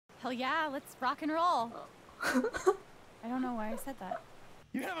Hell yeah, let's rock and roll. I don't know why I said that.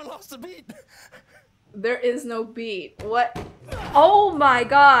 You haven't lost a beat. There is no beat. What? Oh my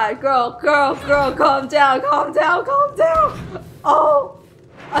god. Girl, calm down. Oh.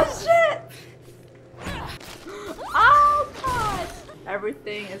 Oh shit. Oh god.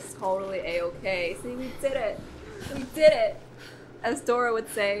 Everything is totally a-okay. See, we did it. We did it. As Dora would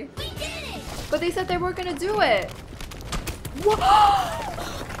say. We did it! But they said they weren't gonna do it. What?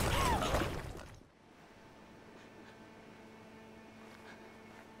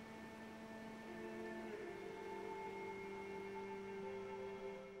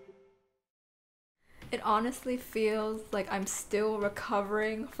 It honestly feels like I'm still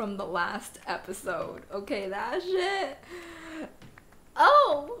recovering from the last episode. Okay, that shit.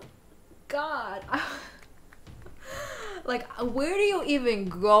 Oh, God. Like, where do you even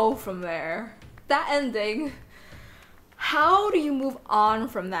go from there? That ending. How do you move on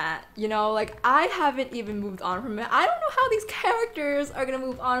from that? You know, like, I haven't even moved on from it. I don't know how these characters are gonna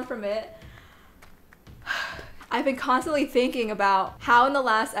move on from it. I've been constantly thinking about how in the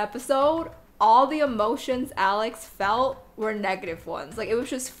last episode, all the emotions Alex felt were negative ones. Like, it was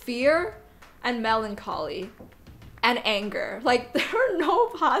just fear and melancholy and anger. Like, there were no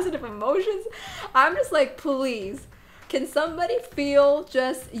positive emotions. I'm just like, please, can somebody feel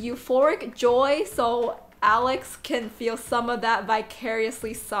just euphoric joy so Alex can feel some of that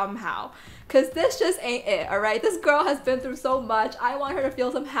vicariously somehow? Because this just ain't it, alright? This girl has been through so much. I want her to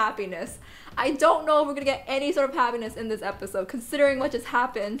feel some happiness. I don't know if we're gonna get any sort of happiness in this episode, considering what just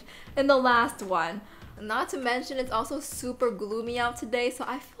happened in the last one. Not to mention, it's also super gloomy out today, so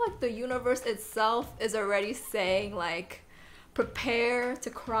I feel like the universe itself is already saying, like, prepare to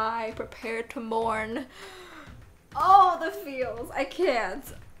cry, prepare to mourn. Oh, the feels. I can't.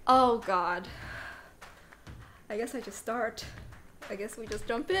 Oh, God. I guess I just start. I guess we just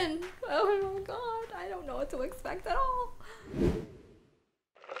jump in. Oh, my God. I don't know what to expect at all.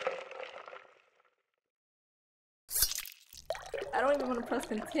 I don't even want to press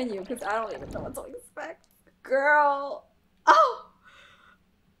continue because I don't even know what to expect. Girl. Oh.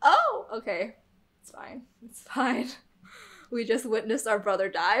 Oh. Okay. It's fine. It's fine. We just witnessed our brother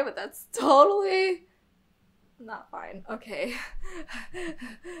die, but that's totally not fine. Okay.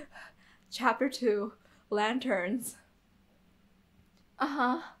 Chapter 2. Lanterns.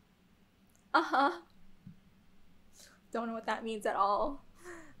 Uh-huh. Uh-huh. Don't know what that means at all.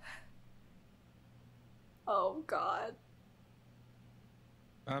 Oh, God.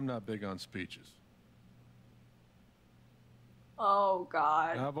 I'm not big on speeches. Oh,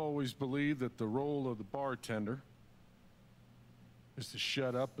 God. I've always believed that the role of the bartender is to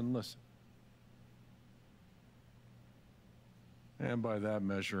shut up and listen. And by that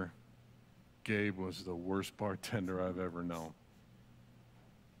measure, Gabe was the worst bartender I've ever known.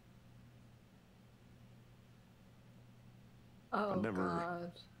 Oh, I've never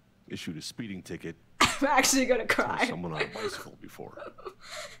God. issued a speeding ticket I'm actually gonna to cry. someone on a bicycle before,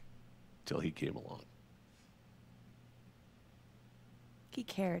 till he came along. He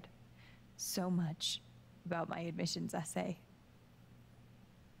cared so much about my admissions essay.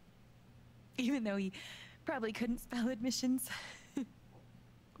 Even though he probably couldn't spell admissions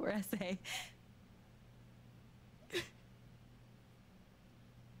or essay.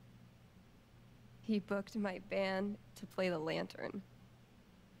 He booked my band to play the lantern.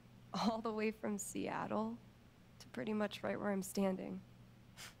 All the way from Seattle to pretty much right where I'm standing.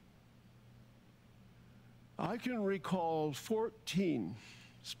 I can recall 14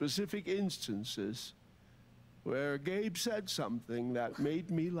 specific instances where Gabe said something that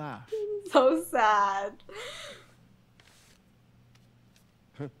made me laugh. So sad.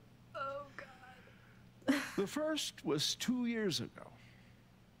 Oh, God. The first was 2 years ago.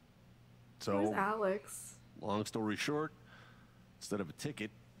 Where's So, Alex? long story short, instead of a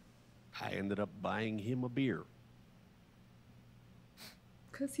ticket, I ended up buying him a beer.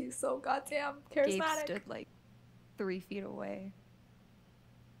 Because he's so goddamn Gabe charismatic. stood like 3 feet away,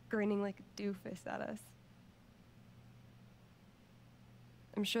 grinning like a doofus at us.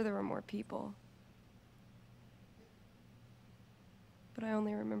 I'm sure there were more people, but I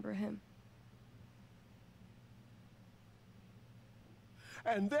only remember him.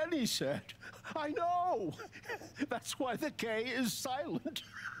 And then he said, I know! That's why the K is silent.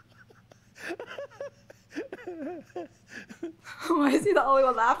 Why is he the only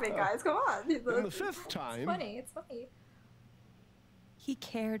one laughing, guys? Come on. And the fifth time, It's funny. It's funny. He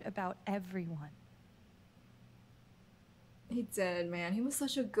cared about everyone. He did, man. He was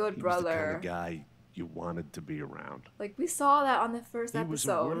such a good He was the brother. kind of guy you wanted to be around. Like, we saw that on the first he was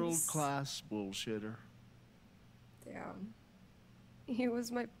episode. a world-class bullshitter. Damn. He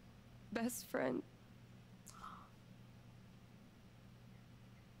was my best friend.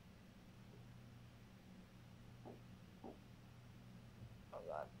 Oh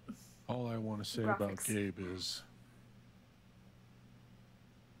god. All I want to say about Graphics. Gabe is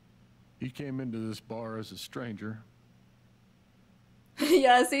he came into this bar as a stranger,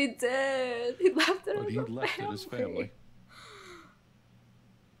 Yes, he did. He left it but as he a left it his family.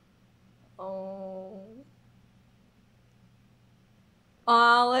 Oh.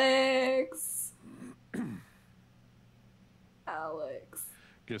 Alex. Alex.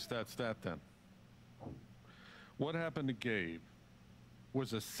 Guess that's that then. What happened to Gabe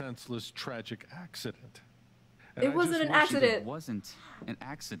was a senseless, tragic accident. And It I wasn't just an wish accident. It wasn't an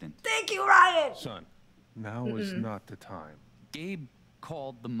accident. Thank you, Ryan. Son, now is not the time. Gabe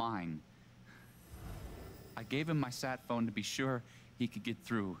called the mine. I gave him my sat phone to be sure he could get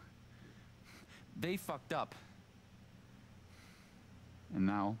through. They fucked up. And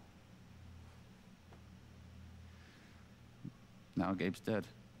now Gabe's dead.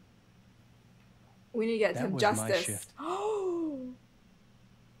 We need to get That him was justice. my shift. Oh.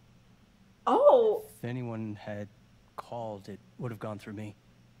 If anyone had called, it would have gone through me.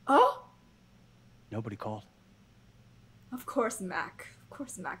 Oh. Nobody called. Of course, Mac. Of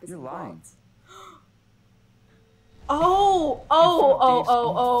course, Mac is You're involved. lying. Oh. In Oh. front of Oh. Dave's Oh.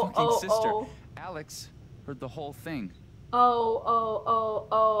 own Oh. fucking Oh. sister. Oh. Alex heard the whole thing.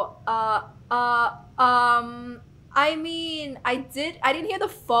 I mean, I didn't hear the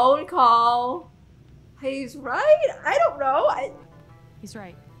phone call. He's right. I don't know. He's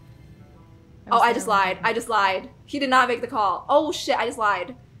right. I just lied. He did not make the call. Oh shit, I just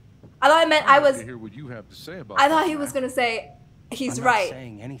lied. I thought I meant I I'd like was. to hear what you have to say about I thought that, he was Mac. gonna say he's I'm right. not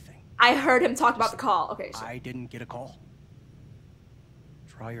saying anything. I heard him talk about the call. Okay, shit. I didn't get a call.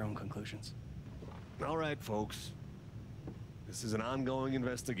 Draw your own conclusions. All right, folks. This is an ongoing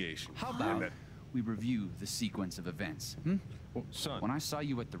investigation. How about we review the sequence of events? Hmm? Well, son, When I saw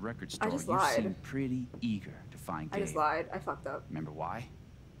you at the record store, just you lied. seemed pretty eager to find I Gabe. just lied. I fucked up. Remember why?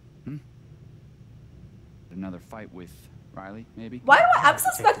 Another fight with Riley, maybe? Why do I'm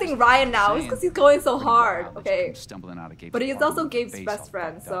suspecting Ryan now? It's because he's going so Pretty hard. wild that you Okay. come stumbling out of Gabe's But he's apartment also with your Gabe's face best all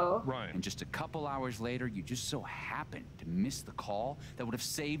friend, fucked so. up. Ryan. And just a couple hours later, you just so happened to miss the call that would have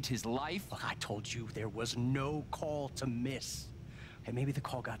saved his life. Look, I told you there was no call to miss. And maybe the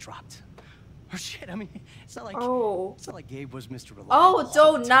call got dropped. Or shit, I mean, it's not like Oh. it's not like Gabe was Mr. Reliable.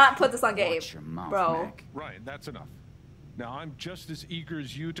 Oh, do not put this on Gabe, Watch your mouth, bro. Mac. Ryan, that's enough. Now, I'm just as eager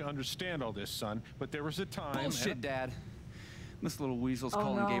as you to understand all this, son, but there was a time... Bullshit, Dad. This little weasel's Oh,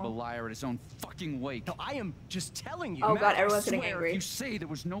 calling no. Gabe a liar at his own fucking wake. No, I am just telling you. Oh Mac, god, I everyone's getting swear, angry. If you say there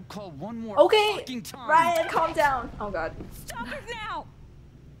was no call one more Okay, fucking time. Ryan, calm down. Oh god. Stop it now!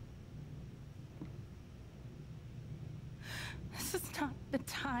 This is not the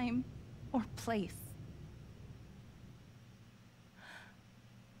time or place.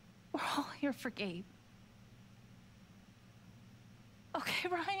 We're all here for Gabe. Okay,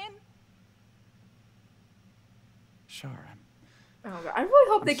 Ryan? Sure, Oh god. I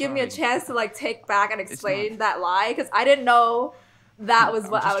really hope they I'm give me a sorry. chance to like take back and explain not- that lie because I didn't know that was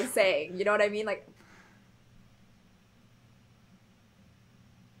I'm what I just was saying. You know what I mean? Like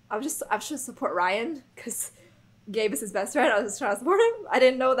I'm just support Ryan because Gabe is his best friend. I was just trying to support him. I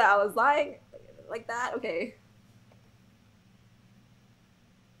didn't know that I was lying like that. Okay.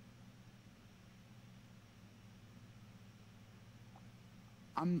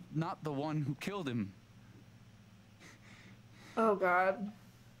 I'm not the one who killed him. Oh god.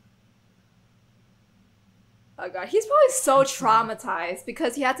 Oh god. He's probably so traumatized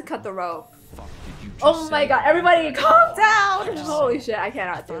because he had to cut the rope. Fuck did you just Oh my say? god. Everybody calm down. Holy shit. I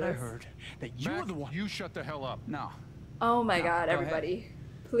cannot I do thought I this. heard that you Mac, were the one. you shut the hell up. No. Oh my No, god. go ahead. Everybody.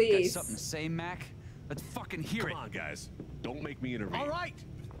 Got Please. something to say, Mac? Let's fucking hear Come it. on, guys. Don't make me intervene. All right,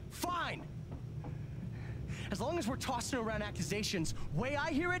 fine. As long as we're tossing around accusations, way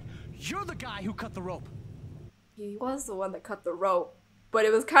I hear it, you're the guy who cut the rope. He was the one that cut the rope. But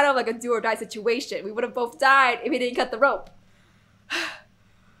it was kind of like a do or die situation. We would have both died if he didn't cut the rope.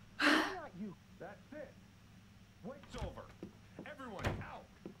 Not you. That's it. Wait's over. Everyone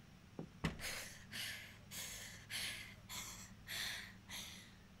out.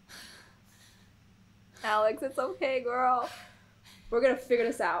 Alex, it's okay, girl. We're gonna figure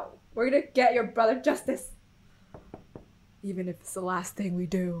this out. We're gonna get your brother justice. Even if it's the last thing we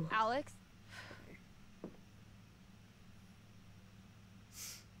do. Alex?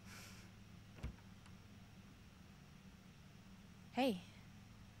 Hey.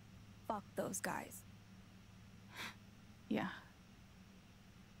 Fuck those guys. Yeah.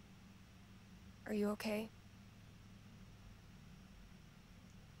 Are you okay?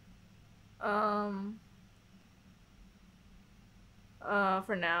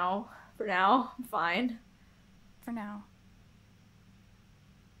 For now, I'm fine. For now.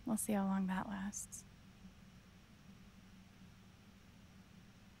 We'll see how long that lasts.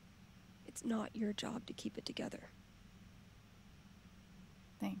 It's not your job to keep it together.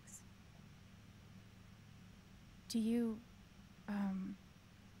 Thanks. Do you,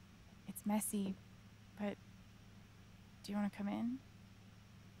 it's messy, but do you want to come in?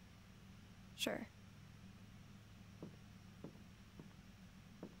 Sure.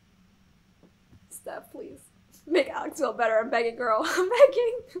 Steph, please. Make Alex feel better. I'm begging, girl. I'm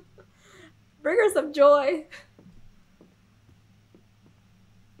begging. Bring her some joy.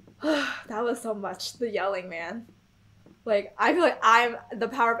 That was so much. The yelling, man. Like, I feel like the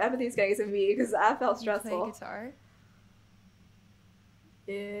power of empathy is getting to me because that felt stressful. You play guitar?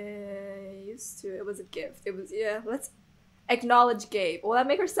 Yeah, used to. It was a gift. It was, yeah. Let's acknowledge Gabe. Will that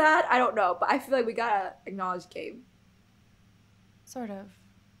make her sad? I don't know, but I feel like we gotta acknowledge Gabe. Sort of.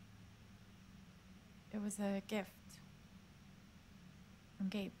 It was a gift. From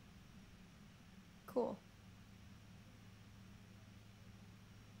Gabe. Cool.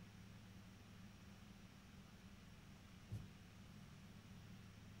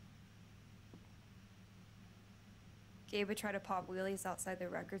 Gabe would try to pop wheelies outside the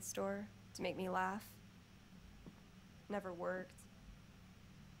record store to make me laugh. Never worked.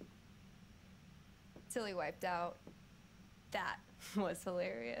 Till he wiped out. That was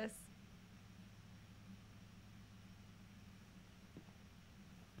hilarious.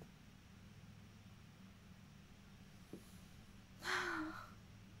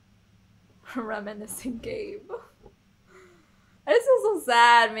 Reminiscing Gabe. I just feel so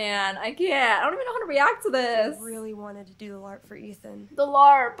sad, man. I can't. I don't even know how to react to this. I really wanted to do the LARP for Ethan. The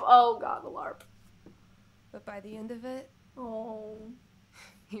LARP. Oh god, the LARP. But by the end of it, oh,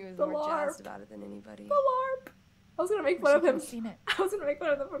 he was the more LARP. jazzed about it than anybody. The LARP. I was gonna make fun of him. Seen it. I was gonna make fun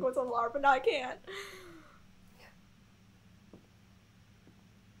of him for going to the LARP, but now I can't.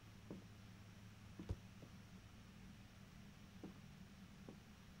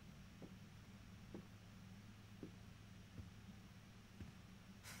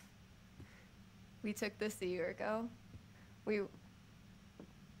 We took this a year ago.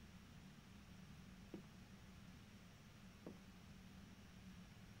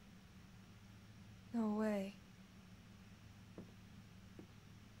 No way.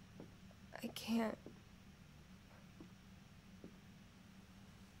 I can't.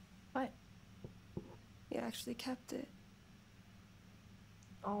 What? We actually kept it.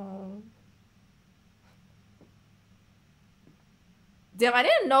 Oh. Damn, I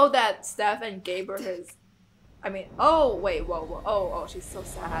didn't know that Steph and Gabe were his. I mean, oh, wait, whoa. Oh, she's so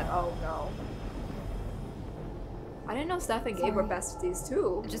sad. Oh, no. I didn't know Steph and Gabe were besties,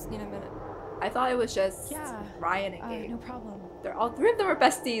 too. I just need a minute. I thought it was just Yeah. Ryan and Gabe. No problem. All three of them are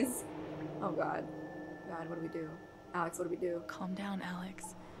besties. Oh, God. God, what do we do? Alex, what do we do? Calm down,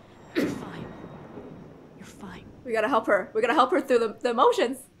 Alex. You're fine. You're fine. We gotta help her. We gotta help her through the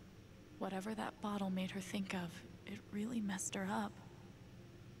emotions. Whatever that bottle made her think of, it really messed her up.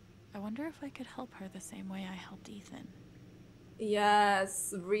 I wonder if I could help her the same way I helped Ethan.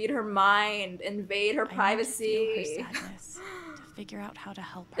 Yes, read her mind, invade her privacy. I need to feel her sadness to figure out how to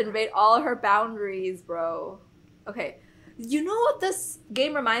help her. Invade all her boundaries, bro. Okay, you know what this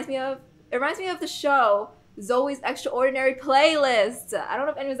game reminds me of? It reminds me of the show Zoe's Extraordinary Playlist. I don't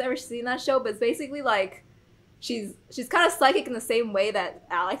know if anyone's ever seen that show, but it's basically like she's kind of psychic in the same way that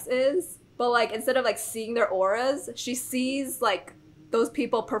Alex is, but like instead of like seeing their auras, she sees like those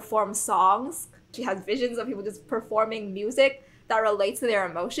people perform songs. She has visions of people just performing music that relates to their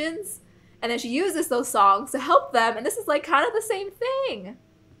emotions, and then she uses those songs to help them, and this is like kind of the same thing.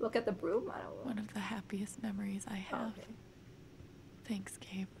 Look at the broom. I don't know. One of the happiest memories I have. Oh, okay. Thanks,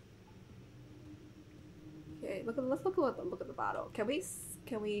 Gabe. Okay, let's look at the bottle. Can we?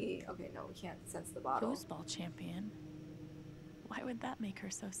 Okay, no, we can't sense the bottle. Foosball champion. Why would that make her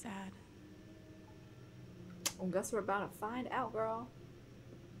so sad? I guess we're about to find out, girl.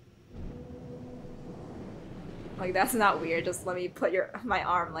 Like, that's not weird. Just let me put my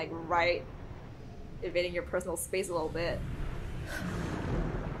arm like right, invading your personal space a little bit.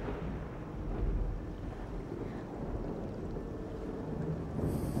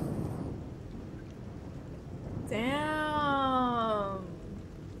 Damn.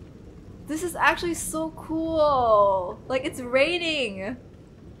 This is actually so cool. Like, it's raining.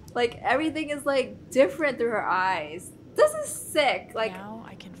 Like, everything is like different through her eyes. This is sick. Like, now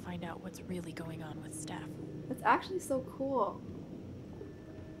I can find out what's really going on with Steph. it's actually so cool.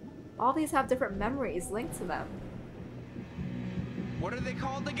 All these have different memories linked to them. What are they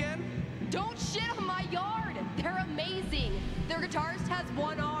called again? Don't shit on my yard! They're amazing! Their guitarist has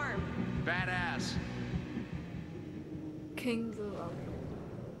one arm. Badass. Kings of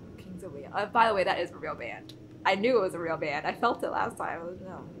Leon. By the way, that is a real band. I knew it was a real band. I felt it last time.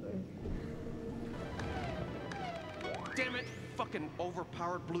 No. Damn it, fucking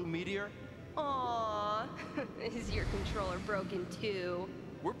overpowered blue meteor. Aww. Is your controller broken too?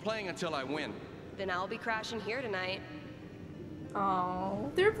 We're playing until I win. Then I'll be crashing here tonight.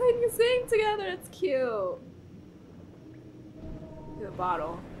 Oh, they're playing and singing together. It's cute. The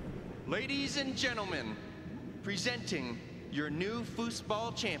bottle. Ladies and gentlemen, presenting your new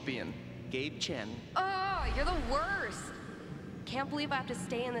foosball champion, Gabe Chen. Oh, you're the worst. Can't believe I have to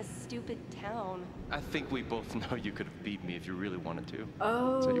stay in this stupid town. I think we both know you could have beat me if you really wanted to.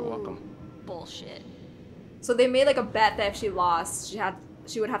 Oh. So you're welcome. Bullshit. So they made like a bet that if she lost,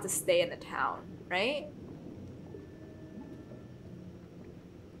 she would have to stay in the town, right?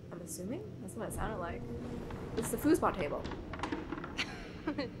 I'm assuming that's what it sounded like. It's the foosball table.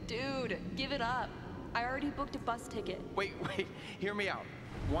 Dude, give it up. I already booked a bus ticket. Wait, hear me out.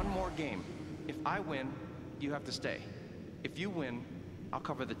 One more game. If I win, you have to stay. If you win, I'll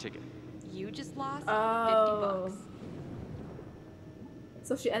cover the ticket. You just lost Oh. 50 bucks.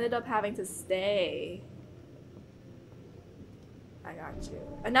 So she ended up having to stay. I got you.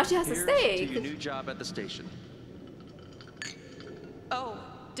 And now she has to Here's stay. to your new job at the station. Oh,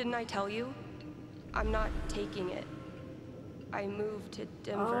 didn't I tell you? I'm not taking it. I moved to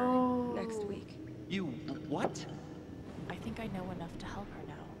Denver next week. You what? I think I know enough to help her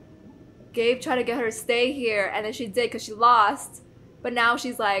now. Gabe tried to get her to stay here, and then she did because she lost. But now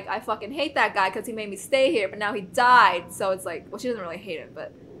she's like, I fucking hate that guy because he made me stay here, but now he died. So it's like, well, she doesn't really hate him,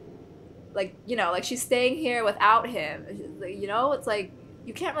 but like, you know, like she's staying here without him. You know, it's like,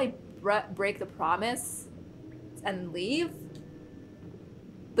 you can't really break the promise and leave.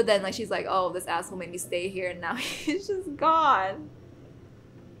 But then like, she's like, oh, this asshole made me stay here, and now he's just gone.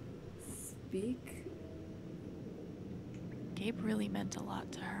 Speak. Gabe really meant a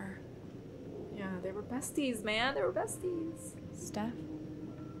lot to her. Yeah, they were besties, man. They were besties. Steph?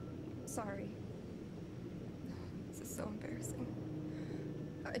 Sorry. This is so embarrassing.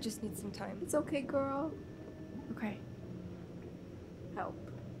 I just need some time. It's okay, girl. Okay. Help.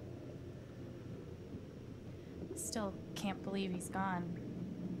 Still can't believe he's gone.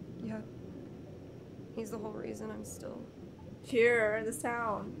 Yeah. He's the whole reason I'm still... Here in this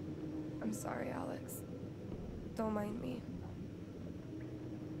town. I'm sorry, Alex. Don't mind me.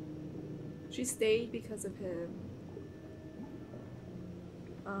 She stayed because of him.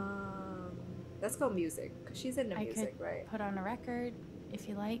 Let's go music, because she's into I music, could right? put on a record if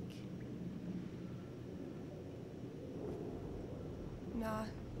you like. Nah,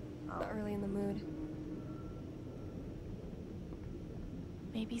 not really in the mood.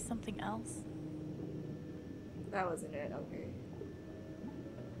 Maybe something else. That wasn't it, okay.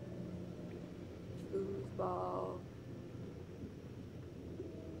 Foosball.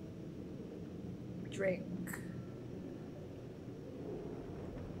 Drink.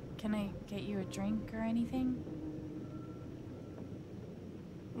 Can I get you a drink or anything?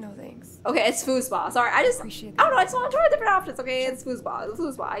 No thanks. Okay, it's foosball. Sorry, I Appreciate don't know, I that. just want to try different options, okay? It's foosball. It's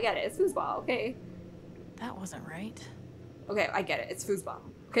foosball. I get it. It's foosball, okay? That wasn't right. Okay, I get it. It's foosball.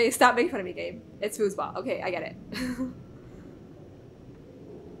 Okay, stop making fun of me, Gabe. It's foosball. Okay, I get it.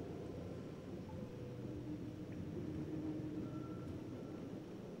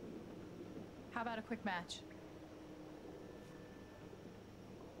 How about a quick match?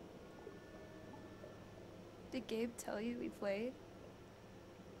 Did Gabe tell you we played?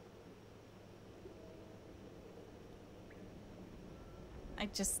 I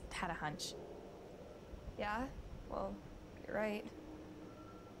just had a hunch. Yeah? Well, you're right.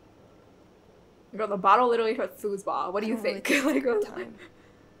 Girl, the bottle literally hurt foosball. What do you I don't really think? Like, take time.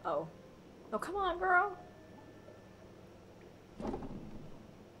 oh. Oh, come on, girl.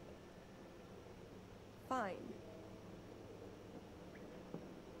 Fine.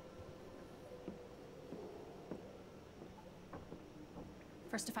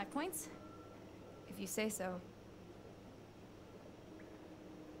 First to 5 points? If you say so.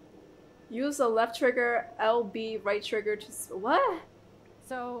 Use the left trigger, LB, right trigger to... What?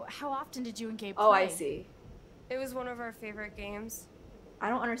 So, how often did you and Gabe play? Oh, I see. It was one of our favorite games. I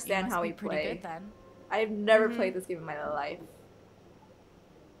don't You understand must how be we pretty play. good then. I've never played this game in my life.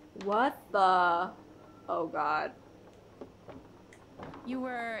 What the... Oh, God. You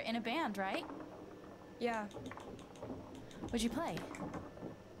were in a band, right? Yeah. What'd you play?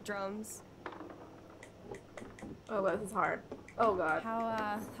 Drums. Oh, this is hard. Oh, God.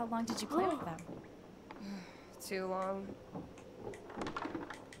 How long did you play with them? Too long.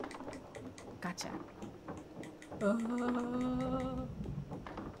 Gotcha. Oh,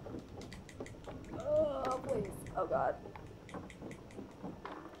 please. Oh god.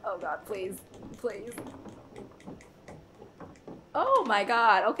 Oh god, please. Please. Oh my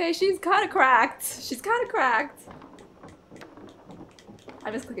god. Okay, she's kind of cracked. She's kind of cracked.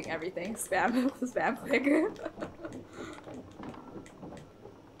 I'm just clicking everything. Spam. Spam click.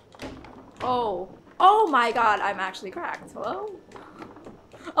 Oh. Oh my god, I'm actually cracked. Hello?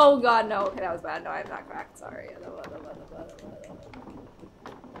 Oh god, no. Okay, that was bad. No, I'm not cracked. Sorry.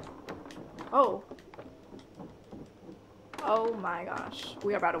 Oh. Oh my gosh.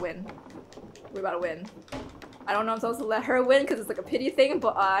 We are about to win. We're about to win. I don't know if I'm supposed to let her win because it's like a pity thing,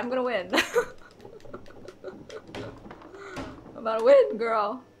 but I'm gonna win. I'm about to win,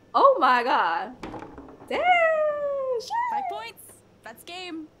 girl. Oh my god. Damn! Shit. 5 points! That's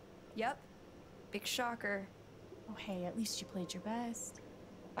game! Yep. Big shocker. Oh hey, at least you played your best.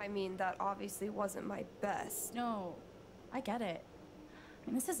 I mean, that obviously wasn't my best. No, I get it. I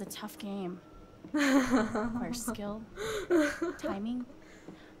mean, this is a tough game. Requires skill, timing,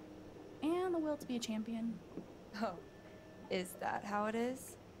 and the will to be a champion. Oh, is that how it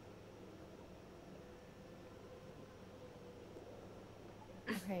is?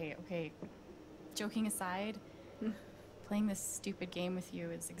 Okay. Joking aside, playing this stupid game with you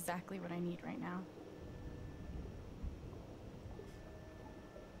is exactly what I need right now.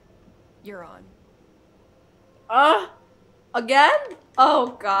 You're on. Again?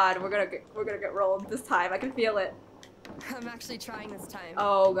 Oh god, we're gonna get rolled this time. I can feel it. I'm actually trying this time.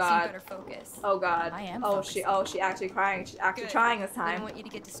 Oh So god. you better focus. Oh god. I am Oh she actually crying. She's actually Good. trying this I don't time. want you to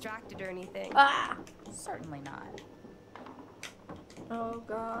get distracted or anything. Ah! Certainly not. Oh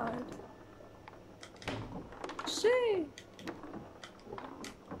god. She.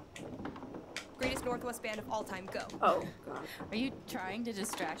 Greatest Northwest band of all time, go. Oh god. Are you trying to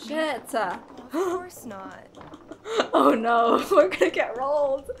distract me? Shit. Of course not. Oh no, we're gonna get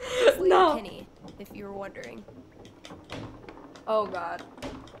rolled. No. Penny, if you were wondering. Oh god.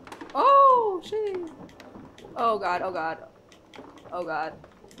 Oh she. Oh god. Oh god. Oh god.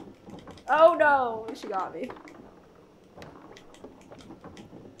 Oh no, she got me.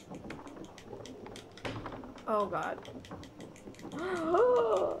 Oh god.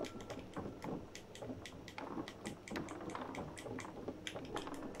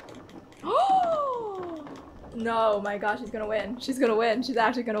 No, my gosh, she's gonna win. She's gonna win. She's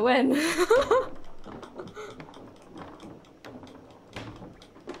actually gonna win.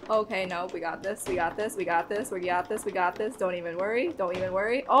 Okay, no, we got this. We got this. We got this. We got this. We got this. Don't even worry. Don't even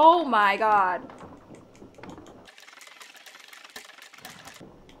worry. Oh my god.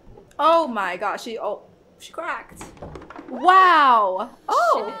 Oh my gosh, she cracked. Wow.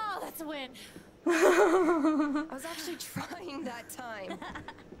 Oh. Oh, that's a win. I was actually trying that time.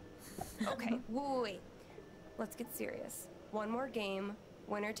 Okay, wait. Let's get serious. One more game.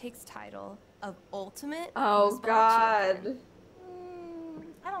 Winner takes title of Ultimate Oh Foosball god. Champion.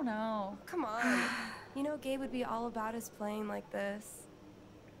 I don't know. Come on. You know Gabe would be all about us playing like this.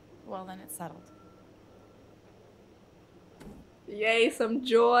 Well, then it's settled. Yay, some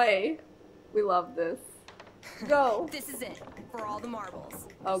joy. We love this. Go. This is it. For all the marbles.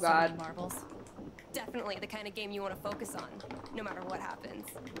 Oh So many god. marbles. Definitely the kind of game you want to focus on, no matter what happens.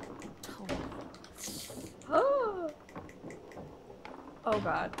 Totally. Oh. Oh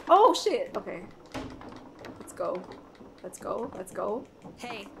god. Oh shit. Okay. Let's go. Let's go. Let's go.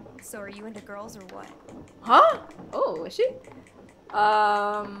 Hey, so are you into girls or what? Huh? Oh, is she?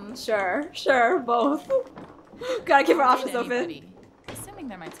 Sure, both. Gotta keep our options open. Anybody, assuming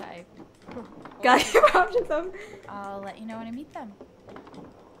they're my type. Gotta keep our options open. I'll let you know when I meet them.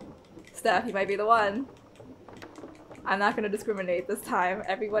 Steph, you might be the one. I'm not gonna discriminate this time.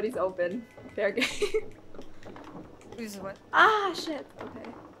 Everybody's open. Fair game. This is what? Ah, shit. Okay.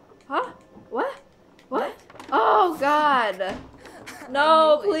 Huh? What? What? Oh, God.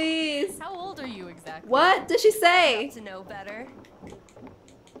 No, please. How old are you exactly? What did she say? To know better.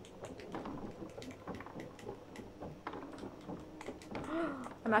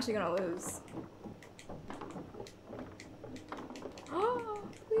 I'm actually gonna lose. Oh,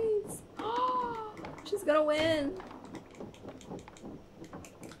 please. Oh, she's gonna win.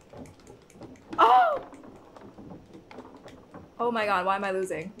 Oh! Oh my god, why am I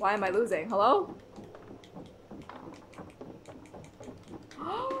losing? Why am I losing? Hello?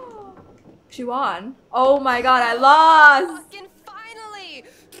 She won. Oh my god, I lost! Fucking finally!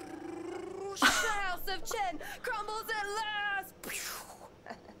 House of Chen crumbles at last!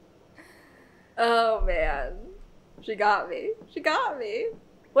 Oh man. She got me. She got me.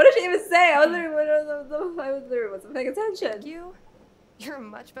 What did she even say? I was literally wasn't paying attention. You You're a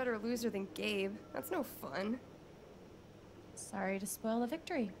much better loser than Gabe. That's no fun. Sorry to spoil the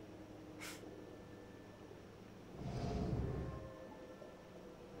victory.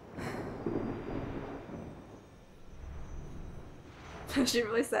 She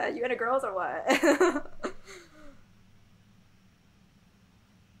really said, "You into girls or what?"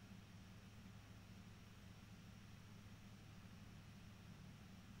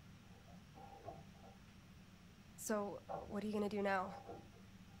 So, what are you gonna do now?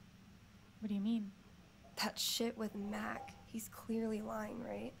 What do you mean? That shit with Mac. He's clearly lying,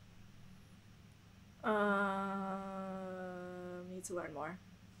 right? Need to learn more.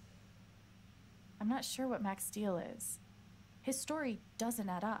 I'm not sure what Mac's deal is. His story doesn't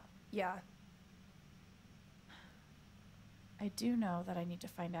add up. Yeah. I do know that I need to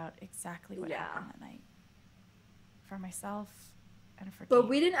find out exactly what happened that night. For myself and for But Gabe.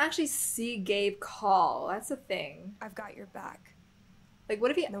 we didn't actually see Gabe call. That's the thing. I've got your back. Like, what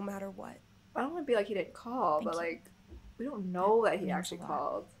if he... No matter what. I don't want to be like he didn't call, Thank but, you. like, we don't know that he means actually a lot.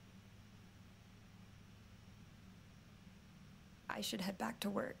 called. I should head back to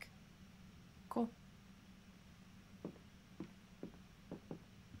work. Cool.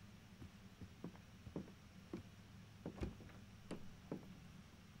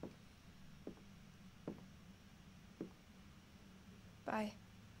 Bye.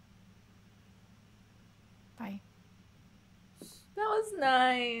 Bye. That was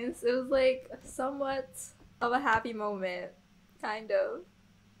nice. It was, like, somewhat of a happy moment. Kind of.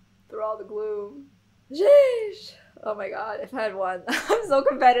 Through all the gloom. Sheesh! Oh my god, if I had won. I'm so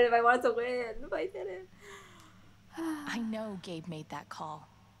competitive. I wanted to win, but I didn't. I know Gabe made that call.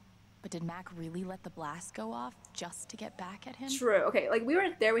 But did Mac really let the blast go off just to get back at him? True. Okay, like, we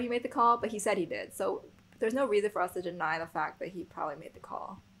weren't there when he made the call, but he said he did. So there's no reason for us to deny the fact that he probably made the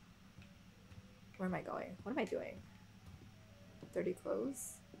call. Where am I going? What am I doing? Dirty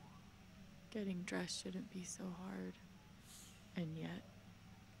clothes? Getting dressed shouldn't be so hard. And yet...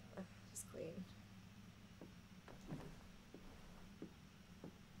 Just clean.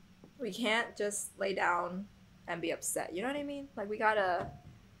 We can't just lay down and be upset. You know what I mean? Like, we gotta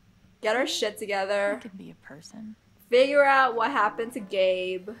get our shit I together. can be a person. Figure out what happened to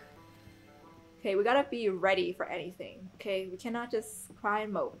Gabe. Okay, we gotta be ready for anything. Okay, we cannot just cry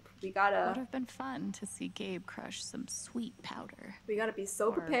and mope. We Would gotta have been fun to see Gabe crush some sweet powder. be so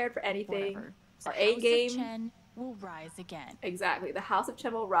Or prepared for anything. Whatever. Our The A House of game. Chen will rise again. Exactly. The House of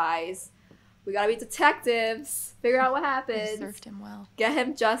Chen will rise. We gotta be detectives. Figure out what I happens. served him well. Get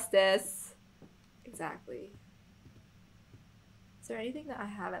him justice. Exactly. Is there anything that I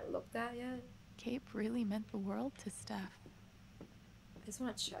haven't looked at yet? Gabe really meant the world to Steph. I just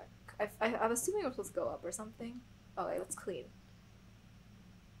want to check. I'm assuming we're supposed to go up or something. Okay, let's clean.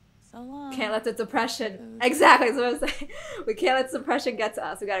 So long. Can't let the depression... Food. Exactly, that's what I'm saying. We can't let the depression get to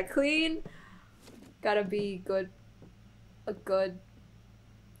us. We gotta clean. Gotta be good... A good...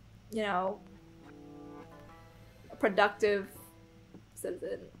 You know... A productive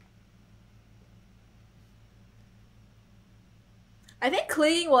citizen. I think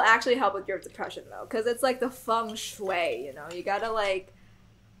cleaning will actually help with your depression, though. Because it's like the feng shui, you know? You gotta, like...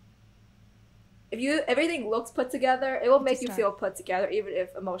 If everything looks put together, it will make you start. feel put together, even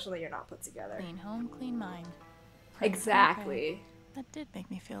if emotionally you're not put together. Clean home, clean mind. Exactly. Okay. That did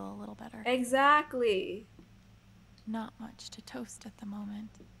make me feel a little better. Exactly. Not much to toast at the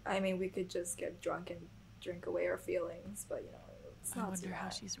moment. I mean, we could just get drunk and drink away our feelings, but you know, it's I not wonder too how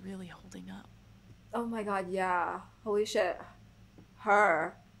bad. she's really holding up. Oh my god, yeah. Holy shit.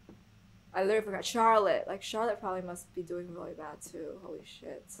 Her. I literally forgot. Charlotte. Like, Charlotte probably must be doing really bad too. Holy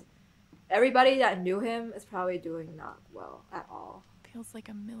shit. Everybody that knew him is probably doing not well at all. Feels like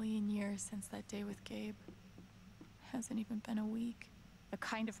a million years since that day with Gabe. Hasn't even been a week. The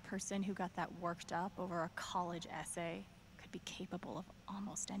kind of person who got that worked up over a college essay could be capable of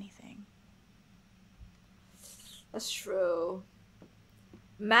almost anything. That's true.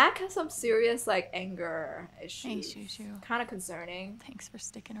 Mac has some serious, like, anger Hey, issues. Shushu. Kind of concerning. Thanks for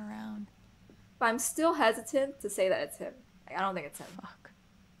sticking around. But I'm still hesitant to say that it's him. Like, I don't think it's him. Fuck.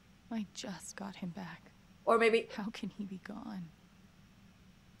 I just got him back. Or maybe How can he be gone?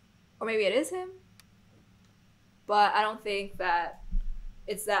 Or maybe it is him. But I don't think that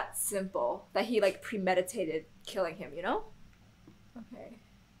it's that simple. That he, like, premeditated killing him, you know? Okay.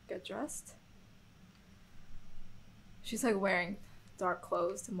 Get dressed. She's, like, wearing dark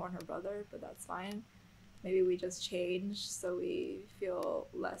clothes to mourn her brother, but that's fine. Maybe we just change so we feel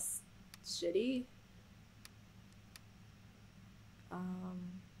less shitty.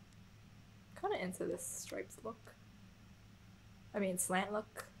 Kind of into this stripes look. I mean, slant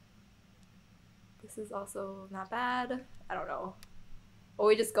look. This is also not bad. I don't know. Or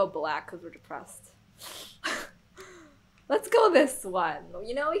we just go black because we're depressed. Let's go this one.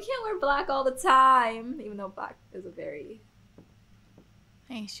 You know, we can't wear black all the time. Even though black is a very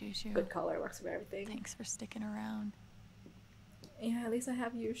Hey, Shushu. good color. Works for everything. Thanks for sticking around. Yeah, at least I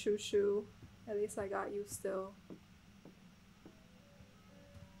have you, Shushu. At least I got you still.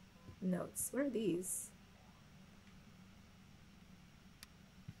 Notes. What are these?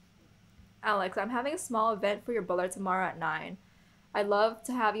 Alex, I'm having a small event for your butler tomorrow at 9. I'd love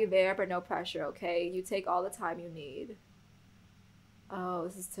to have you there, but no pressure, okay? You take all the time you need. Oh,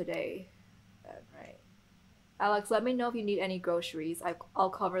 this is today. Right. Alex, let me know if you need any groceries. I'll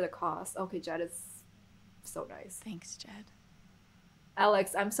cover the cost. Okay, Jed is so nice. Thanks, Jed.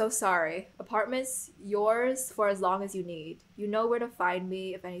 Alex, I'm so sorry. Apartment's yours for as long as you need. You know where to find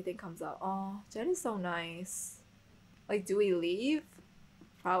me if anything comes up. Oh, Jed is so nice. Like, do we leave?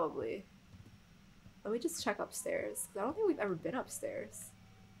 Probably. Let me just check upstairs. I don't think we've ever been upstairs.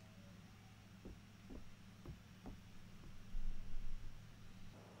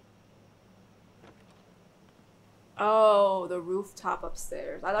 Oh, the rooftop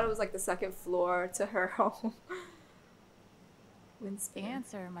upstairs. I thought it was like the second floor to her home. Wind The spinner.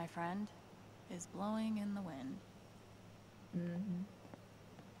 answer, my friend, is blowing in the wind. Mm-hmm.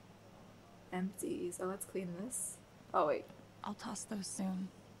 Empty. So let's clean this. Oh, wait. I'll toss those soon.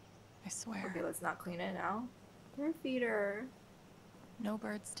 I swear. Okay, let's not clean it now. Bird feeder. No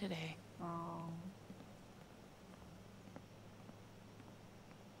birds today. Oh.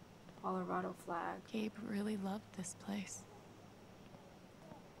 Colorado flag. Gabe really loved this place.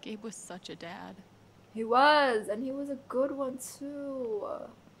 Gabe was such a dad. He was, and he was a good one too.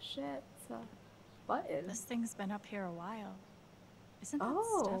 Shit. Button. This thing's been up here a while. Isn't that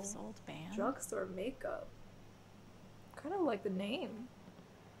Oh. Steph's old band? Drugstore makeup. Kind of like the name.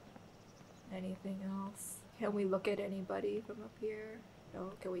 Anything else? Can we look at anybody from up here?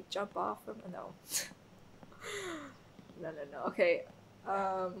 No. Can we jump off from? No. No. Okay.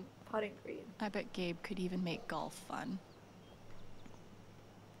 Potting green. I bet Gabe could even make golf fun.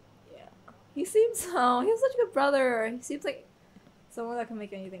 Yeah. He seems so. He's such a good brother. He seems like someone that can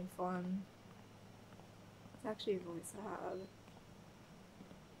make anything fun. It's actually really sad.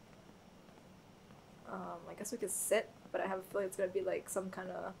 I guess we could sit, but I have a feeling it's gonna be like some kind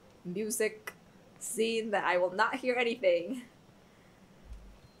of music scene that I will not hear anything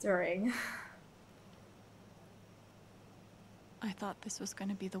during. I thought this was going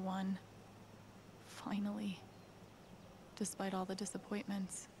to be the one. Finally. Despite all the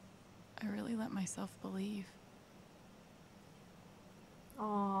disappointments, I really let myself believe.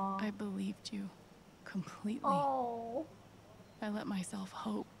 Aww. I believed you. Completely. Oh. I let myself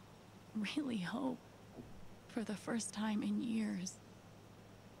hope. Really hope. For the first time in years.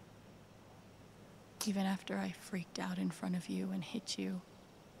 Even after I freaked out in front of you and hit you,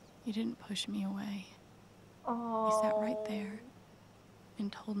 you didn't push me away. You sat right there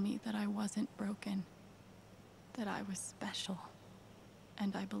and told me that I wasn't broken, that I was special,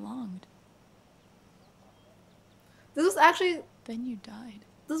 and I belonged. This was actually. Then you died.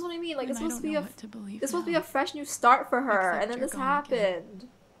 This is what I mean. Like, And it's I supposed to don't be know a. what to believe This supposed to be now. a fresh new start for her, Except and then you're this gone again. happened.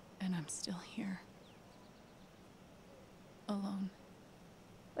 And I'm still here. Alone.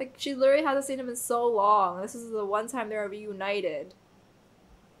 Like, she literally hasn't seen him in so long. This is the one time they were reunited.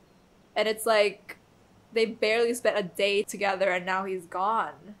 And it's like, they barely spent a day together and now he's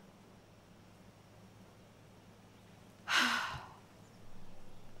gone.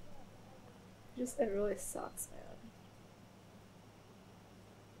 It really sucks, man.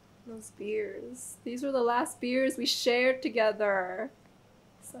 Those beers. These were the last beers we shared together.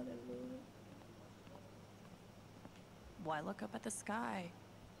 Sun and moon. Why look up at the sky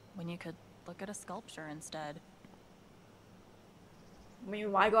when you could look at a sculpture instead? I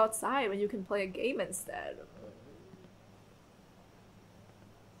mean, why go outside when you can play a game instead?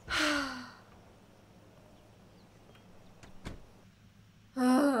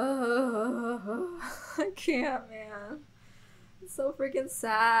 I can't, man. It's so freaking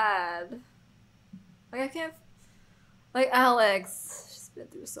sad. Like, I can't. Like, Alex, she's been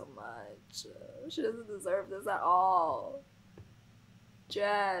through so much. She doesn't deserve this at all.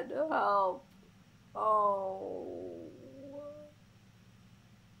 Jed, help. Oh.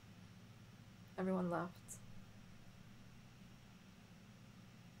 Everyone left.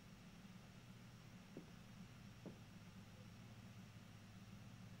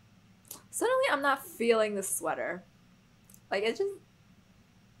 Suddenly, I'm not feeling the sweater. Like, it just...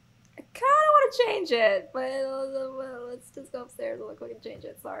 I kind of want to change it, but let's just go upstairs and look, we can change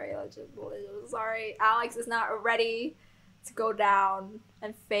it. Sorry, sorry. Alex is not ready to go down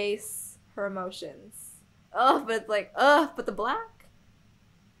and face her emotions. Ugh, but it's like, but the black?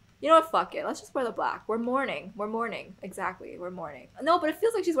 You know what? Fuck it. Let's just wear the black. We're mourning. We're mourning. Exactly. We're mourning. No, but it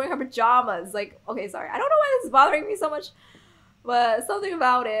feels like she's wearing her pajamas. Like, okay, sorry. I don't know why this is bothering me so much, but something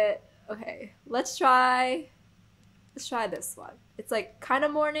about it. Okay, let's try this one. It's like kind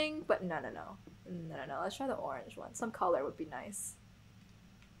of mourning, but no. Let's try the orange one. Some color would be nice.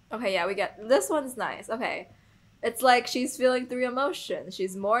 Okay, yeah, we get this one's nice. Okay, it's like she's feeling 3 emotions.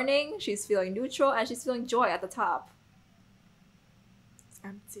 She's mourning, she's feeling neutral, and she's feeling joy at the top. It's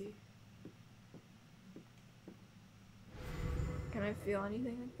empty. Can I feel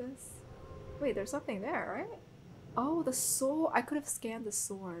anything like this? Wait, there's something there, right? Oh, the sword. I could have scanned the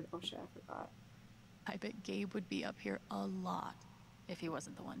sword. Oh shit, I forgot. I bet Gabe would be up here a lot if he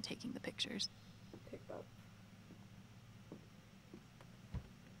wasn't the one taking the pictures. Pick up.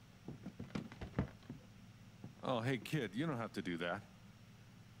 Oh, hey, kid, you don't have to do that.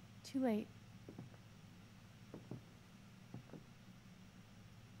 Too late.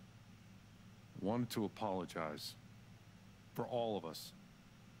 Wanted to apologize. For all of us.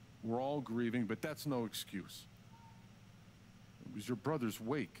 We're all grieving, but that's no excuse. It was your brother's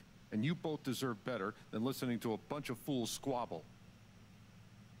wake, and you both deserve better than listening to a bunch of fools squabble.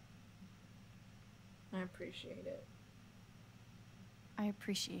 I appreciate it. I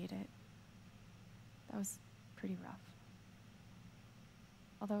appreciate it. That was pretty rough.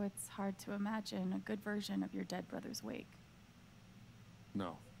 Although it's hard to imagine a good version of your dead brother's wake.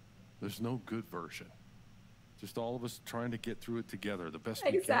 No, there's no good version. Just all of us trying to get through it together the best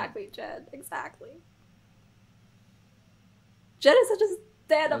we can. Exactly, Jed. Exactly. Jed is such a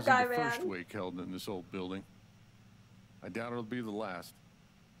stand-up guy, man. It wasn't the first wake held in this old building. I doubt it'll be the last.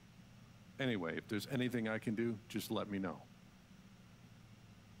 Anyway, if there's anything I can do, just let me know.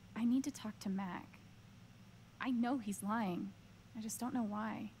 I need to talk to Mac. I know he's lying. I just don't know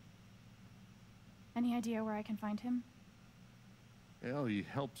why. Any idea where I can find him? Well, he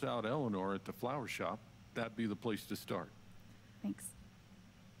helps out Eleanor at the flower shop. That'd be the place to start. Thanks.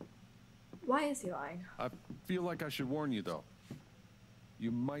 Why is he lying? I feel like I should warn you, though.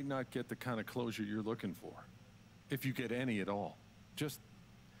 You might not get the kind of closure you're looking for. If you get any at all. Just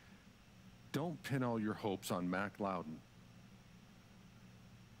don't pin all your hopes on Mac Loudon.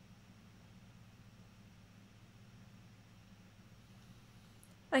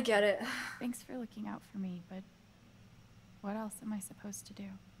 I get it. Thanks for looking out for me, but what else am I supposed to do?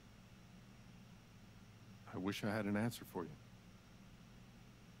 I wish I had an answer for you.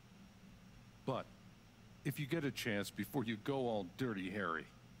 But if you get a chance before you go all Dirty Harry,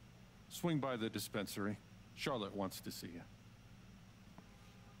 swing by the dispensary. Charlotte wants to see you.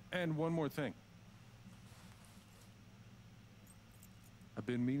 And one more thing. I've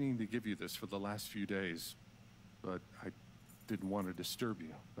been meaning to give you this for the last few days, but I didn't want to disturb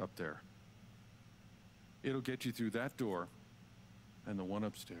you up there. It'll get you through that door and the one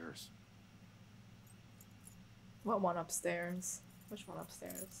upstairs. What one upstairs? Which one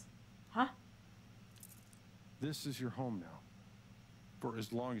upstairs? Huh? This is your home now. For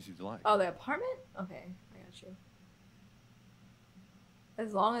as long as you'd like. Oh, the apartment? Okay, I got you.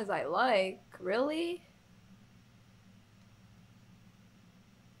 As long as I like. Really?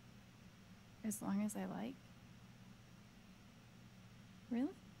 As long as I like? Really?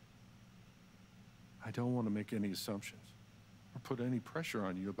 I don't want to make any assumptions or put any pressure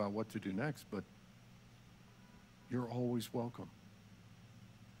on you about what to do next, but you're always welcome.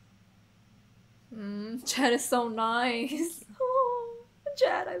 Chad is so nice. Oh,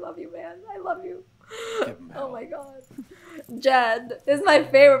 Chad, I love you, man. I love you. Give him Oh hell. my god. Jed is my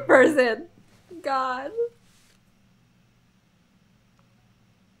favorite person. God.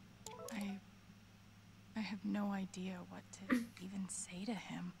 I have no idea what to even say to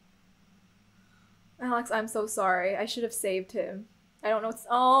him. Alex, I'm so sorry. I should have saved him. I don't know.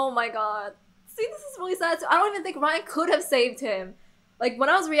 Oh my god. See, this is really sad too. I don't even think Ryan could have saved him. Like, when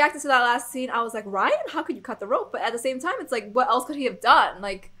I was reacting to that last scene, I was like, Ryan, how could you cut the rope? But at the same time, it's like, what else could he have done?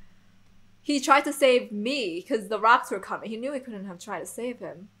 Like, he tried to save me because the rocks were coming. He knew he couldn't have tried to save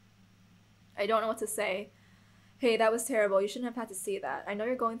him. I don't know what to say. Hey, that was terrible. You shouldn't have had to see that. I know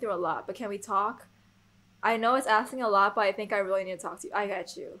you're going through a lot, but can we talk? I know it's asking a lot, but I think I really need to talk to you. I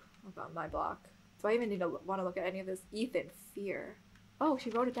got you. About my block. Do I even need to want to look at any of this? Ethan, fear. Oh, she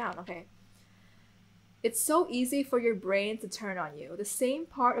wrote it down. Okay. It's so easy for your brain to turn on you. The same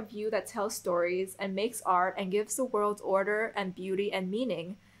part of you that tells stories and makes art and gives the world order and beauty and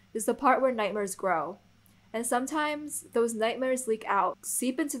meaning is the part where nightmares grow. And sometimes those nightmares leak out,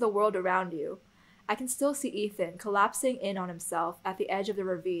 seep into the world around you. I can still see Ethan collapsing in on himself at the edge of the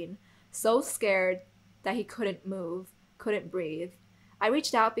ravine, so scared that he couldn't move, couldn't breathe. I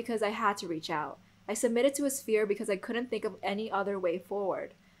reached out because I had to reach out. I submitted to his fear because I couldn't think of any other way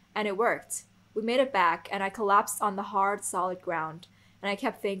forward. And it worked. We made it back, and I collapsed on the hard, solid ground. And I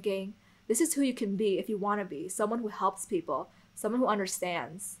kept thinking, this is who you can be if you want to be. Someone who helps people. Someone who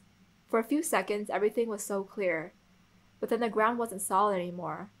understands. For a few seconds, everything was so clear. But then the ground wasn't solid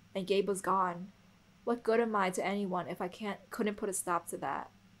anymore, and Gabe was gone. What good am I to anyone if I couldn't put a stop to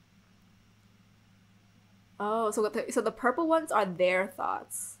that? Oh, so the purple ones are their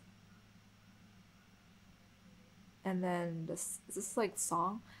thoughts. And then this is this like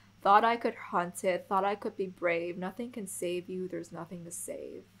song? Thought I could hunt it, thought I could be brave. Nothing can save you, there's nothing to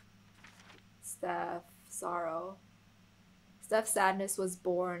save. Steph, sorrow. Steph's sadness was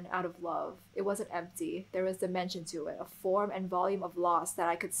born out of love. It wasn't empty. There was dimension to it, a form and volume of loss that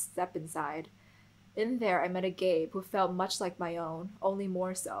I could step inside. In there, I met a Gabe who felt much like my own, only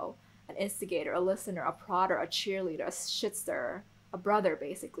more so. An instigator, a listener, a prodder, a cheerleader, a shit stirrer. A brother,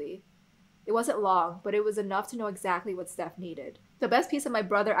 basically. It wasn't long, but it was enough to know exactly what Steph needed. The best piece of my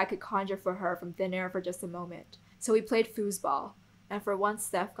brother I could conjure for her from thin air for just a moment. So we played foosball, and for once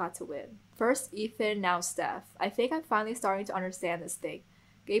Steph got to win. First Ethan, now Steph. I think I'm finally starting to understand this thing.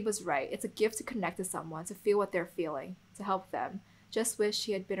 Gabe was right. It's a gift to connect to someone, to feel what they're feeling, to help them. Just wish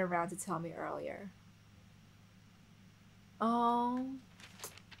he had been around to tell me earlier.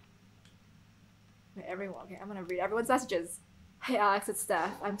 Wait, everyone. Okay, I'm gonna read everyone's messages. Hey Alex, it's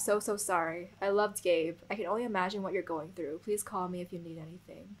Steph. I'm so sorry. I loved Gabe. I can only imagine what you're going through. Please call me if you need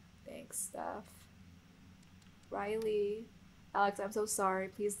anything. Thanks, Steph. Riley. Alex, I'm so sorry.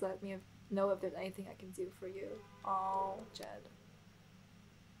 Please let me know if there's anything I can do for you. Oh, Jed.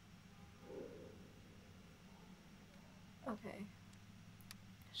 Okay.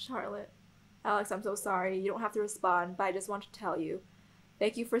 Charlotte. Alex, I'm so sorry. You don't have to respond, but I just want to tell you.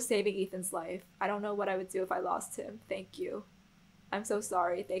 Thank you for saving Ethan's life. I don't know what I would do if I lost him. Thank you. I'm so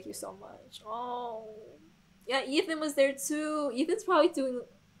sorry. Thank you so much. Oh. Yeah, Ethan was there too. Ethan's probably doing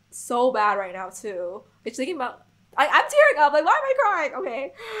so bad right now too. It's thinking about... I'm tearing up. Like, why am I crying?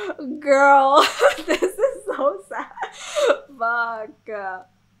 Okay. Girl. This is so sad. Fuck.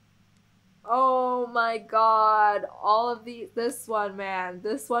 Oh my god. All of these... This one, man.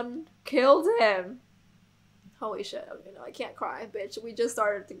 This one killed him. Holy shit. Okay, no, I can't cry, bitch. We just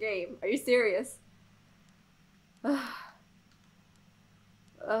started the game. Are you serious? I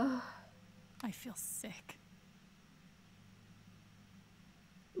feel sick.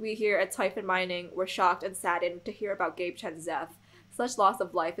 We here at Typhon Mining were shocked and saddened to hear about Gabe Chen's death. Such loss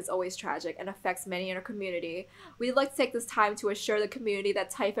of life is always tragic and affects many in our community. We'd like to take this time to assure the community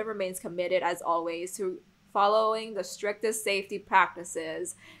that Typhon remains committed, as always, to following the strictest safety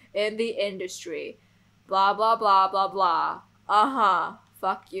practices in the industry. Blah, blah, blah, blah, blah. Uh-huh.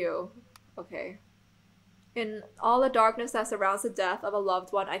 Fuck you. Okay. In all the darkness that surrounds the death of a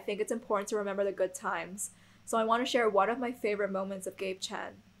loved one, I think it's important to remember the good times. So I want to share one of my favorite moments of Gabe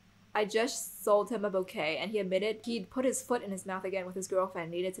Chen. I just sold him a bouquet, and he admitted he'd put his foot in his mouth again with his girlfriend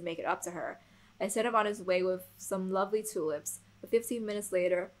and needed to make it up to her. I sent him on his way with some lovely tulips, but 15 minutes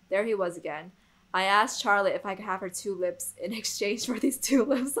later, there he was again. I asked Charlotte if I could have her tulips in exchange for these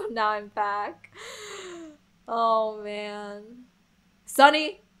tulips, so now I'm back. Oh, man.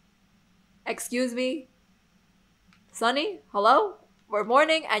 Sonny? Excuse me? Sonny? Hello? We're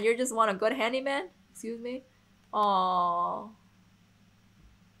morning, and you just want a good handyman? Excuse me? Aww.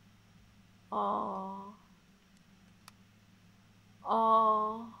 Aww.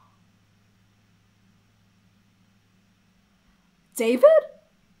 Aww. David?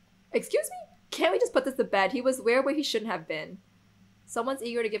 Excuse me? Can't we just put this to bed? He was where he shouldn't have been. Someone's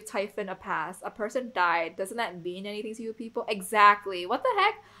eager to give Typhon a pass. A person died. Doesn't that mean anything to you people? Exactly. What the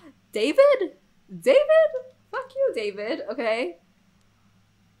heck? David? David? Fuck you, David. Okay.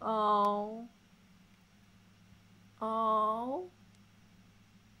 Oh. Oh.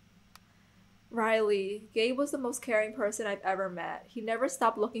 Riley. Gabe was the most caring person I've ever met. He never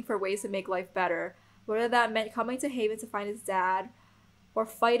stopped looking for ways to make life better. Whether that meant coming to Haven to find his dad, or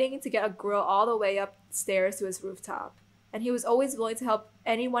fighting to get a girl all the way upstairs to his rooftop. And he was always willing to help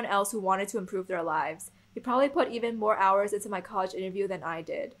anyone else who wanted to improve their lives. He probably put even more hours into my college interview than I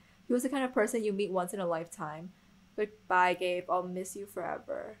did. He was the kind of person you meet once in a lifetime. Goodbye, Gabe. I'll miss you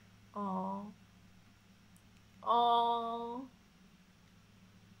forever. Aww. Aww.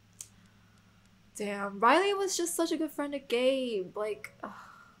 Damn. Riley was just such a good friend to Gabe. Like, oh,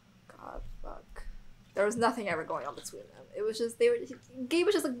 God, fuck. There was nothing ever going on between them. It was just, Gabe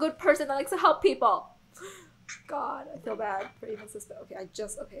was just a good person that likes to help people. God, I feel bad for even suspect.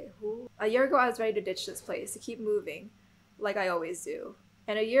 Okay, who? A year ago, I was ready to ditch this place, to keep moving, like I always do.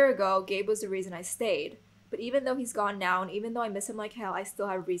 And a year ago, Gabe was the reason I stayed. But even though he's gone now, and even though I miss him like hell, I still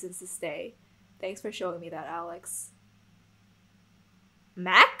have reasons to stay. Thanks for showing me that, Alex.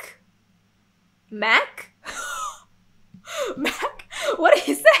 Mac? Mac? Mac? What did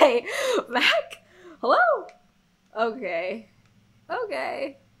he say? Mac? Hello? Okay.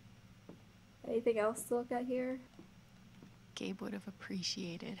 Okay. Anything else to look at here? Gabe would have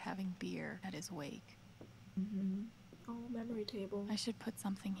appreciated having beer at his wake. Mm-hmm. Oh, memory table. I should put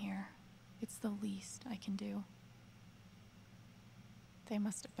something here. It's the least I can do. They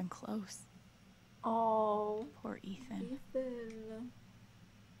must have been close. Oh. Poor Ethan. Ethan.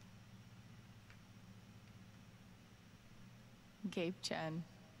 Gabe Chen.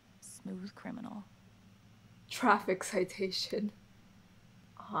 Smooth criminal. Traffic citation.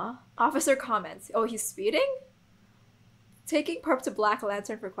 Uh-huh. Officer comments. Oh, he's speeding? Taking perp to Black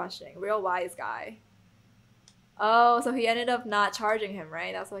Lantern for questioning. Real wise guy. Oh, so he ended up not charging him,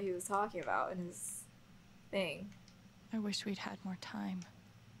 right? That's what he was talking about in his thing. I wish we'd had more time.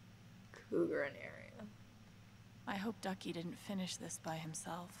 Cougar and area. I hope Ducky didn't finish this by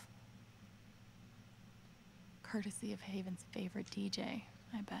himself. Courtesy of Haven's favorite DJ,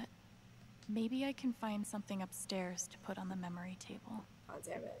 I bet. Maybe I can find something upstairs to put on the memory table. Oh,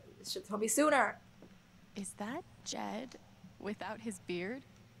 damn it. This should tell me sooner. Is that Jed without his beard?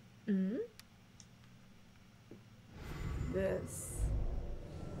 Mm-hmm. This.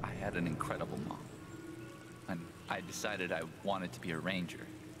 I had an incredible mom. And I decided I wanted to be a ranger.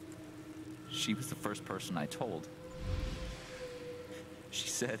 She was the first person I told. She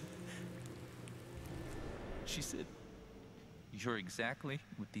said, "You're exactly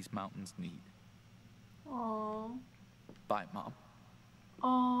what these mountains need." Aww. Bye, Mom.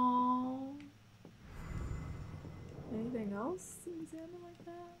 Aww. Anything else to examine like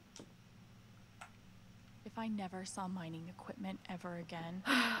that? If I never saw mining equipment ever again,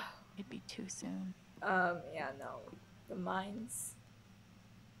 it'd be too soon. Yeah, no. The mines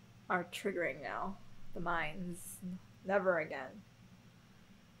are triggering now. The mines. Never again.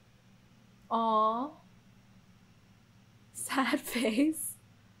 Aww. Sad face.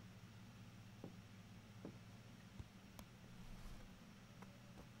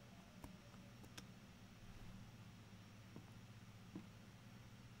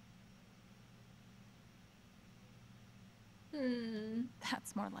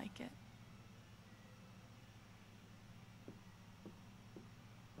 That's more like it.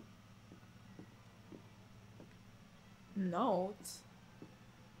 Note.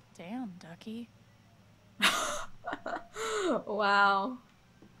 Damn, Ducky. Wow.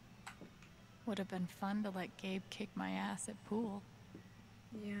 Would have been fun to let Gabe kick my ass at pool.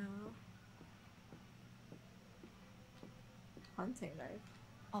 Yeah. Hunting knife.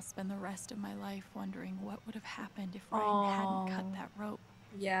 I'll spend the rest of my life wondering what would have happened if Ryan hadn't cut that rope.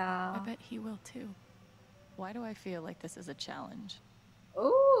 Yeah. I bet he will too. Why do I feel like this is a challenge?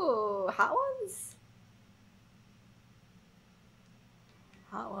 Ooh, hot ones.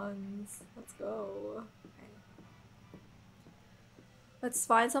 Hot ones. Let's go. Okay. Let's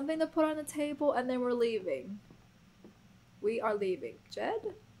find something to put on the table and then we're leaving. We are leaving.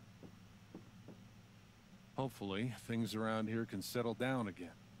 Jed? Hopefully, things around here can settle down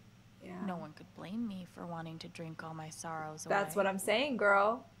again. Yeah. No one could blame me for wanting to drink all my sorrows away. That's what I'm saying,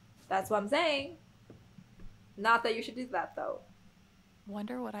 girl. That's what I'm saying. Not that you should do that, though.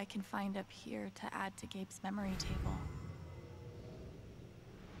 Wonder what I can find up here to add to Gabe's memory table.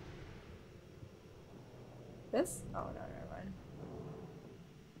 This? Oh, no, never mind.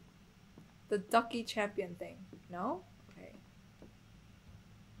 The Ducky Champion thing. No? Okay.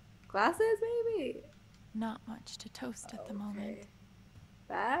 Glasses, maybe? Not much to toast at the moment.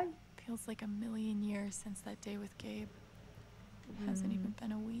 Bag? Feels like a million years since that day with Gabe. Hasn't even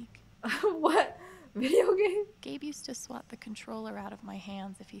been a week. What? Video game? Gabe used to swat the controller out of my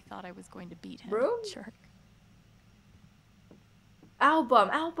hands if he thought I was going to beat him. Broom? Jerk.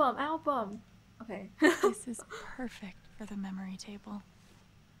 Album. Okay. This is perfect for the memory table.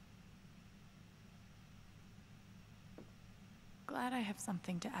 Glad I have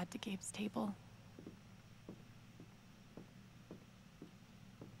something to add to Gabe's table.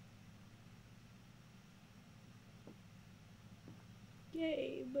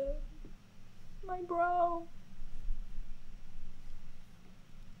 Gabe. My bro.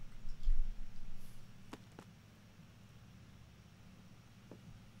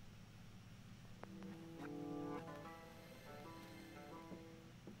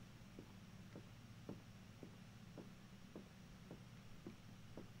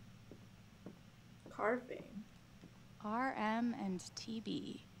 Carving. RM and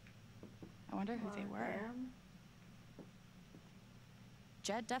TB. I wonder who they were.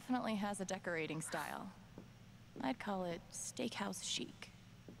 Jed definitely has a decorating style. I'd call it steakhouse chic.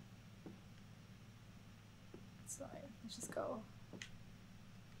 It's fine. Let's just go.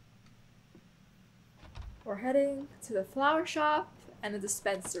 We're heading to the flower shop and the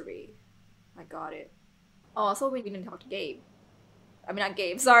dispensary. I got it. Oh, also we didn't talk to Gabe. I mean, not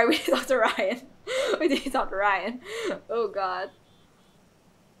Gabe. Sorry, we didn't talk to Ryan. We didn't talk to Ryan. Oh god.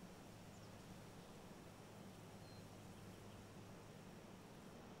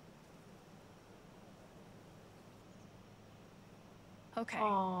 Okay.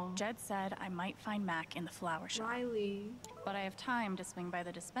 Aw. Jed said I might find Mac in the flower shop. Riley. But I have time to swing by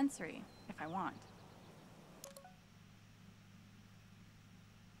the dispensary if I want.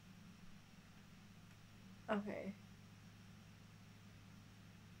 Okay.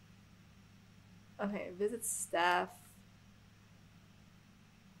 Okay, visit staff.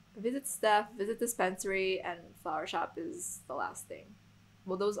 Visit staff, visit dispensary, and flower shop is the last thing.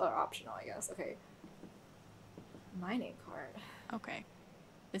 Well, those are optional, I guess. Okay. Mining card. Okay.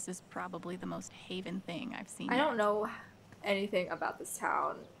 This is probably the most Haven thing I've seen I yet. don't know anything about this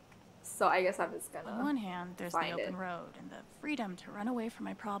town, so I guess I'm just gonna. On one hand, there's the find open it. road and the freedom to run away from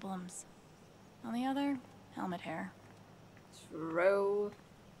my problems. On the other, helmet hair. True.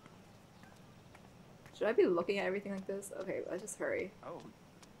 Should I be looking at everything like this? Okay, let's just hurry. Oh,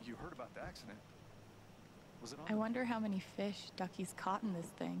 you heard about the accident? Was it on? I wonder how many fish Ducky's caught in this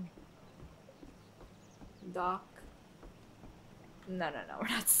thing. Doc. No, we're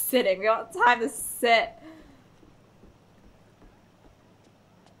not sitting. We don't have time to sit.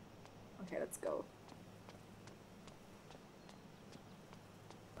 Okay, let's go.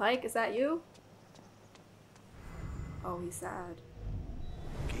 Pike, is that you? Oh, he's sad.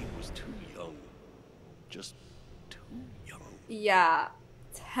 Gabe was too young. Just too young. Yeah,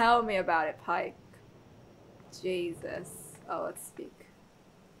 tell me about it, Pike. Jesus. Oh, let's speak.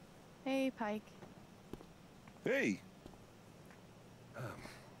 Hey, Pike. Hey.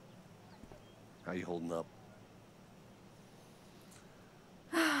 How you holding up?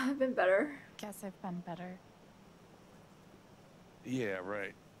 I've been better. Guess I've been better. Yeah,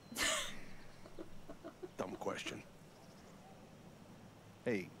 right. Dumb question.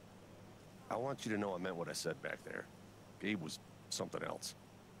 Hey, I want you to know I meant what I said back there. Gabe was something else.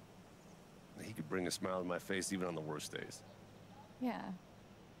 He could bring a smile to my face even on the worst days. Yeah.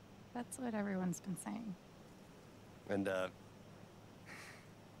 That's what everyone's been saying. And,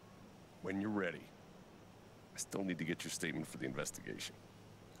 when you're ready, I still need to get your statement for the investigation.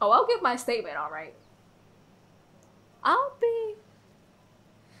 Oh, I'll give my statement, alright. I'll be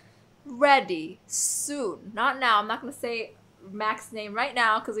ready soon. Not now. I'm not gonna say Mac's name right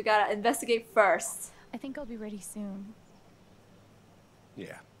now because we gotta investigate first. I think I'll be ready soon.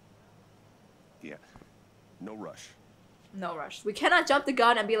 Yeah. Yeah. No rush. No rush. We cannot jump the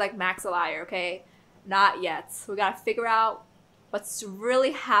gun and be like Mac's a liar, okay? Not yet. We gotta figure out what's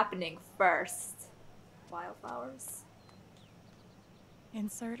really happening first. Wildflowers.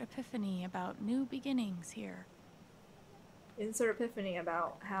 Insert epiphany about new beginnings here. Insert epiphany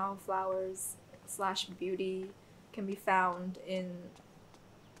about how flowers / beauty can be found in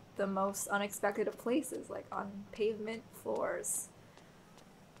the most unexpected of places, like on pavement floors.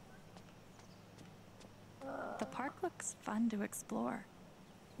 The park looks fun to explore.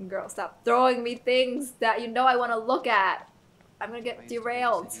 Girl, stop throwing me things that you know I want to look at. I'm gonna get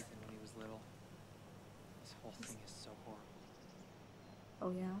derailed. When he was little. This whole thing is so horrible.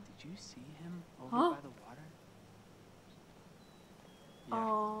 Oh yeah. Did you see him over Huh? by the water? Yeah,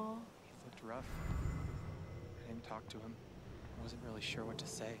 Oh. he looked rough. I didn't talk to him. I wasn't really sure what to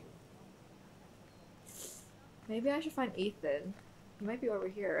say. Maybe I should find Ethan. He might be over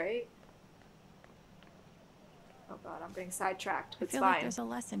here, right? Oh god, I'm getting sidetracked. I It's feel like fine. there's a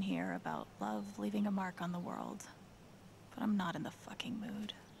lesson here about love leaving a mark on the world. But I'm not in the fucking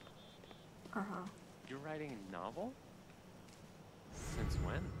mood. Uh-huh. You're writing a novel? Since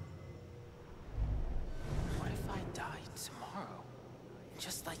when? What if I died tomorrow?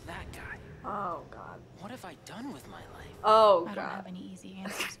 Just like that guy. Oh god. What have I done with my life? Oh I don't have god. any easy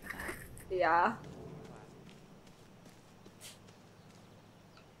answers for that. Yeah.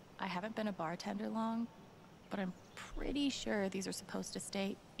 I haven't been a bartender long, but I'm pretty sure these are supposed to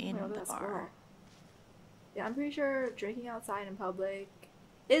stay in Oh, the that's bar. cool. Yeah, I'm pretty sure drinking outside in public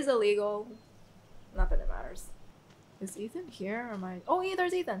is illegal. Not that it matters. Is Ethan here or am I? Oh, yeah,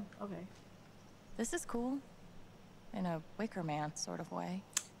 there's Ethan. Okay. This is cool. In a Wicker Man sort of way.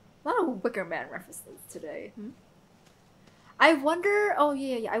 A lot of Wicker Man references today. I wonder. Oh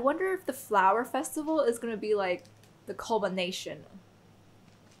yeah. I wonder if the Flower Festival is gonna be like the culmination,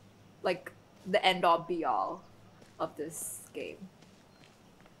 like the end all be all of this game.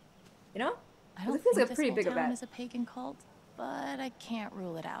 You know? I don't It feels think like a this pretty whole big town event. is a pagan cult, but I can't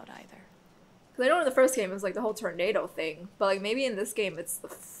rule it out either. Because I know in the first game it was like the whole tornado thing, but like maybe in this game it's the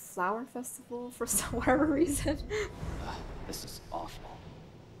flower festival for some whatever reason. This is awful.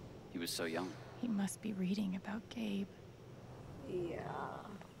 He was so young. He must be reading about Gabe. Yeah.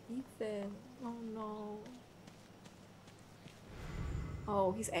 Ethan. Oh no.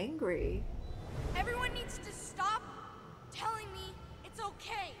 Oh, he's angry. Everyone needs to stop telling me it's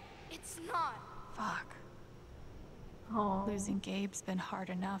okay. It's not. Fuck. Oh. Losing Gabe's been hard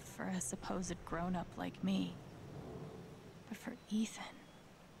enough for a supposed grown-up like me. But for Ethan...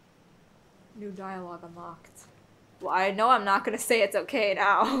 New dialogue unlocked. Well, I know I'm not gonna say it's okay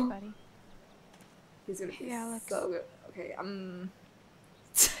now. Hey, buddy. He's gonna be Alex. so good. Okay,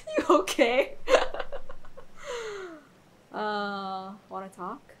 you okay? Wanna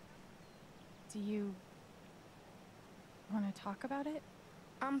talk? Do you... want to talk about it?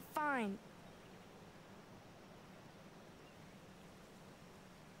 I'm fine.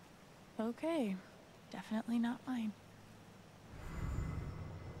 Okay. Definitely not mine.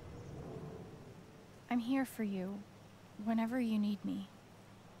 I'm here for you, whenever you need me.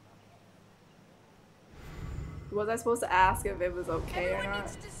 Was I supposed to ask if it was okay or Everyone not?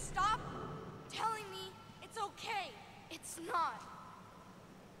 needs to stop telling me it's okay. It's not.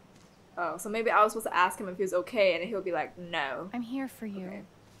 Oh, so maybe I was supposed to ask him if he was okay, and he'll be like, no. I'm here for you, Okay.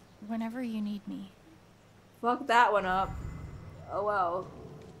 whenever you need me. Fuck that one up. Oh well.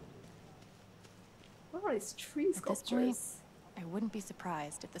 What are these tree At this point, sculptures? I wouldn't be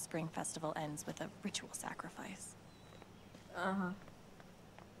surprised if the Spring Festival ends with a ritual sacrifice. Uh-huh.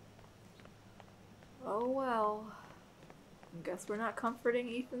 Oh well. Guess we're not comforting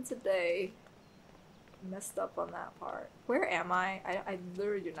Ethan today. Messed up on that part. Where am I? I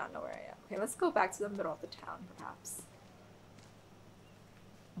literally do not know where I am. Okay, let's go back to the middle of the town, perhaps.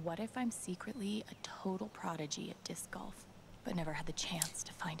 What if I'm secretly a total prodigy at disc golf, but never had the chance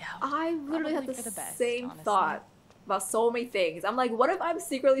to find out? I literally had Probably the, for the best, same honestly. thought about so many things. I'm like, what if I'm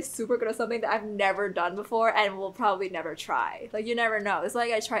secretly super good at something that I've never done before and will probably never try? Like, you never know. It's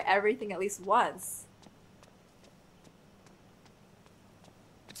like I try everything at least once.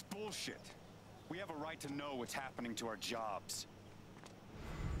 It's bullshit. We have a right to know what's happening to our jobs.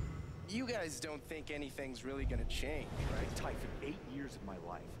 You guys don't think anything's really gonna change, right? Typhon, 8 years of my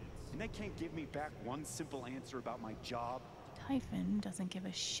life, and they can't give me back one simple answer about my job. Typhon doesn't give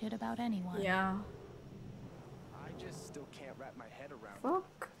a shit about anyone. Yeah. I just still can't wrap my head around it.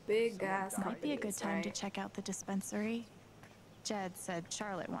 Fuck big ass Might be a good companies, time to right? check out the dispensary. Jed said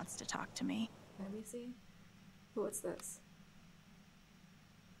Charlotte wants to talk to me. Let me see. What's this?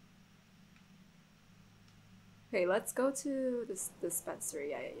 Okay, let's go to this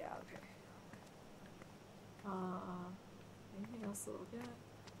dispensary. Yeah, okay. Anything else to look at?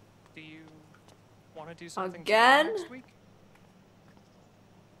 Do you want to do something Again? next week?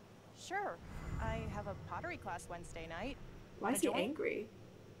 Sure. I have a pottery class Wednesday night. Why Wanna is he join? angry?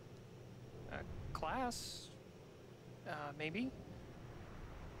 Class? Maybe?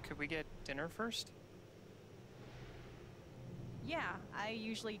 Could we get dinner first? Yeah, I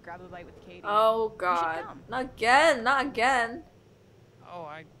usually grab a bite with Katie. Oh You should god. come. Not again, not again. Oh,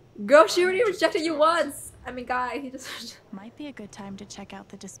 Go, she already rejected you once. I mean, guy, he just... Might be a good time to check out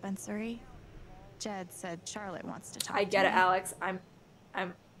the dispensary. Jed said Charlotte wants to talk I to get me. it, Alex.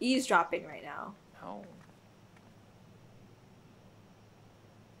 I'm eavesdropping right now. Oh.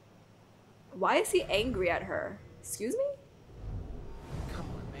 Why is he angry at her? Excuse me? Come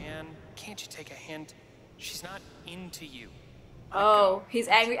on, man. Can't you take a hint? She's not into you. Oh, he's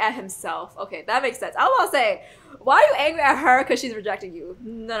angry at himself. Okay, that makes sense. I was about to say, why are you angry at her because she's rejecting you?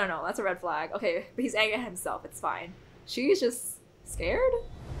 No, that's a red flag. Okay, but he's angry at himself. It's fine. She's just scared?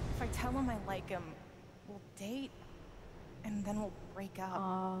 If I tell him I like him, we'll date, and then we'll break up.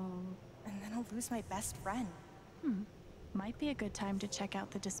 Oh. And then I'll lose my best friend. Might be a good time to check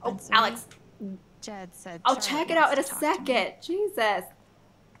out the Oh, dispensary. Alex. Jed said I'll Charlotte check it out in a wants to talk to me. second. Jesus.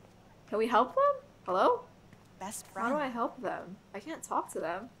 Can we help them? Hello? Best How friend. do I help them? I can't talk to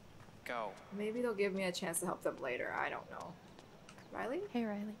them. Go. Maybe they'll give me a chance to help them later. I don't know. Riley? Hey,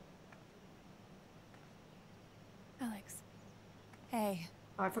 Riley. Alex. Hey.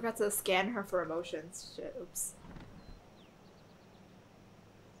 Oh, I forgot to scan her for emotions. Shit, oops.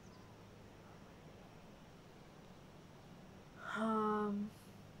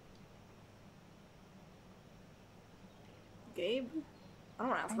 Gabe? I don't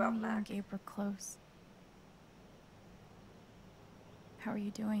want to ask I about know you and Mac. Gabe were close. How are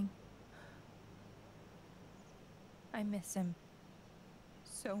you doing? I miss him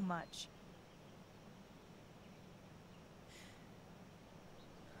so much.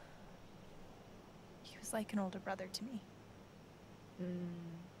 He was like an older brother to me.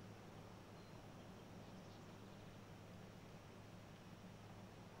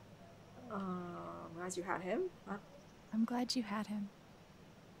 surprised you had him. Huh? I'm glad you had him.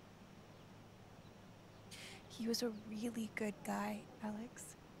 He was a really good guy,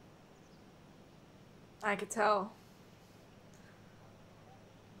 Alex. I could tell.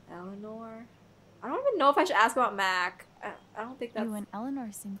 Eleanor. I don't even know if I should ask about Mac. I don't think that's... You and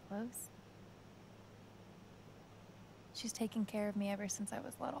Eleanor seem close. She's taken care of me ever since I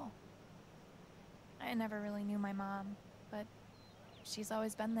was little. I never really knew my mom, but she's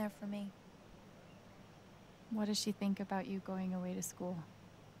always been there for me. What does she think about you going away to school?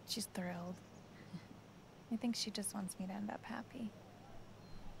 She's thrilled. I think she just wants me to end up happy.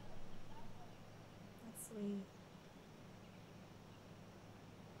 That's sweet.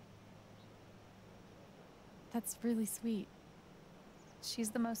 That's really sweet. She's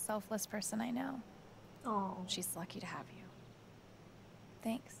the most selfless person I know. Oh. She's lucky to have you.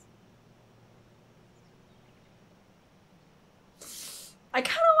 Thanks. I kind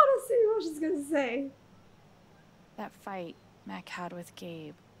of want to see what she's gonna say. That fight Mac had with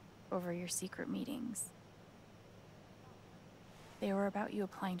Gabe over your secret meetings. They were about you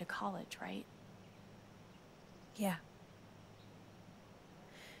applying to college, right? Yeah.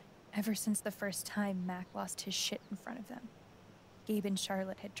 Ever since the first time Mac lost his shit in front of them, Gabe and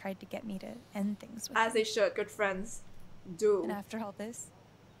Charlotte had tried to get me to end things with As him. they should, good friends do. And after all this,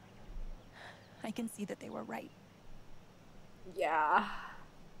 I can see that they were right. Yeah.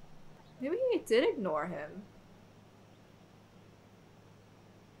 Maybe he did ignore him.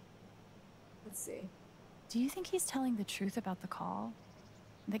 Let's see. Do you think he's telling the truth about the call?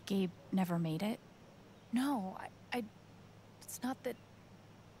 That Gabe never made it? No, it's not that...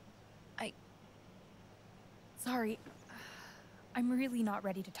 Sorry. I'm really not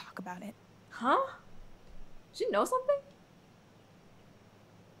ready to talk about it. Huh? She know something?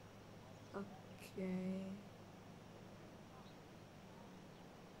 Okay.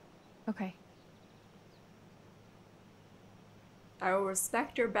 Okay. I will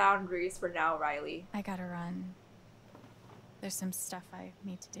respect your boundaries for now, Riley. I gotta run. There's some stuff I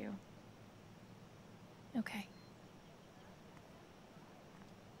need to do. Okay.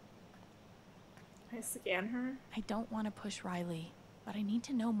 Can I scan her? I don't want to push Riley, but I need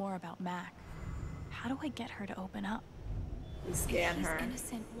to know more about Mac. How do I get her to open up? You scan her. He's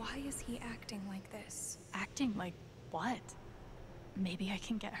innocent. Why is he acting like this? Acting like what? Maybe I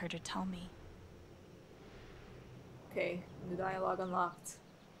can get her to tell me. Okay, new dialogue unlocked.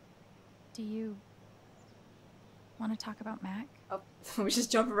 Do you want to talk about Mac? Oh, we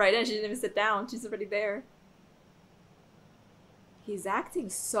just jumped right in. She didn't even sit down. She's already there. He's acting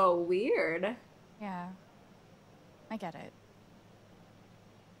so weird. Yeah, I get it.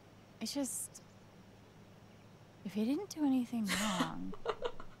 It's just, if he didn't do anything wrong,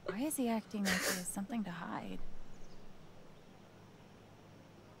 why is he acting like he has something to hide?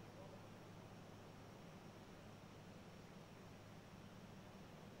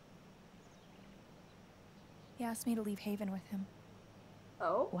 He asked me to leave Haven with him.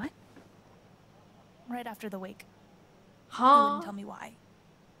 Oh? What? Right after the wake. Huh? He wouldn't tell me why.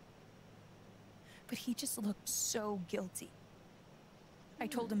 But he just looked so guilty. I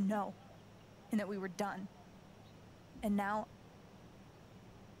told him no, and that we were done. And now...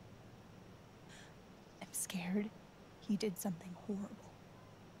 I'm scared he did something horrible.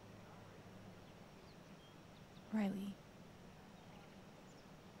 Riley,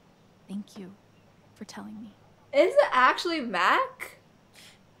 thank you for telling me. Is it actually Mac?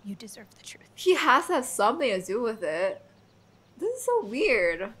 You deserve the truth. He has to have something to do with it. This is so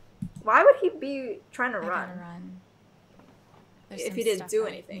weird. Why would he be trying to I run? gotta run. There's If some he didn't stuff do I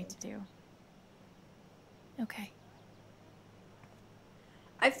anything. need to do. Okay.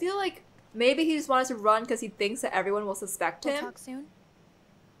 I feel like maybe he just wanted to run because he thinks that everyone will suspect We'll him. talk soon?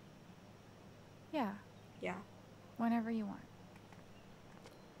 Yeah, Yeah. whenever you want.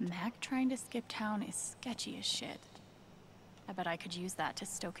 Mac trying to skip town is sketchy as shit. I bet I could use that to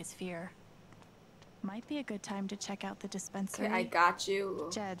stoke his fear. Might be a good time to check out the dispensary. Okay, I got you.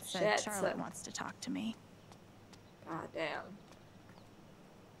 Jed said Shit, Charlotte so- wants to talk to me. God damn.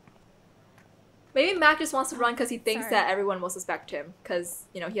 Maybe Mac just wants to run because he thinks Sorry. that everyone will suspect him because,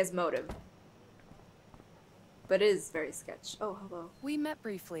 you know, he has motive. But it is very sketch. Oh, hello. We met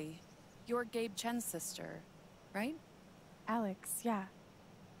briefly. You're Gabe Chen's sister, right? Alex, yeah.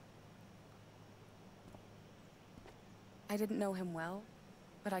 I didn't know him well,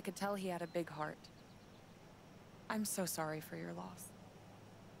 but I could tell he had a big heart. I'm so sorry for your loss.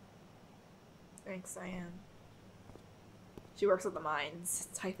 Thanks, I am. She works at the mines,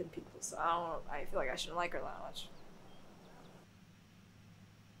 typing people, so I feel like I shouldn't like her that much.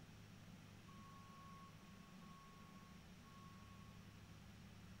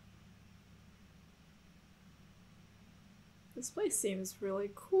 This place seems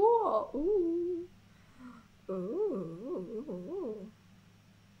really cool. Ooh. Ooh.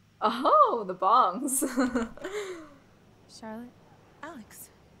 Oh, the bongs. Charlotte? Alex,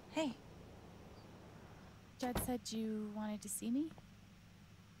 hey. Jed said you wanted to see me?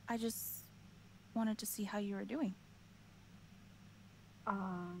 I just wanted to see how you were doing. Yeah,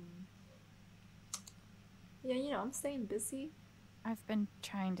 you know, I'm staying busy. I've been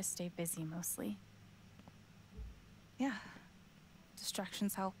trying to stay busy mostly. Yeah.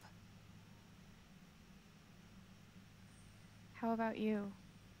 Distractions help. How about you?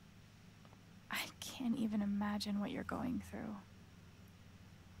 I can't even imagine what you're going through.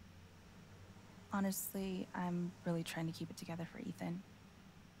 Honestly, I'm really trying to keep it together for Ethan.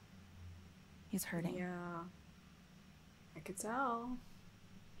 He's hurting. Yeah. I could tell.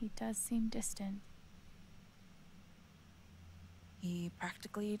 He does seem distant. He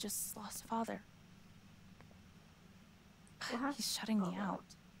practically just lost a father. What? He's shutting me out.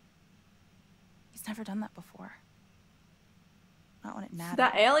 He's never done that before. Not when it matters.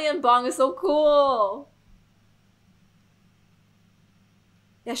 That alien bong is so cool.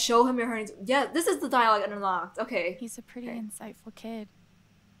 Yeah, show him your hurting. Yeah, this is the dialogue unlocked. Okay. He's a pretty insightful kid.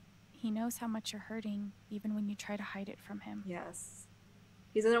 He knows how much you're hurting, even when you try to hide it from him. Yes.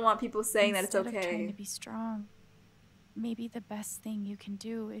 He doesn't want people saying that it's Instead of trying okay. to be strong, maybe the best thing you can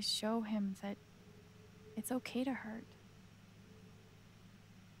do is show him that it's okay to hurt.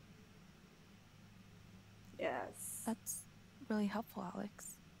 Yes. That's really helpful,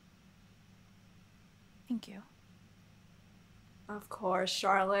 Alex. Thank you. Of course,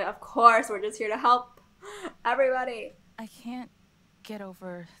 Charlotte. Of course, we're just here to help everybody. I can't get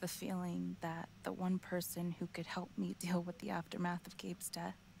over the feeling that the one person who could help me deal with the aftermath of Gabe's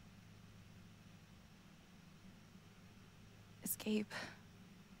death is Gabe.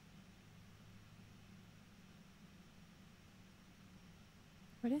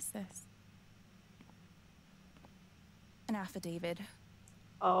 What is this? An affidavit.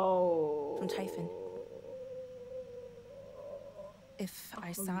 Oh. From Typhon. If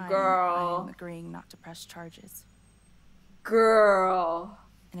I sign, Girl. I am agreeing not to press charges. Girl.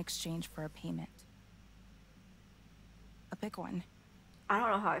 In exchange for a payment. A big one. I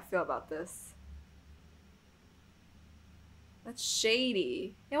don't know how I feel about this. That's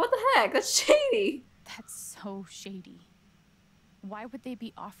shady. Yeah, what the heck? That's shady. That's so shady. Why would they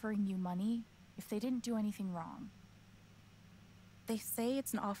be offering you money if they didn't do anything wrong? They say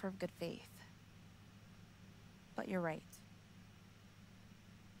it's an offer of good faith. But you're right.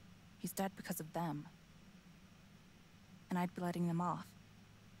 He's dead because of them. And I'd be letting them off.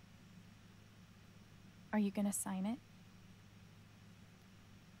 Are you gonna sign it?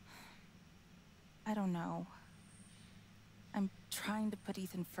 I don't know. I'm trying to put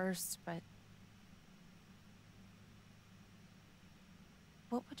Ethan first, but...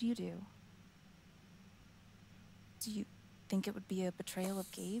 What would you do? Do you think it would be a betrayal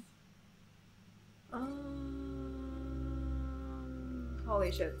of Gabe?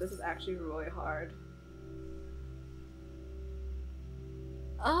 Holy shit, this is actually really hard.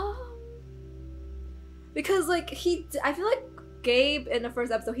 Because like I feel like Gabe in the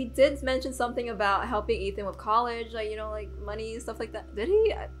first episode, he did mention something about helping Ethan with college, like, you know, like money, stuff like that. Did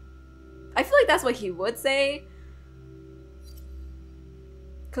he? I feel like that's what he would say.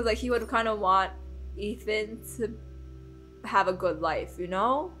 Because like he would kind of want Ethan to have a good life, you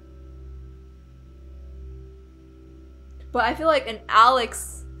know? But I feel like in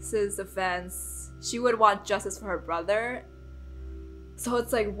Alex's defense, she would want justice for her brother. So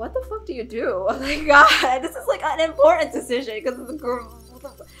it's like, what the fuck do you do? Oh my god, this is like an important decision because it's a girl.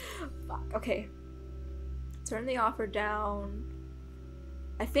 What the fuck? Okay. Turn the offer down.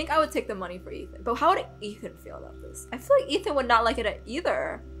 I think I would take the money for Ethan. But how would Ethan feel about this? I feel like Ethan would not like it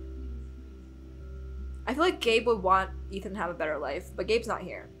either. I feel like Gabe would want Ethan to have a better life, but Gabe's not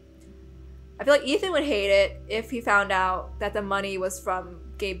here. I feel like Ethan would hate it if he found out that the money was from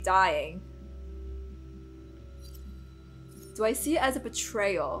Gabe dying. Do I see it as a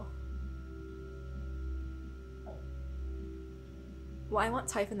betrayal? Well, I want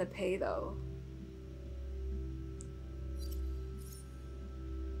Typhon to pay though.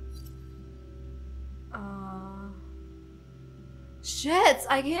 Shit,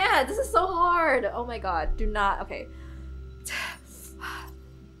 I can't. This is so hard. Oh my god, do not. Okay.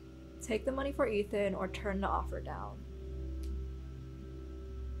 Take the money for Ethan or turn the offer down.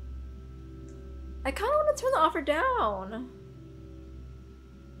 I kind of want to turn the offer down.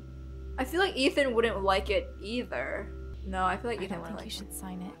 I feel like Ethan wouldn't like it either. No, I feel like Ethan wouldn't like it. I think you should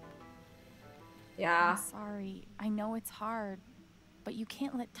sign it. Yeah. I'm sorry. I know it's hard, but you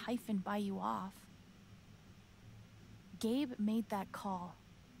can't let Typhon buy you off. Gabe made that call.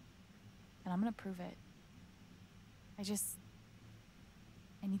 And I'm gonna prove it.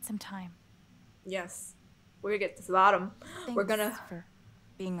 I need some time. Yes. We're gonna get to the bottom. We're Thanks gonna... for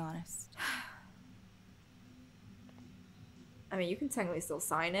being honest. I mean, you can technically still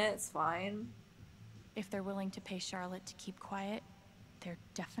sign it. It's fine. If they're willing to pay Charlotte to keep quiet, they're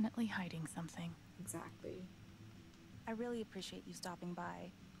definitely hiding something. Exactly. I really appreciate you stopping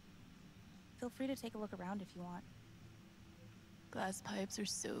by. Feel free to take a look around if you want. Glass pipes are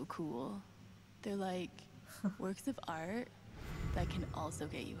so cool. They're like works of art that can also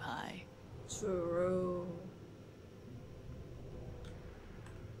get you high. True.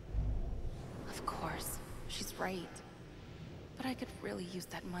 Of course. She's right. But I could really use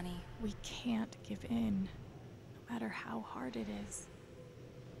that money. We can't give in, no matter how hard it is.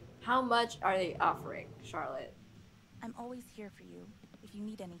 How much are they offering, Charlotte? I'm always here for you if you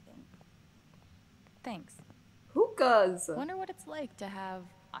need anything. Thanks. Hookahs! Wonder what it's like to have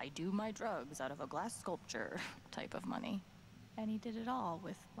I do my drugs out of a glass sculpture type of money. And he did it all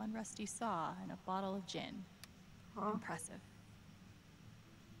with one rusty saw and a bottle of gin. Huh? Impressive.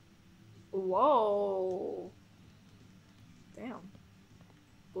 Whoa. Damn.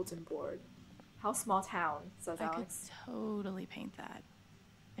 Bulletin board. How small town, says Alex. I could totally paint that.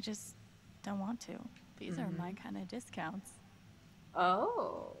 I just don't want to. These are my kind of discounts.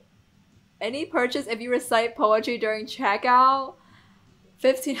 Oh. Any purchase if you recite poetry during checkout.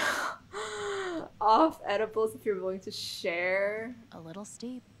 15 off edibles if you're willing to share. A little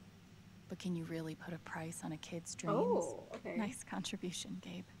steep. But can you really put a price on a kid's dreams? Oh, okay. Nice contribution,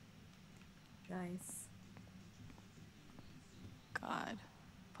 Gabe. Nice. God.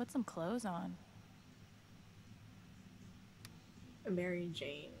 Put some clothes on. Mary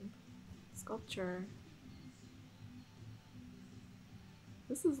Jane. Sculpture.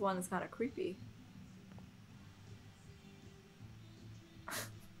 This is one that's kind of creepy.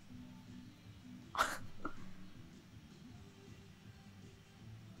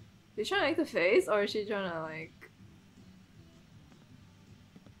 Is she trying to make the face, or is she trying to like...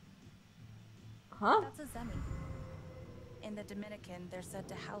 Huh? That's a zemi. In the Dominican, they're said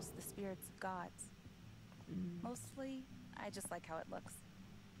to house the spirits of gods. Mostly, I just like how it looks.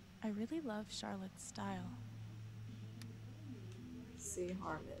 I really love Charlotte's style. See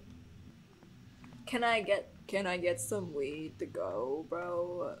Harmon. Can I get some weed to go,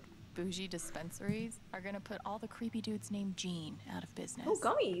 bro? Bougie dispensaries are gonna put all the creepy dudes named Gene out of business. Oh,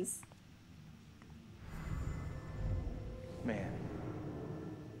 gummies. Man,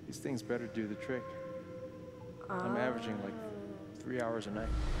 these things better do the trick. I'm averaging like 3 hours a night.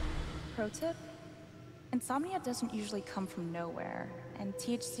 Pro tip? Insomnia doesn't usually come from nowhere, and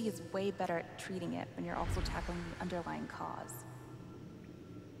THC is way better at treating it when you're also tackling the underlying cause.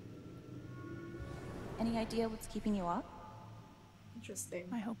 Any idea what's keeping you up? Interesting.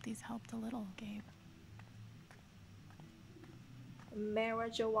 I hope these helped a little, Gabe.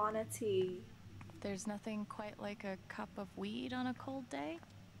 Marijuana tea. There's nothing quite like a cup of weed on a cold day.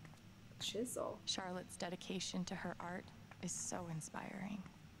 Chisel. Charlotte's dedication to her art is so inspiring.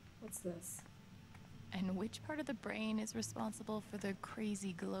 What's this? And which part of the brain is responsible for the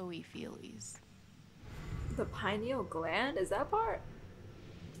crazy glowy feelies? The pineal gland? Is that part?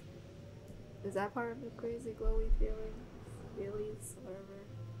 Is that part of the crazy glowy feelies? Whatever.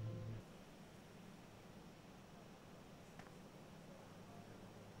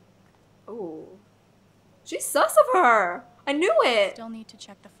 Oh. She's sus of her! I knew it! Still need to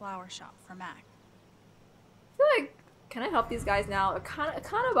check the flower shop for Mac. I feel like, can I help these guys now? It kind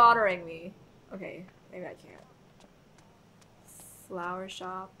of bothering me. Okay, maybe I can't. Flower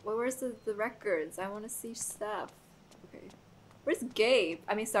shop. Well, where's the records? I want to see stuff. Okay. Where's Gabe?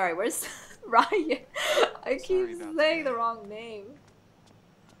 I mean, sorry, where's Ryan? I keep saying the wrong name.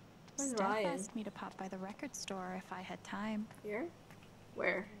 Where's Steph Ryan? asked me to pop by the record store if I had time. Here?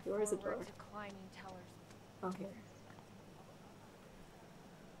 Where? Where is the door? Declining tellers. Oh, here.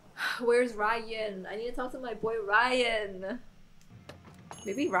 Where's Ryan? I need to talk to my boy Ryan.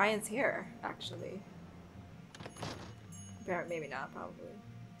 Maybe Ryan's here, actually. Maybe not, probably.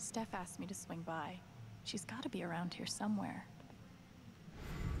 Steph asked me to swing by. She's got to be around here somewhere.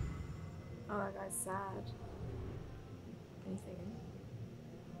 Oh, that guy's sad. Anything?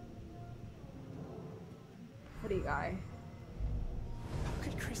 What guy? How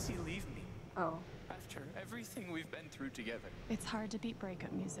could Chrissy leave me? Oh. After everything we've been through together. It's hard to beat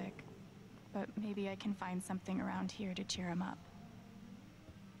breakup music, but maybe I can find something around here to cheer him up.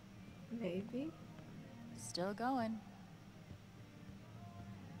 Maybe? Still going.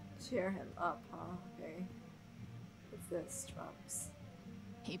 Cheer him up, huh? Okay. What's this? Drums.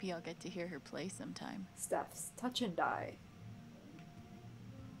 Maybe I'll get to hear her play sometime. Steph's touch and die.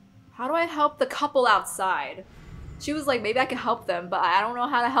 How do I help the couple outside? She was like, maybe I can help them, but I don't know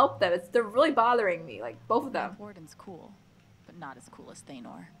how to help them. They're really bothering me, like both of them. Warden's cool, but not as cool as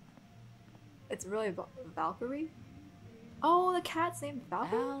Thanor. It's really Valkyrie? Oh, the cat's named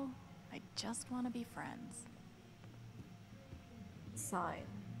Valkyrie? Val, I just want to be friends. Sign.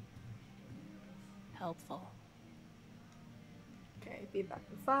 Helpful. Okay, be back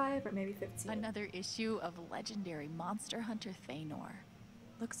in 5 or maybe 15. Another issue of legendary monster hunter Thanor.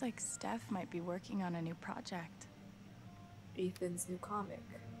 Looks like Steph might be working on a new project. Ethan's new comic.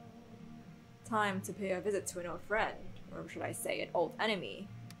 Time to pay a visit to an old friend, or should I say an old enemy.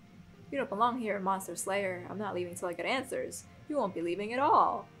 You don't belong here, Monster Slayer. I'm not leaving till I get answers. You won't be leaving at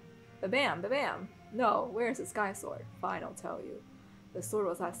all. Ba-bam, ba-bam. No, where's the Sky Sword? Fine, I'll tell you. The sword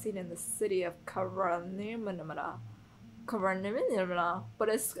was last seen in the city of Tearrormisu, but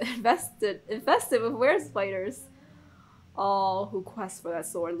it's infested with were spiders. All who quest for that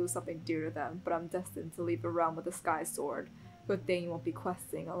sword lose something dear to them, but I'm destined to leave the realm with the Sky Sword. Good thing you won't be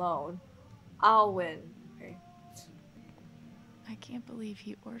questing alone. I'll win. Okay. I can't believe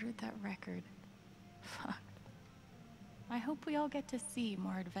he ordered that record. Fuck. I hope we all get to see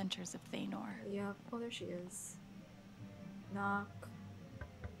more adventures of Thanor. Yeah, oh, there she is. Knock.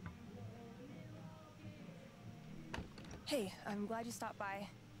 Hey, I'm glad you stopped by.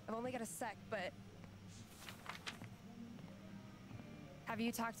 I've only got a sec, but... Have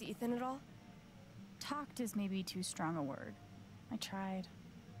you talked to Ethan at all? Talked is maybe too strong a word. I tried.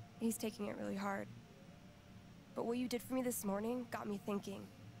 He's taking it really hard. But what you did for me this morning got me thinking.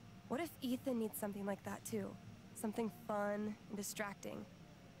 What if Ethan needs something like that too? Something fun and distracting.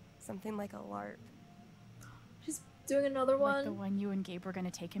 Something like a LARP. She's doing another one? Like the one you and Gabe were gonna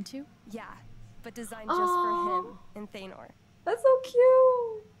take him to? Yeah, but designed just for him and Thanor. That's so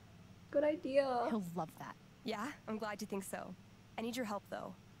cute! Good idea. He'll love that. Yeah, I'm glad you think so. I need your help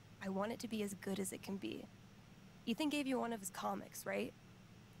though. I want it to be as good as it can be. Ethan gave you one of his comics, right?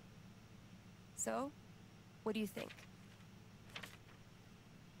 So, what do you think?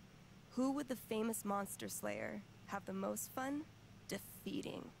 Who would the famous monster slayer have the most fun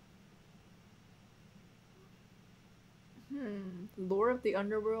defeating? Lord of the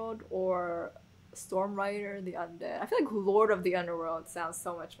Underworld or Storm Rider the Undead? I feel like Lord of the Underworld sounds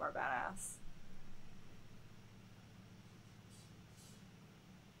so much more badass.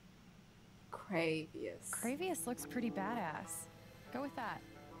 Cravius. Cravius looks pretty badass. Go with that.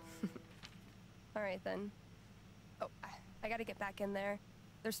 All right then. Oh, I gotta get back in there.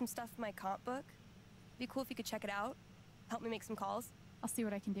 There's some stuff in my comp book. Be cool if you could check it out. Help me make some calls. I'll see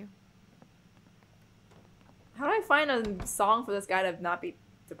what I can do. How do I find a song for this guy to not be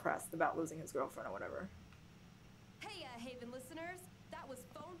depressed about losing his girlfriend or whatever? Hey, Haven listeners. That was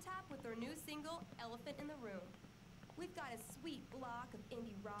Phone Tap with their new single, Elephant in the Room. We've got a sweet block of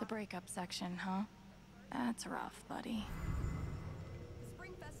indie rock. The breakup section, huh? That's rough, buddy. The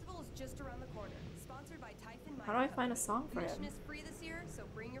Spring Festival is just around the corner. Sponsored by Typhon. How do I find a song for him? Admission is free this year, so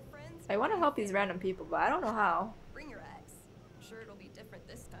bring your friends. I want to help these random people, but I don't know how. Bring your ex. I'm sure it'll be different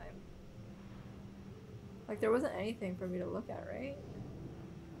this time. Like, there wasn't anything for me to look at, right?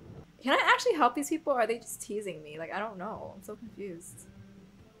 Can I actually help these people, or are they just teasing me? Like, I don't know. I'm so confused.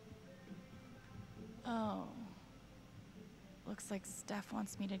 Oh. Looks like Steph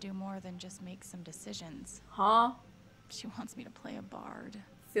wants me to do more than just make some decisions. Huh? She wants me to play a bard.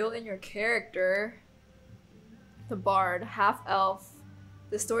 Fill in your character. The bard, half-elf,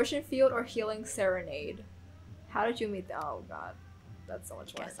 distortion field, or healing serenade. How did you meet the— oh god. That's so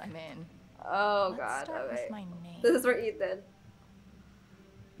much work. Guess I'm in. Oh Let's god, start okay. with my name. This is for Ethan.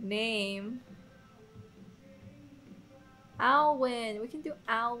 Name. Alwyn. We can do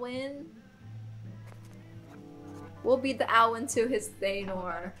Alwyn. We'll be the Alwyn to his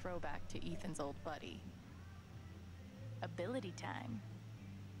Thanor. A throwback to Ethan's old buddy. Ability time.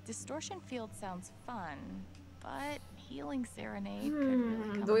 Distortion field sounds fun, but healing serenade could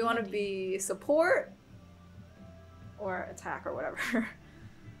really come Do we in want to handy. be support? Or attack or whatever?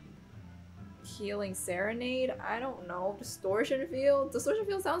 Healing serenade? I don't know. Distortion field? Distortion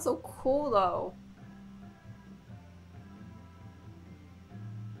field sounds so cool though.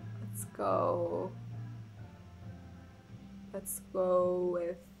 Let's go. Let's go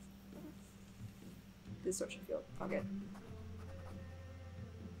with distortion field. Okay.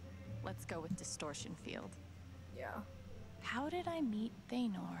 Let's go with distortion field. Yeah. How did I meet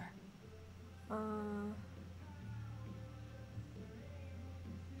Thanor?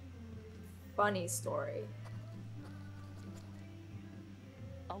 Funny story.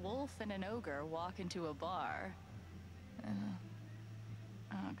 A wolf and an ogre walk into a bar.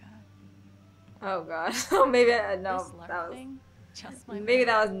 Oh god. Oh god. Oh, maybe no. This That LARP was thing? Just my maybe luck.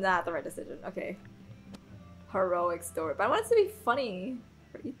 that was not the right decision. Okay. Heroic story, but I want it to be funny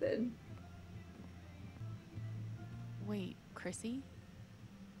for Ethan. Wait, Chrissy?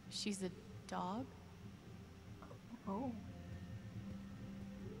 She's a dog? Oh.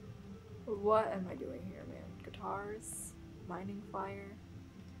 What am I doing here, man? Guitars? Mining fire?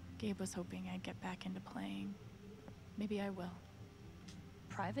 Gabe was hoping I'd get back into playing. Maybe I will.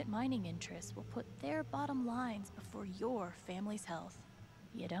 Private mining interests will put their bottom lines before your family's health.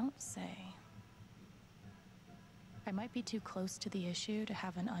 You don't say. I might be too close to the issue to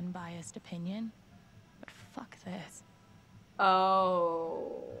have an unbiased opinion, but fuck this.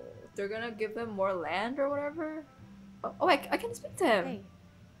 Oh. They're gonna give them more land or whatever? Oh, I can speak to him. Hey,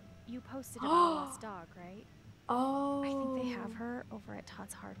 you posted about a lost dog, right? Oh. I think they have her over at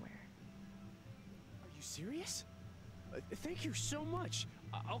Todd's Hardware. Are you serious? Thank you so much.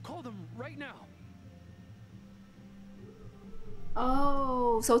 I'll call them right now.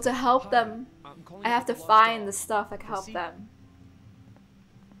 Oh, so to help them, I have to find the stuff that can help them.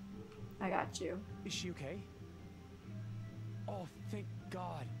 I got you. Is she okay? Oh, thank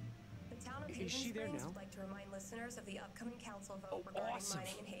God. The town of Is Haven she there Springs now? would like to remind listeners of the upcoming council vote regarding awesome.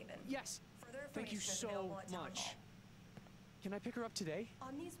 mining in Haven. Yes. Further Thank you information is so available at Town much. Hall. Can I pick her up today?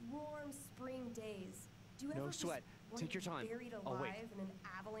 On these warm spring days, do you No ever sweat. just Take your time. buried I'll alive wait. in an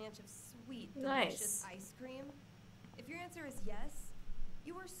avalanche of sweet, Nice. delicious ice cream? If your answer is yes,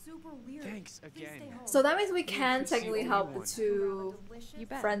 you are super weird. Thanks Please again. stay home. So that means we Thank can you, technically help the everyone. two You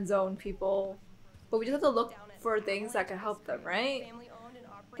bet. friend zone people, but we just have to look for things that can help them, right? Family-owned and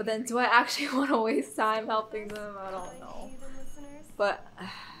operated But then do I actually want to waste time helping them? I don't know. Haven listeners. But I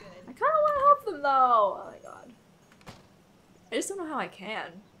kind of want to help them though. Oh my god. I just don't know how I can.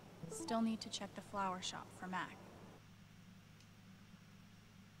 Still need to check the flower shop for Mac.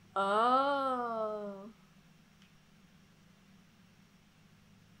 Oh.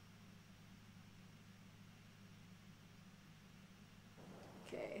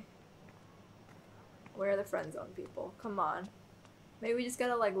 Okay. Where are the friend zone people? Come on. Maybe we just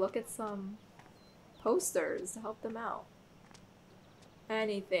gotta like look at some posters to help them out.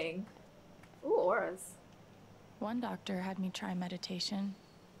 Anything. Ooh, auras. One doctor had me try meditation.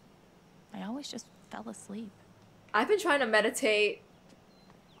 I always just fell asleep. I've been trying to meditate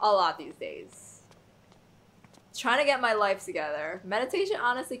a lot these days. Trying to get my life together. Meditation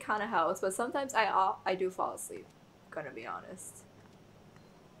honestly kind of helps, but sometimes I do fall asleep. Gonna be honest.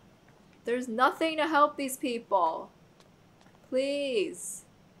 There's nothing to help these people. Please.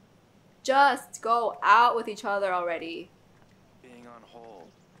 Just go out with each other already. Being on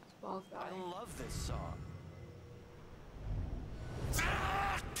hold. Well, guy. I love this song.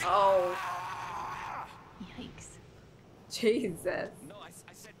 Oh. Yikes. Jesus. No, I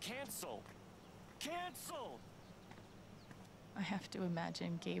said cancel. Cancel! I have to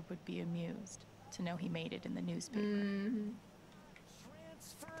imagine Gabe would be amused to know he made it in the newspaper.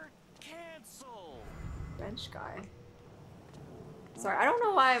 Transfer cancel! Bench guy. Sorry, I don't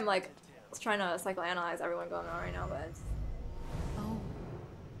know why I'm like trying to psychoanalyze everyone going on right now, but it's... Oh,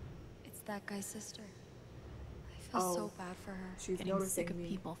 it's that guy's sister. I feel so bad for her. She's Getting noticing sick of me.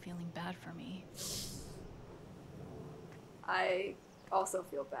 people feeling bad for me. I also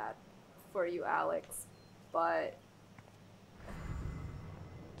feel bad for you, Alex, but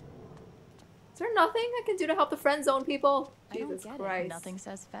is there nothing I can do to help the friend zone people? I don't Jesus get Christ. it. Nothing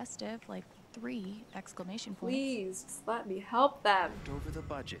says festive, like 3 exclamation points. Please, just let me help them. Over the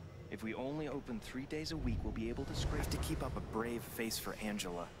budget. If we only open 3 days a week, we'll be able to scrape to keep up a brave face for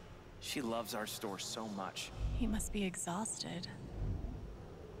Angela. She loves our store so much. He must be exhausted.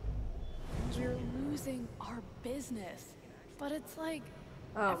 We're losing our business. But it's like,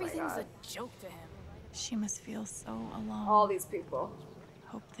 Oh my everything's God. a joke to him. She must feel so alone. All these people.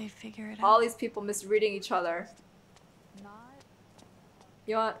 Hope they figure it out. All these people misreading each other.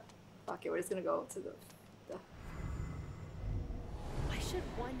 You know what? Fuck it, we're just gonna go to the Why should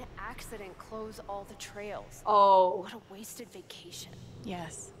one accident close all the trails? Oh. What a wasted vacation.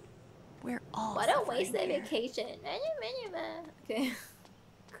 Yes. We're all What a suffering wasted here. vacation. Okay.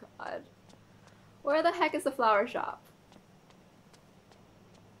 God. Where the heck is the flower shop?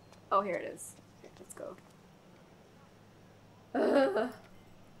 Oh, here it is. Okay, let's go.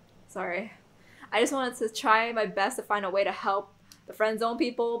 Sorry. I just wanted to try my best to find a way to help the friend zone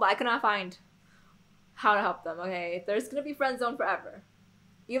people, but I could not find how to help them, okay? There's gonna be friend zone forever.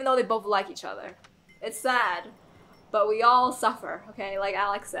 Even though they both like each other. It's sad, but we all suffer, okay? Like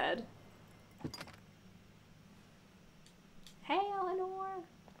Alex said. Hey, Eleanor.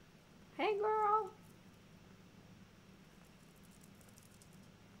 Hey, girl.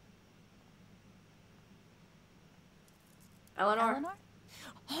 Eleanor?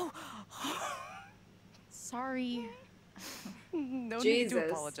 Oh, sorry. No need Jesus. to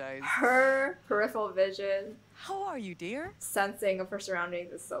apologize. Her peripheral vision, How are you, dear? sensing of her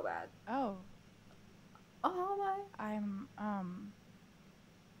surroundings is so bad. Oh, Oh my.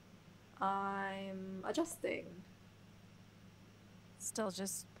 I'm adjusting. still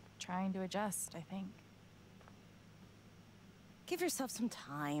just trying to adjust, I think. Give yourself some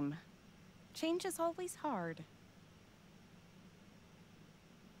time. Change is always hard.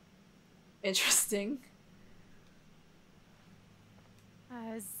 Interesting.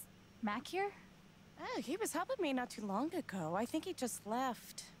 Is Mac here? Oh, he was helping me not too long ago. I think he just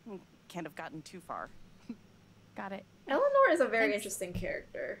left. Can't have gotten too far. Got it. Eleanor is a very interesting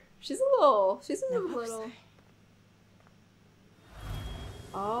character. She's a little.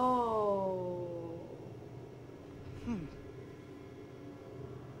 Oh.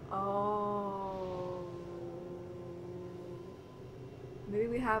 Oh. Maybe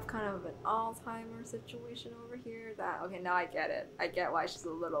we have kind of an Alzheimer's situation over here. Okay, now I get it. I get why she's a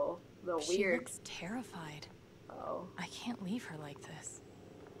little weird. She looks terrified. Oh. I can't leave her like this.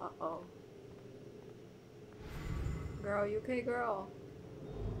 Uh-oh. Girl, you okay, girl?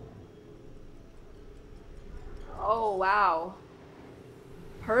 Oh, wow.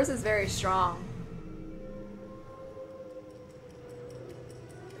 Hers is very strong.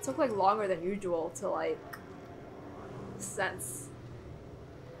 It took like longer than usual to like sense.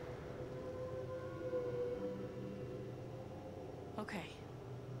 Okay.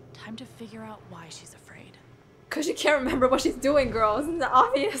 Time to figure out why she's afraid. Cause she can't remember what she's doing, girl. Isn't that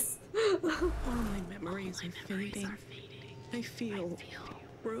obvious? All my memories are fading. I feel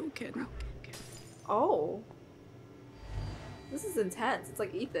broken. Oh. This is intense. It's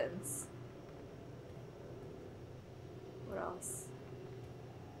like Ethan's. What else?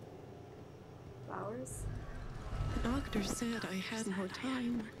 Flowers? The doctor said I had more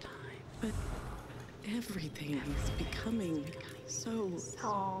time, but everything is becoming so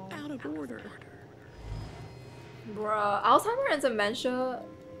out of order. Bruh, Alzheimer's and dementia,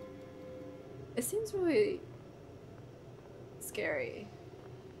 it seems really scary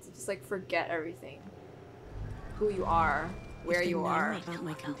to just like forget everything. Who you are, where you are. About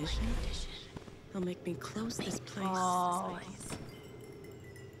my condition, they'll make me close this place. Oh.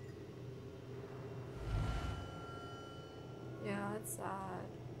 Yeah, that's sad.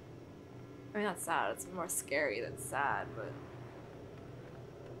 I mean, not sad, it's more scary than sad, but...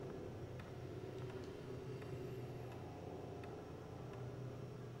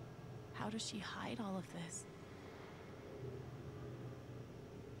 How does she hide all of this?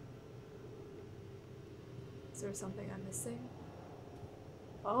 Is there something I'm missing?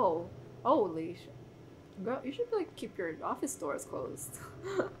 Oh. Holy shit. Girl, you should like keep your office doors closed.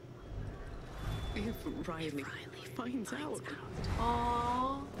 If Riley finds out.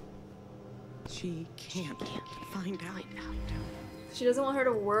 Aww. She can't find out. She doesn't want her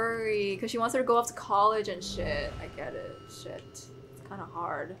to worry because she wants her to go off to college and shit. I get it. Shit. It's kind of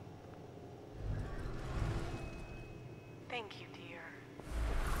hard. Thank you, dear.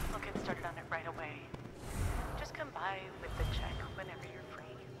 I'll get started on it right away. Just come by with the check whenever you're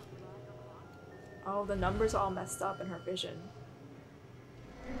free. Oh, the numbers are all messed up in her vision.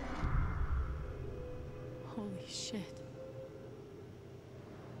 Holy shit.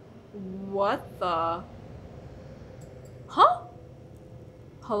 What the? Huh?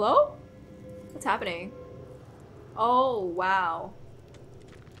 Hello? What's happening? Oh, wow.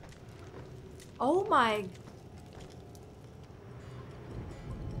 Oh my...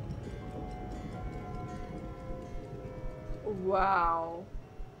 Wow.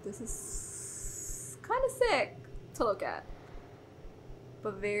 This is kind of sick to look at.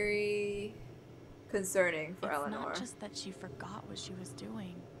 But very concerning for Eleanor. It's not just that she forgot what she was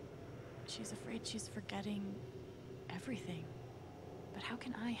doing. She's afraid she's forgetting everything. But how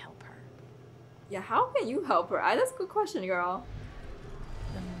can I help her? Yeah, how can you help her? That's a good question, girl.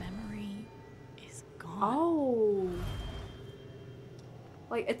 The memory is gone. Oh.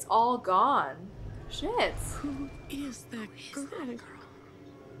 Like, it's all gone. Shit. Who is that girl?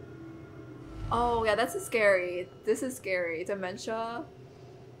 Oh, yeah, that's scary. This is scary. Dementia.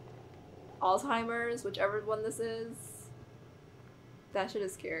 Alzheimer's, whichever one this is. That shit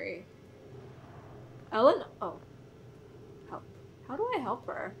is scary. Ellen? Oh. Help. How do I help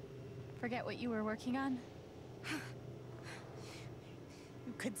her? Forget what you were working on?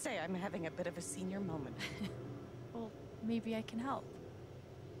 You could say I'm having a bit of a senior moment. Well, maybe I can help.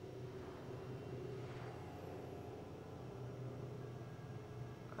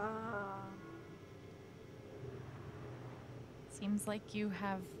 Seems like you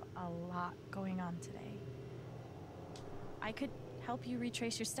have a lot going on today. I could help you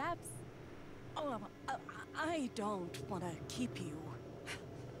retrace your steps. Oh, I don't want to keep you.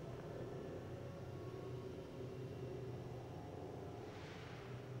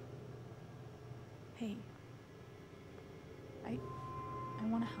 Hey. I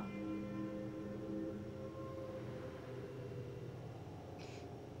want to help.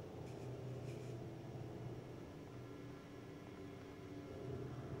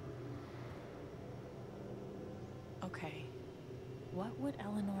 Okay. What would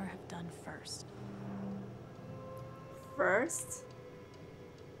Eleanor have done first? First?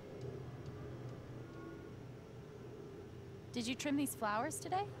 Did you trim these flowers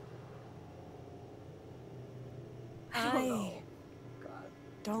today? I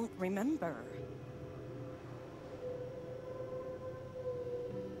don't remember.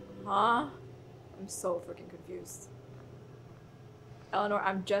 Huh? I'm so freaking confused. Eleanor,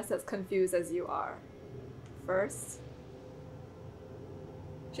 I'm just as confused as you are. First?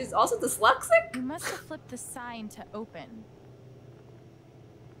 She's also dyslexic? You must have flipped the sign to open.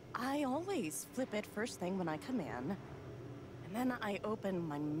 I always flip it first thing when I come in. And then I open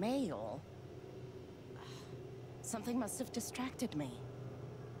my mail. Something must have distracted me.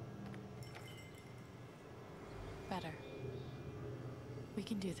 Better. We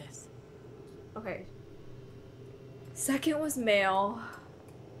can do this. Okay. Second was mail.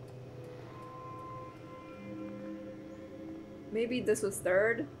 Maybe this was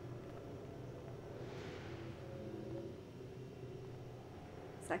third?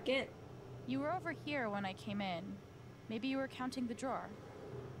 Second? You were over here when I came in. Maybe you were counting the drawer.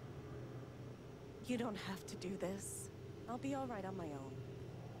 You don't have to do this. I'll be all right on my own.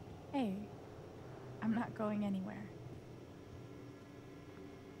 Hey, I'm not going anywhere.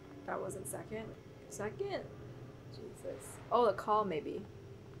 That wasn't second. Second? Jesus. Oh, the call maybe.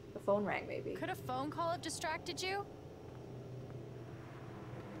 The phone rang maybe. Could a phone call have distracted you?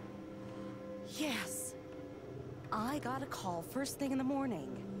 Yes. I got a call first thing in the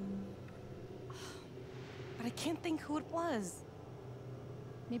morning. But I can't think who it was.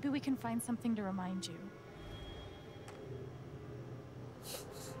 Maybe we can find something to remind you.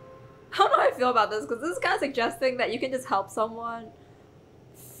 How do I feel about this? Because this is kind of suggesting that you can just help someone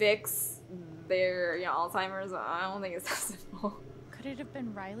fix their, Alzheimer's. I don't think it's that simple. Could it have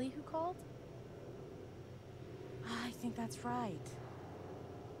been Riley who called? I think that's right.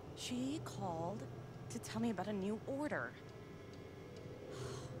 She called to tell me about a new order.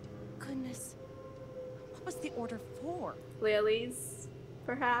 Goodness. What was the order for? Lilies,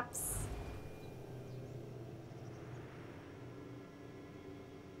 perhaps?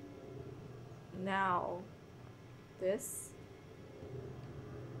 Now, this?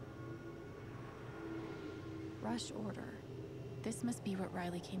 Rush order. This must be what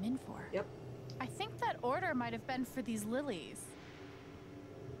Riley came in for. Yep. I think that order might have been for these lilies.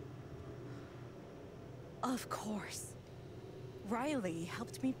 Of course. Riley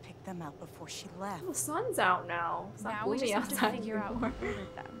helped me pick them out before she left. The sun's out now. It's not Now we gloomy just have to outside figure out anymore. who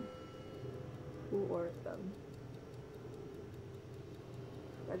ordered them. Who ordered them?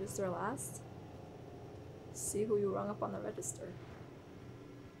 Register last? See who you rung up on the register.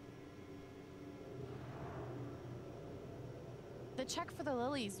 The check for the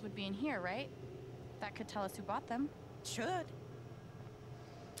lilies would be in here, right? That could tell us who bought them. Should.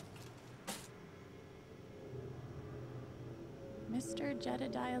 Mr.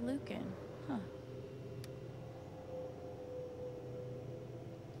 Jedediah Lucan. Huh.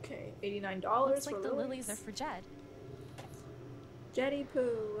 Okay, $89 Looks for like the lilies are for Jed. Jetty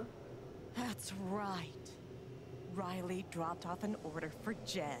poo. That's right. Riley dropped off an order for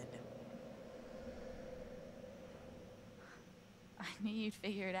Jed. I knew you'd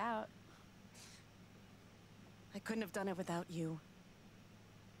figure it out. I couldn't have done it without you.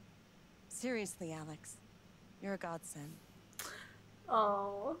 Seriously, Alex. You're a godsend.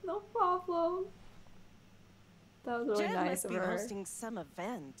 Oh, no problem. That was really Jed nice must of be her. hosting some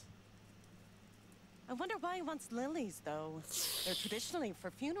event. I wonder why he wants lilies, though. They're traditionally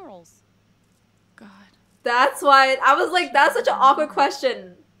for funerals. God. That's why I was like, that's such an awkward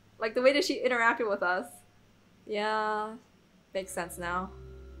question. Like the way that she interacted with us. Yeah, makes sense now.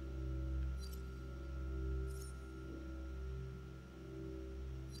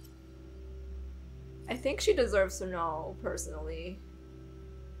 I think she deserves to know personally.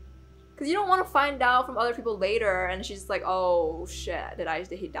 Because you don't want to find out from other people later and she's like, oh shit, did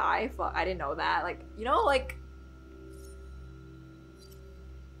he die? Fuck, I didn't know that. Like, like...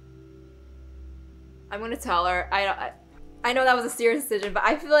 I'm gonna tell her. I know that was a serious decision, but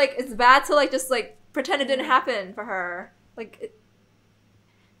I feel like it's bad to just pretend it didn't happen for her.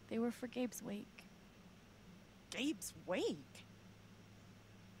 They were for Gabe's wake. Gabe's wake.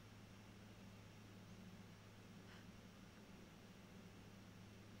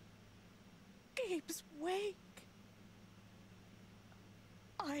 Gabe's wake.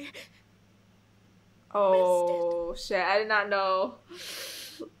 Oh shit, I did not know.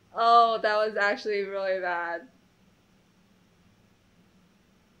 Oh, that was actually really bad.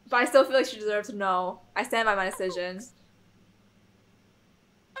 But I still feel like she deserves to know. I stand by my decision.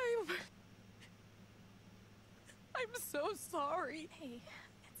 I'm so sorry. Hey,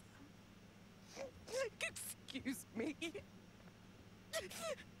 Excuse me.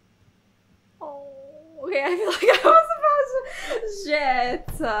 Oh, okay, I feel like I was about to...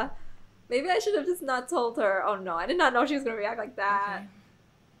 Shit. Maybe I should have just not told her. Oh no, I did not know she was gonna react like that. Okay.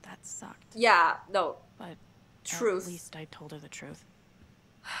 That sucked. Yeah, no. But truth. At least I told her the truth.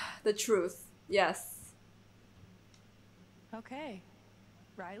 The truth. Yes. Okay.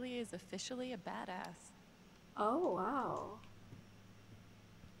 Riley is officially a badass. Oh, wow.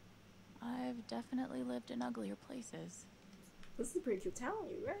 I've definitely lived in uglier places. This is a pretty cute town,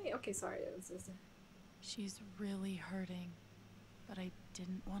 you right? Okay, sorry. She's really hurting, but I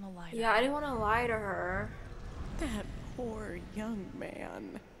didn't want to lie to her. Yeah, I didn't want to lie to her. That poor young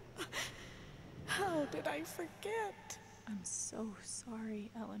man. How did I forget? I'm so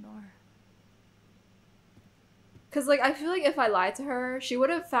sorry, Eleanor. Because, like, I feel like if I lied to her, she would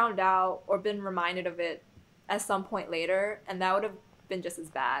have found out or been reminded of it at some point later, and that would have been just as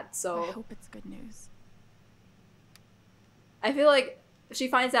bad. So I hope it's good news. I feel like if she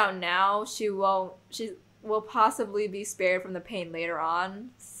finds out now, she will possibly be spared from the pain later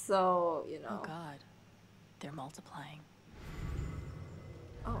on. So, you know. Oh god. They're multiplying.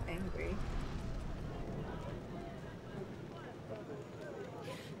 Oh, angry.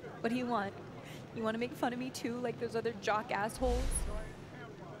 What do you want? You want to make fun of me too, like those other jock assholes?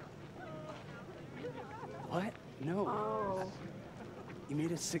 What? No. Oh. You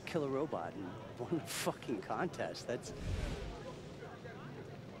made a sick killer robot and won a fucking contest. That's...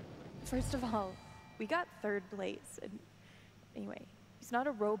 First of all, we got 3rd place, and anyway, he's not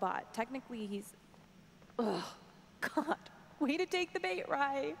a robot. Technically, he's... Ugh. God. Way to take the bait,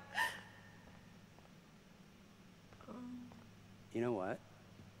 Rye. You know what?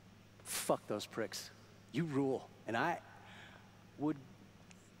 Fuck those pricks. You rule. And I would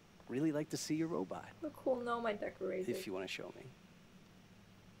really like to see your robot. Look cool, no, my decoration. If you want to show me.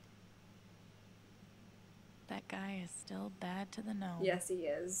 That guy is still bad to the nose. Yes, he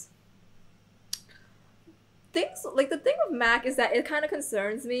is. Things like the thing with Mac is that it kind of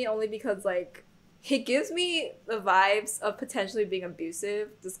concerns me only because like he gives me the vibes of potentially being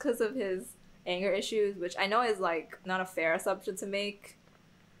abusive just because of his anger issues, which I know is like not a fair assumption to make.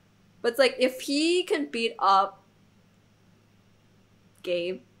 But it's like if he can beat up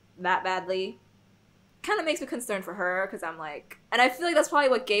Gabe that badly, kind of makes me concerned for her because I'm like, and I feel like that's probably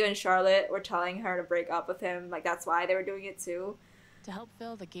what Gabe and Charlotte were telling her to break up with him. Like that's why they were doing it too. To help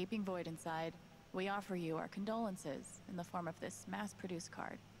fill the gaping void inside, we offer you our condolences in the form of this mass-produced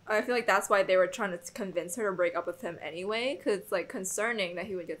card. I feel like that's why they were trying to convince her to break up with him anyway, because it's like concerning that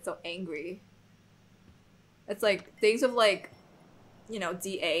he would get so angry. It's like things with like, you know,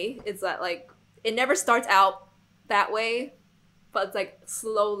 DA. It's that like it never starts out that way, but it's like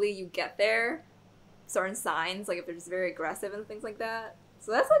slowly you get there. Certain signs, like if they're just very aggressive and things like that.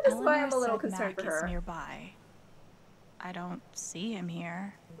 So that's like just why I'm a little concerned for her. Mac is nearby. I don't see him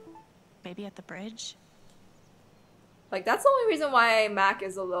here. Maybe at the bridge? Like, that's the only reason why Mac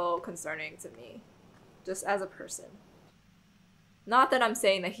is a little concerning to me. Just as a person. Not that I'm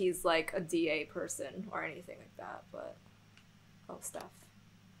saying that he's, like, a DA person or anything like that, but... Oh, Steph.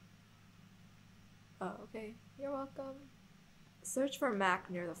 Oh, okay. You're welcome. Search for Mac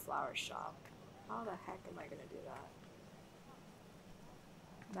near the flower shop. How the heck am I gonna do that?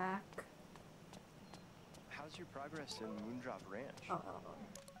 Mac. How's your progress in Moondrop Ranch? Oh.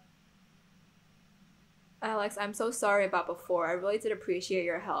 Alex, I'm so sorry about before. I really did appreciate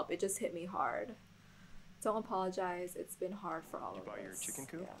your help. It just hit me hard. Don't apologize. It's been hard for all of us. You bought your chicken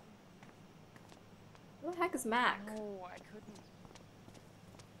coop? Yeah. What the heck is Mac? No, I couldn't.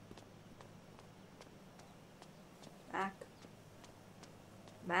 Mac.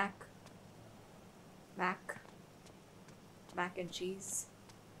 Mac. Mac. Mac and cheese.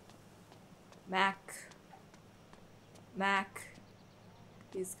 Mac. Mac.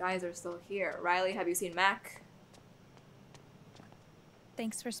 These guys are still here. Riley, have you seen Mac?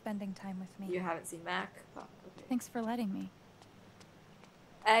 Thanks for spending time with me. You haven't seen Mac? Oh, okay. Thanks for letting me.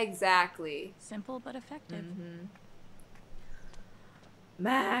 Exactly. Simple but effective. Mm-hmm.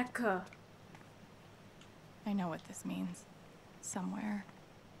 Mac. I know what this means. Somewhere,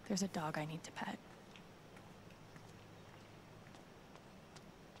 there's a dog I need to pet.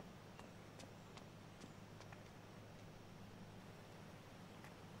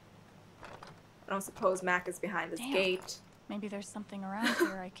 I don't suppose Mac is behind this Damn. gate. Maybe there's something around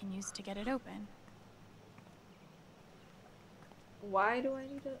here I can use to get it open. Why do I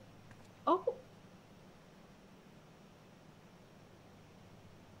need to... Oh!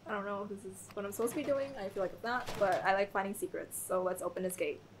 I don't know if this is what I'm supposed to be doing. I feel like it's not, but I like finding secrets. So let's open this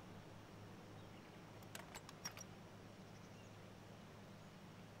gate.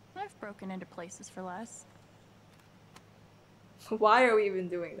 I've broken into places for less. Why are we even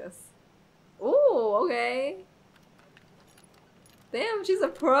doing this? Ooh, okay. Damn, she's a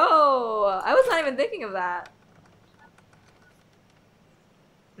pro. I was not even thinking of that.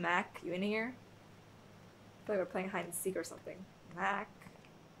 Mac, you in here? I feel like we're playing hide and seek or something. Mac.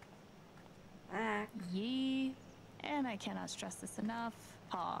 Mac. Yee. And I cannot stress this enough.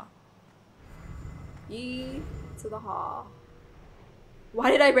 Paw. Yee to the haw. Why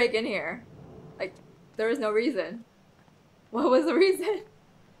did I break in here? Like, there was no reason. What was the reason?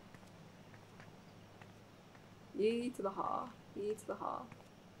 Yee to the haw. Yee to the haw.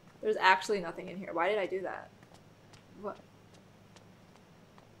 There's actually nothing in here. Why did I do that? What?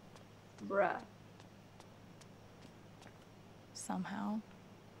 Bruh. Somehow,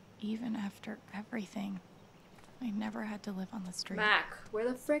 even after everything, I never had to live on the street. Mac, where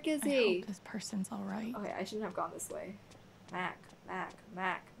the frick is I he? hope this person's alright. Okay, I shouldn't have gone this way. Mac, Mac,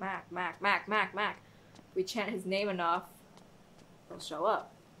 Mac, Mac, Mac, Mac, Mac, Mac. If we chant his name enough, he'll show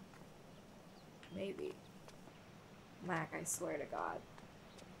up. Maybe. Mac, I swear to God.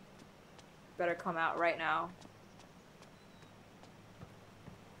 Better come out right now.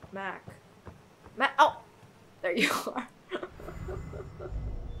 Mac. Mac. Oh! There you are.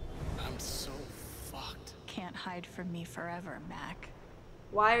 I'm so fucked. Can't hide from me forever, Mac.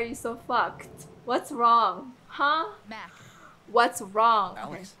 Why are you so fucked? What's wrong? Huh? Mac. What's wrong?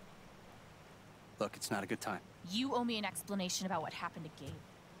 Alex? Look, it's not a good time. You owe me an explanation about what happened to Gabe.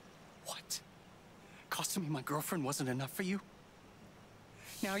 What? Costing me my girlfriend wasn't enough for you?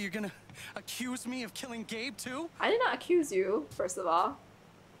 Now you're gonna accuse me of killing Gabe too? I did not accuse you, first of all.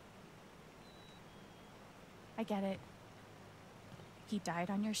 I get it. He died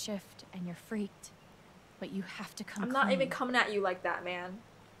on your shift and you're freaked. But you have to come I'm not clean. even coming at you like that, man.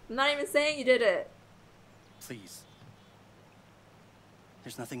 I'm not even saying you did it. Please.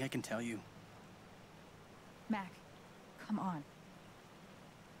 There's nothing I can tell you. Mac, come on.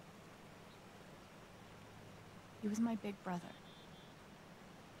 He was my big brother.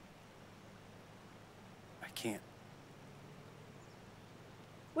 I can't.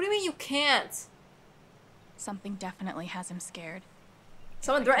 What do you mean you can't? Something definitely has him scared.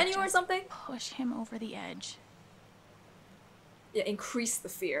 Someone threaten you or something? Push him over the edge. Yeah, increase the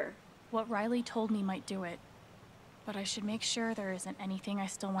fear. What Riley told me might do it. But I should make sure there isn't anything I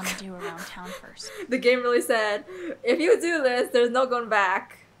still want to do around town first. The game really said, if you do this, there's no going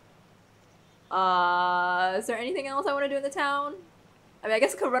back. Is there anything else I want to do in the town? I mean, I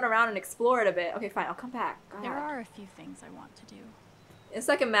guess I could run around and explore it a bit. Okay, fine, I'll come back. God. There are a few things I want to do. In a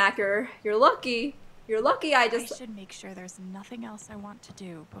second, Mac, you're lucky. You're lucky I should make sure there's nothing else I want to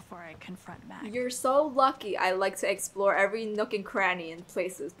do before I confront Mac. You're so lucky I like to explore every nook and cranny and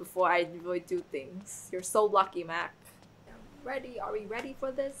places before I really do things. You're so lucky, Mac. Ready? Are we ready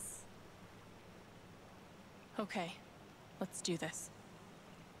for this? Okay, let's do this.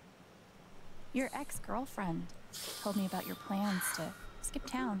 Your ex-girlfriend told me about your plans to skip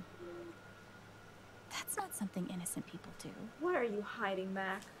town. That's not something innocent people do. What are you hiding,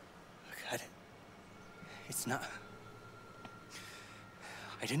 Mac? God, it's not...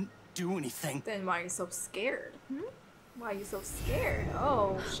 I didn't do anything. Then why are you so scared? Hmm? Why are you so scared?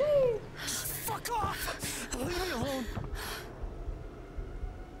 Oh, shit. Fuck off! Leave me alone.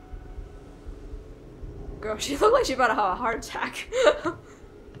 Girl, she looked like she about to have a heart attack.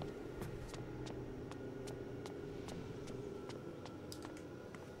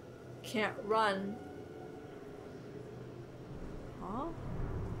 Can't run. Huh?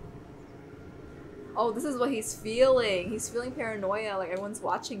 Oh, this is what he's feeling. He's feeling paranoia, like everyone's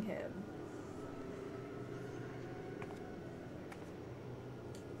watching him.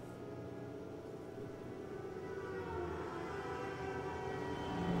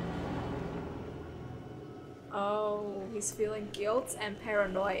 Oh, he's feeling guilt and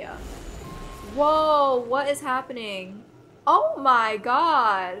paranoia. Whoa, what is happening? Oh my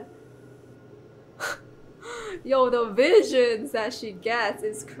god! Yo, the visions that she gets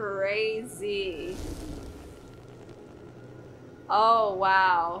is crazy. Oh,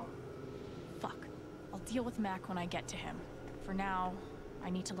 wow. Fuck. I'll deal with Mac when I get to him. For now, I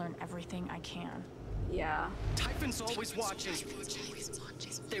need to learn everything I can. Yeah. Typhon's always watching.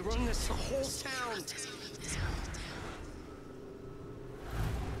 They run this whole town.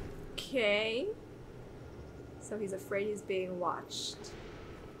 Okay. So he's afraid he's being watched.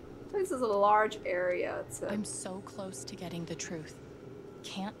 This is a large area to... I'm so close to getting the truth.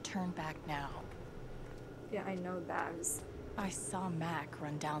 Can't turn back now. Yeah, I know that. I saw Mac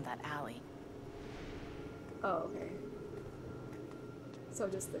run down that alley. Oh, okay. So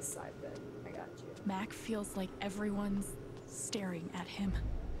just this side then. I got you. Mac feels like everyone's staring at him.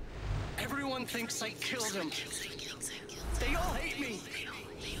 Everyone thinks I killed him. They all hate me.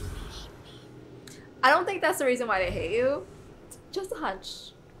 I don't think that's the reason why they hate you. Just a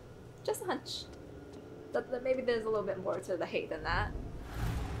hunch. Just a hunch. That maybe there's a little bit more to the hate than that.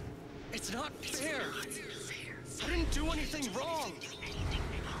 It's not fair. I didn't do anything wrong.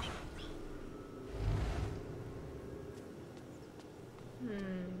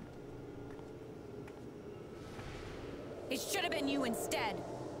 It should have been you instead.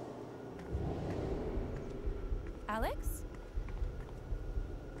 Alex?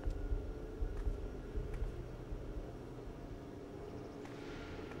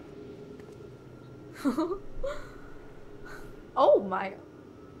 Oh my.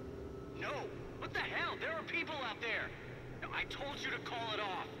 No. What the hell? There are people out there. I told you to call it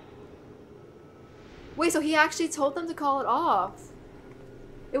off. Wait, so he actually told them to call it off.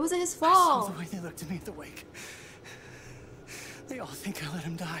 It wasn't his I saw fault. the way they looked at me at the wake. They all think I let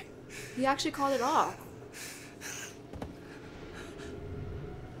him die. He actually called it off.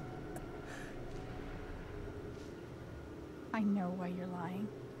 I know why you're lying.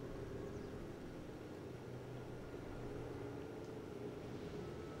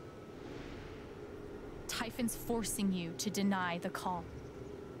 Typhon's forcing you to deny the call.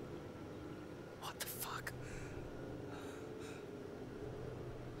 What the fuck?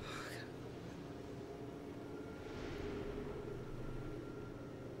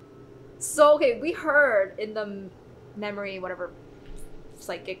 So, okay, we heard in the memory, whatever,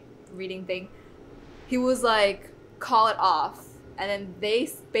 psychic reading thing, he was like, call it off. And then they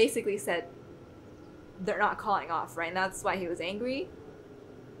basically said they're not calling off, right? And that's why he was angry.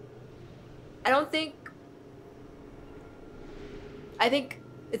 I think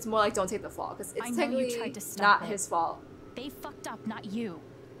it's more like don't take the fall, because it's technically not his fault. They fucked up, not you.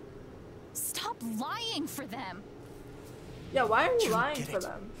 Stop lying for them. Yeah, why are you lying for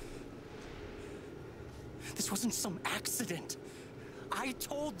them? This wasn't some accident. I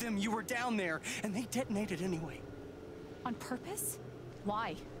told them you were down there, and they detonated anyway. On purpose?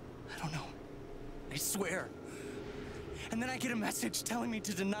 Why? I don't know. I swear. And then I get a message telling me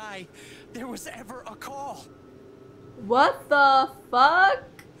to deny there was ever a call. What the fuck?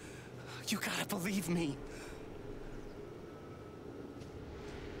 You gotta believe me.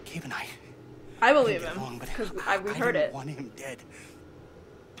 Gabe and I believe him, because we heard it. I didn't want him dead.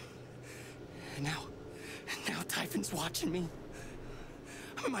 And now Typhon's watching me.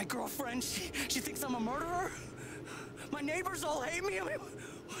 My girlfriend, she thinks I'm a murderer. My neighbors all hate me. I mean,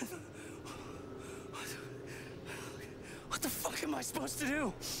 what the fuck am I supposed to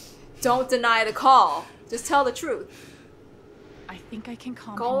do? Don't deny the call. Just tell the truth. I think I can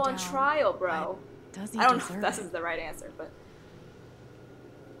calm Go him on down. trial, bro. Does he I don't know deserve if this it? is the right answer, but...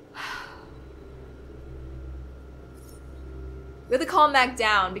 We have to calm Mac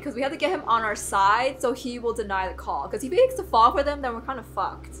down because we have to get him on our side so he will deny the call. Because if he takes the fall for them, then we're kind of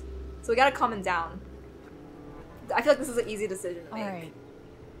fucked. So we gotta calm him down. I feel like this is an easy decision to make. Alright.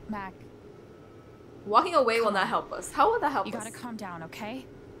 Mac. Walking away will not help us. How will that help us? You gotta calm down, okay?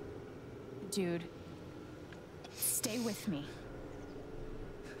 Dude. Stay with me.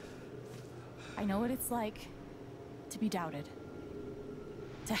 I know what it's like to be doubted.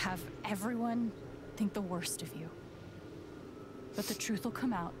 To have everyone think the worst of you. But the truth will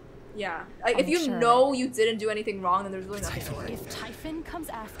come out. Yeah. Like, if you know you didn't do anything wrong, then there's really nothing to worry. If Typhon comes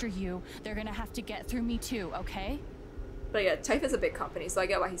after you, they're gonna have to get through me too, okay? But yeah, Typhon's a big company, so I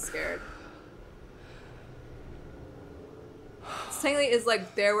get why he's scared. Technically, it's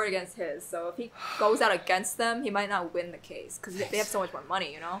like their word against his, so if he goes out against them, he might not win the case, because they have so much more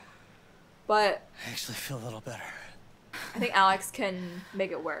money, you know? But I actually feel a little better. I think Alex can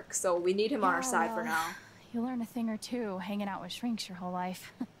make it work, so we need him on our side for now. You'll learn a thing or two hanging out with shrinks your whole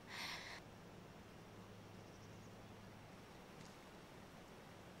life.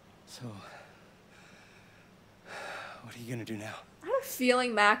 So, what are you gonna do now? I have a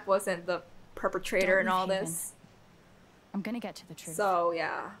feeling Mac wasn't the perpetrator in Don't all leave Haven. this. I'm gonna get to the truth. So,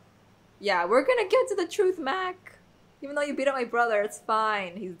 yeah. Yeah, we're gonna get to the truth, Mac. Even though you beat up my brother, it's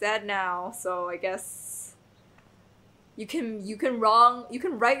fine. He's dead now, so I guess you can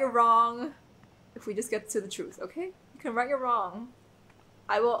right your wrong if we just get to the truth, okay? You can right your wrong.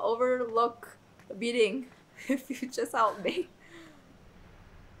 I will overlook the beating if you just help me.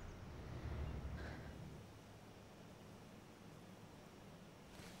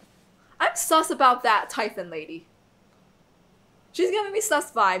 I'm sus about that Typhon lady. She's giving me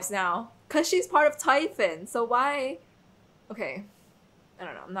sus vibes now. Because she's part of Typhon. So why? Okay. I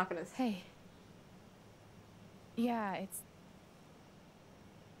don't know. I'm not gonna... Hey. Yeah, it's...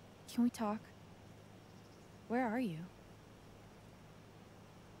 Can we talk? Where are you?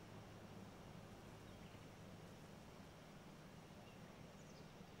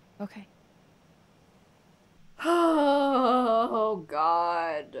 Okay. Oh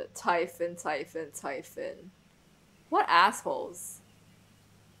god. Typhon, Typhon, Typhon. What assholes.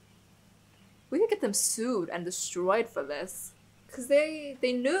 We could get them sued and destroyed for this. Because they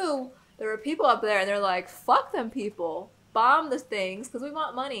knew there were people up there and they're like, fuck them people. Bomb the things because we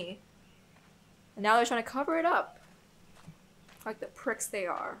want money. And now they're trying to cover it up. Like the pricks they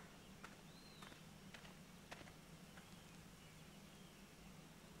are.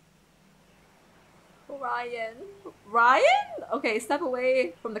 Ryan. Ryan? Okay, step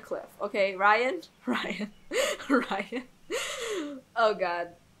away from the cliff. Okay, Ryan? Ryan. Ryan. Oh god.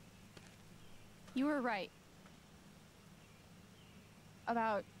 You were right.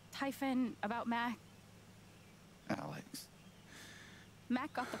 About Typhon, about Mac. Alex.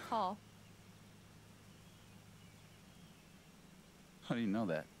 Mac got the call. How do you know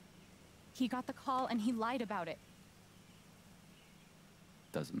that? He got the call and he lied about it.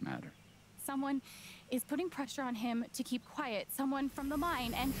 Doesn't matter. Someone is putting pressure on him to keep quiet. Someone from the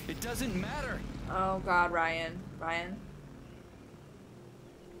mine and... It doesn't matter! Oh god, Ryan. Ryan.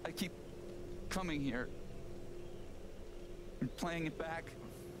 I keep coming here and playing it back.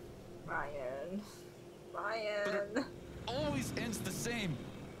 Ryan. Ryan. But it always ends the same.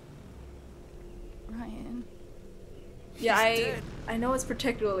 Ryan. Yeah, I know it's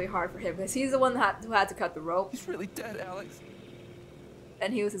particularly hard for him because he's the one who had to cut the rope. He's really dead, Alex.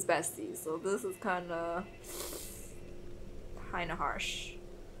 And he was his bestie, so this is kinda harsh.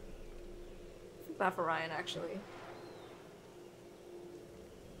 I feel bad for Ryan, actually.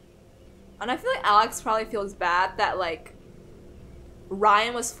 And I feel like Alex probably feels bad that, like,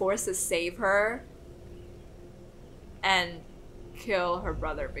 Ryan was forced to save her and kill her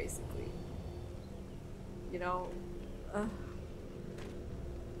brother, basically. You know?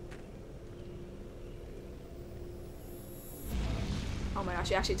 Oh my gosh,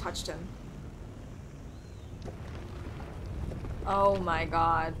 she actually touched him. Oh my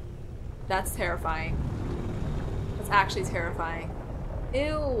god. That's terrifying. That's actually terrifying.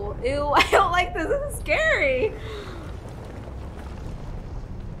 Ew, ew, I don't like this, this is scary!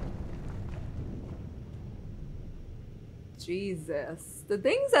 Jesus. The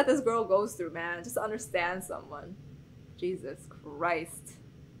things that this girl goes through, man, just to understand someone. Jesus Christ.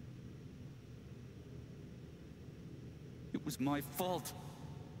 It was my fault.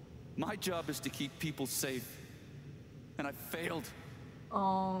 My job is to keep people safe. And I failed.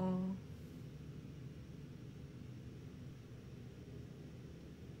 Oh.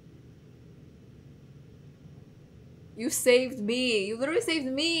 You saved me. You literally saved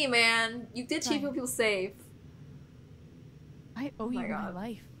me, man. You did keep people safe. I owe you my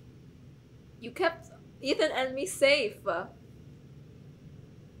life. You kept Ethan and me safe.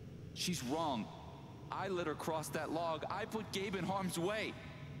 She's wrong. I let her cross that log. I put Gabe in harm's way.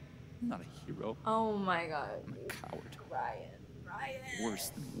 I'm not a hero. Oh my god. I'm a coward. Ryan. Ryan. Worse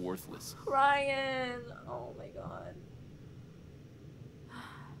than worthless. Ryan. Oh my god.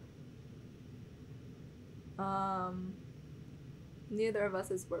 Neither of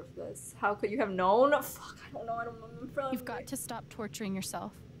us is worthless. How could you have known? Fuck, I don't know. I don't remember. You've got to stop torturing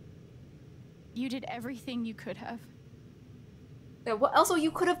yourself. You did everything you could have. Yeah, what else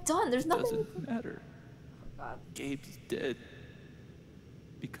you could have done? There's nothing. Doesn't matter. Oh god. Gabe's dead.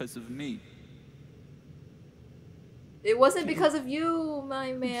 Because of me. It wasn't because of you,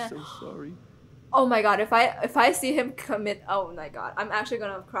 my man. I'm so sorry. Oh my god, if I see him commit, oh my god, I'm actually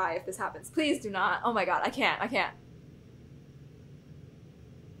gonna cry if this happens. Please do not. Oh my god, I can't.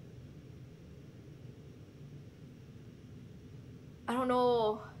 I don't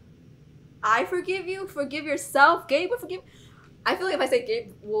know. I forgive you. Forgive yourself. Gabe will forgive. I feel like if I say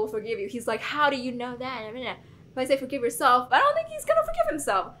Gabe will forgive you, he's like, how do you know that? If I say forgive yourself, I don't think he's gonna forgive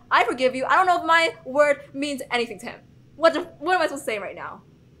himself. I forgive you. I don't know if my word means anything to him. What am I supposed to say right now?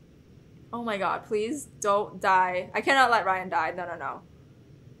 Oh my god, please don't die. I cannot let Ryan die. No.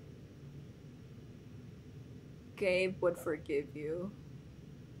 Gabe would forgive you.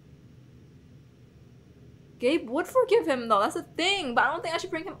 Gabe would forgive him though, that's the thing, but I don't think I should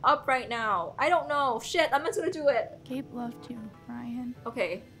bring him up right now. I don't know. Shit, I'm just gonna do it. Gabe loved you, Ryan.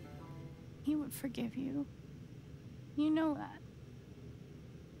 Okay. He would forgive you. You know that.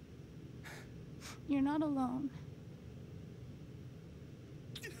 You're not alone.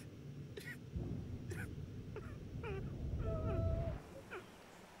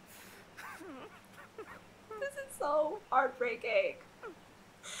 heartbreaking.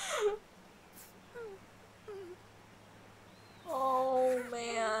 Oh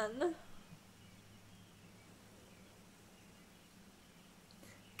man.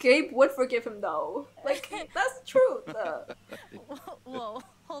 Gabe would forgive him though. Like, that's the truth. Whoa,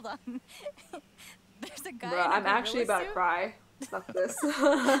 hold on. There's a guy Bruh, in a I'm actually gorilla about to suit? cry. Fuck this.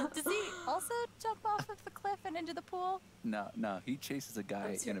 Does he also jump off of the cliff and into the pool? No, he chases a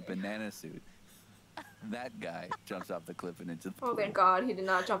guy in a banana suit. That guy jumps off the cliff and into the pool. Oh, thank God he did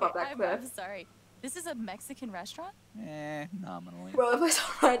not jump off that cliff. I'm sorry. This is a Mexican restaurant? Nominally. Bro, if I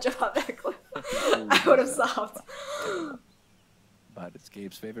saw Ryan jump off that cliff, I would have stopped. But it's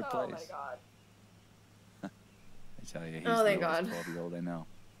Gabe's favorite Oh place. my God. I tell you, he's Oh, the thank oldest God. 12-year-old I know.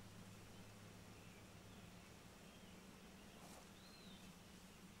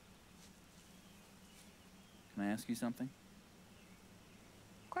 Can I ask you something?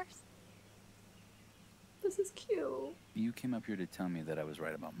 Of course. This is cute. You came up here to tell me that I was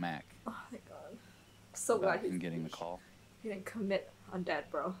right about Mac. Oh my God. So about glad him getting the call. he didn't commit undead,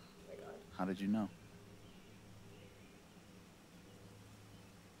 bro. Oh my God. How did you know?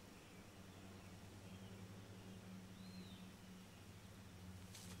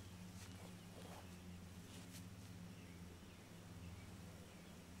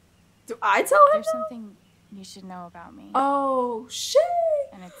 Do I tell him? There's something you should know about me. Oh shit!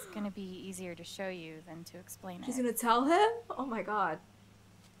 And it's gonna be easier to show you than to explain She's it. gonna tell him? Oh my God.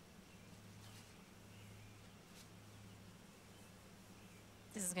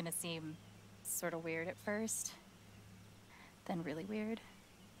 This is gonna seem sort of weird at first, then really weird.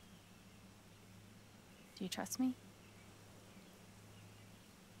 Do you trust me?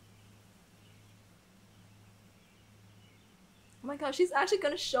 Oh my God, she's actually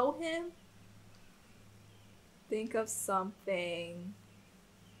gonna show him? Think of something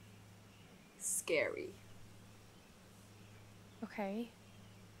scary. Okay.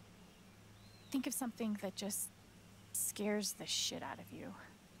 Think of something that just scares the shit out of you.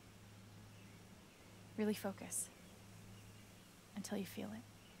 Really focus. Until you feel it.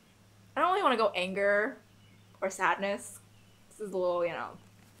 I don't really want to go anger or sadness. This is a little, you know,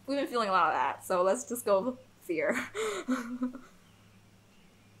 we've been feeling a lot of that, so let's just go fear.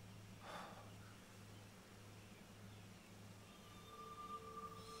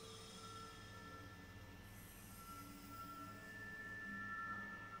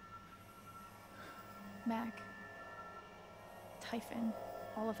 Mac. Typhon.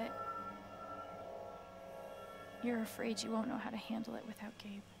 All of it. You're afraid you won't know how to handle it without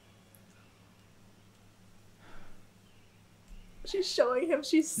Gabe. She's showing him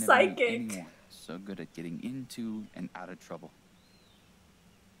she's Never knew psychic. anyone so good at getting into and out of trouble.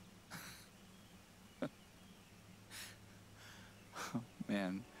 Oh,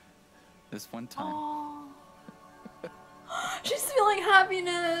 man, this one time. Oh. She's feeling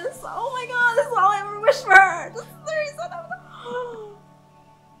happiness. Oh my God, this is all I ever wished for her. This is literally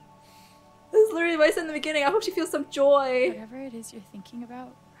this is literally what I said in the beginning. I hope she feels some joy. Whatever it is you're thinking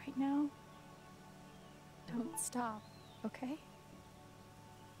about right now, don't stop, okay?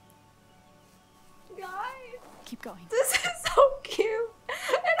 Guys, keep going. This is so cute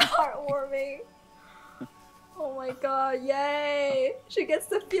and heartwarming. Oh my God, yay! She gets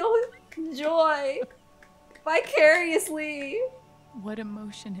to feel joy vicariously. What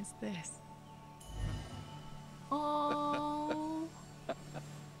emotion is this? Oh.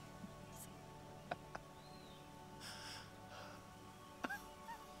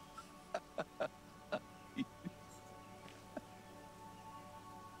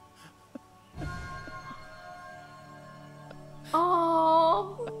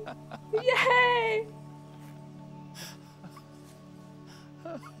 Oh. Yay.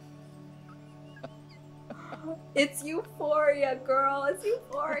 It's euphoria, girl. It's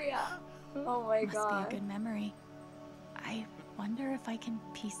euphoria. Oh my Must God. be a good memory. I wonder if I can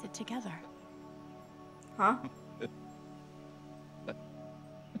piece it together. Huh?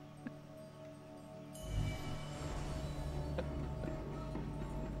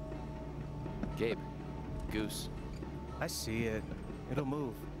 Gabe, Goose. I see it. It'll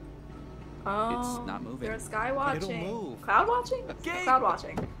move. Oh, It's not moving. They're sky watching. It'll move. Cloud watching? Cloud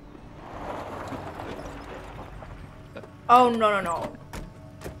watching. Oh, no.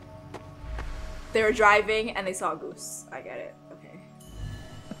 They were driving and they saw a goose. I get it. Okay.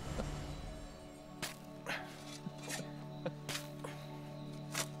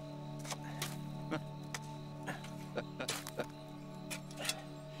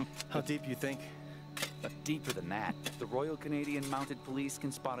 How deep you think? Deeper than that. The Royal Canadian Mounted Police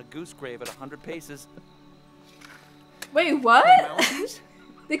can spot a goose grave at 100 paces. Wait, what?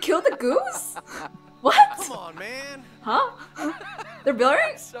 They killed the goose? What? Come on, man. Huh? They're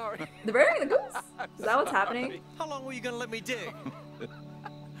burying? Sorry. They're burying the goose? Is that what's happening? How long were you gonna let me dig?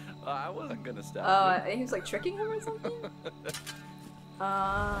 I wasn't gonna stop Oh, and he was like tricking him or something?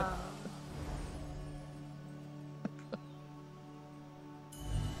 Ah.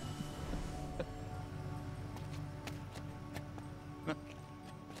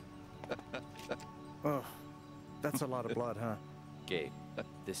 Oh, that's a lot of blood, huh? Gabe,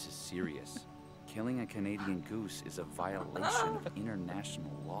 this is serious. Killing a Canadian goose is a violation of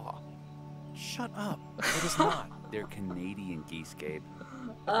international law. Shut up. It is not. They're Canadian geese, Gabe.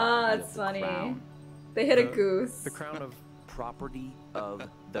 Ah, Property it's of the funny. crown. They hit a goose. The crown of... Property of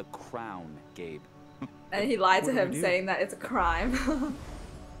the crown, Gabe. And he lied to What do we him do? saying that it's a crime.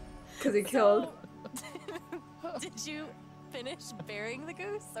 Because he killed... Did you finish burying the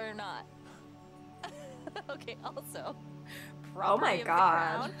goose or not? Okay, also. Oh my property of the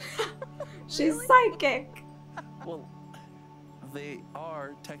god. crown? She's psychic. Well, they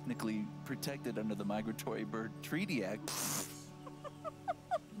are technically protected under the Migratory Bird Treaty Act.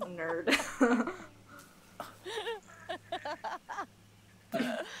 Nerd.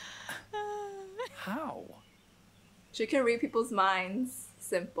 How? She can read people's minds.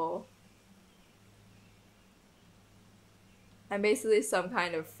 Simple. I'm basically some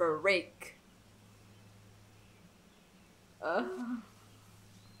kind of freak.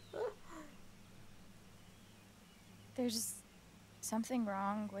 There's something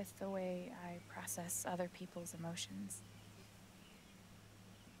wrong with the way I process other people's emotions.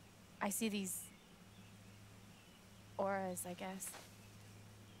 I see these auras, I guess.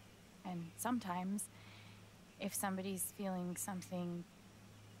 And sometimes, if somebody's feeling something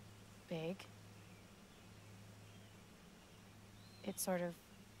big, it sort of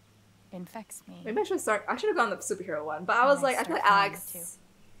infects me. Maybe I should start. I should have gone the superhero one, but I was And like, I start feel like feeling it Alex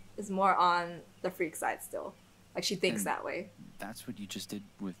is more on the freak side still. Like she thinks And that way. That's what you just did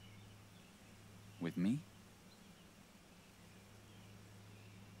with me?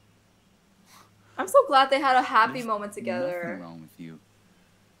 I'm so glad they had a happy There's moment together. Nothing wrong with you.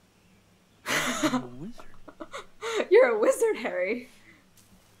 You're a wizard. You're a wizard, Harry.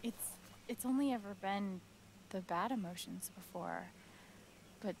 It's only ever been the bad emotions before.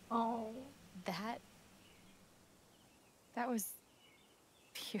 But that was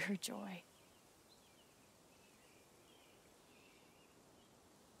pure joy.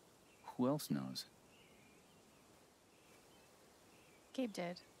 Who else knows? Gabe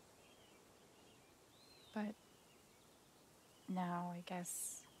did. But now I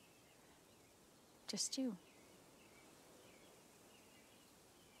guess just you.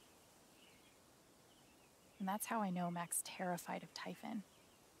 And that's how I know Mac's terrified of Typhon.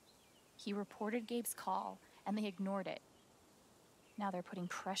 He reported Gabe's call, and they ignored it. Now they're putting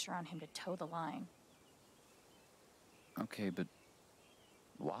pressure on him to toe the line. Okay, but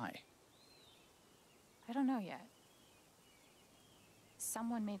why? I don't know yet.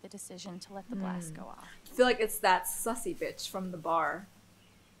 Someone made the decision to let the blast go off. I feel like it's that sussy bitch from the bar.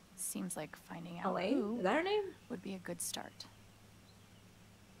 Seems like finding out Elaine? who Is that her name? would be a good start.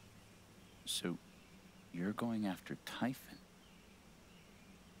 So, you're going after Typhon?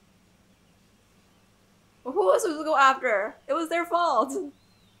 Well, who else was to go after? It was their fault.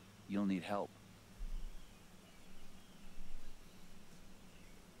 You'll need help.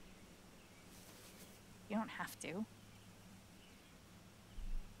 You don't have to.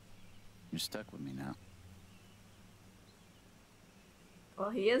 You're stuck with me now. Well,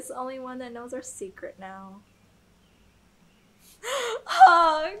 he is the only one that knows our secret now.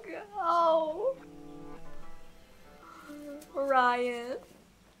 Hug! Oh! Ryan.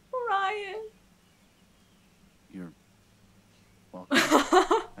 Ryan. You're welcome,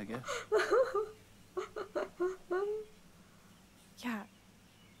 I guess. Yeah.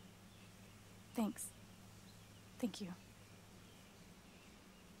 Thanks. Thank you.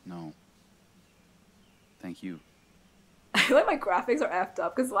 No. Thank you. I feel like my graphics are effed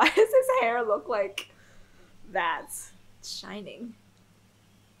up because why does his hair look like that? It's shining.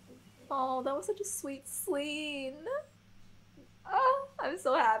 Oh, that was such a sweet scene. Oh, I'm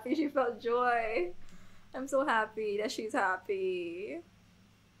so happy she felt joy. I'm so happy that she's happy.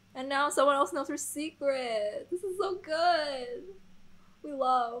 And now someone else knows her secret. This is so good. We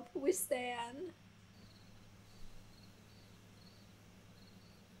love, we stan.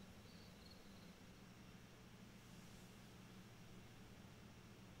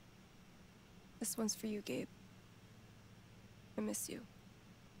 This one's for you, Gabe. I miss you.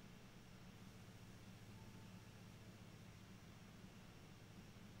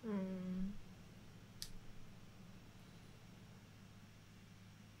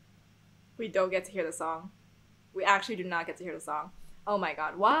 We don't get to hear the song. We actually do not get to hear the song. Oh my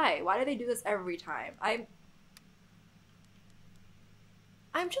god, why? Why do they do this every time? I'm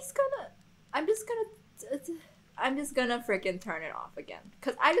just gonna freaking turn it off again.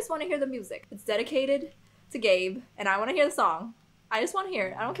 Cause I just wanna hear the music. It's dedicated to Gabe, and I wanna hear the song. I just wanna hear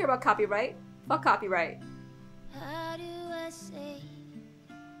it. I don't care about copyright. Fuck copyright. How do I say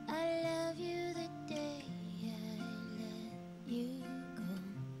I love you the day I let you go?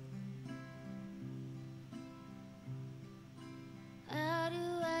 How do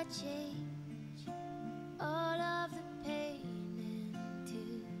I change all of the pain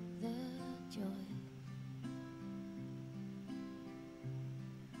into the joy?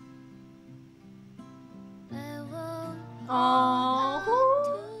 I won't.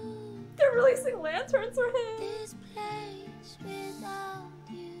 Oh, they're releasing lanterns for him. This place without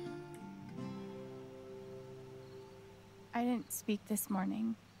you. I didn't speak this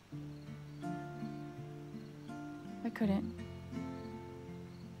morning. I couldn't.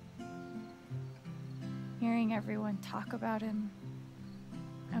 Hearing everyone talk about him,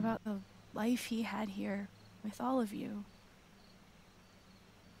 about the life he had here with all of you,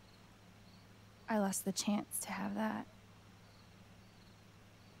 I lost the chance to have that.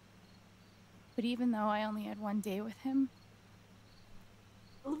 But even though I only had one day with him,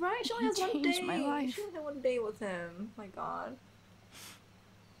 Right, she only has one changed day. my life. She only had one day with him. My god.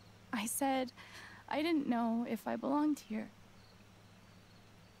 I said I didn't know if I belonged here.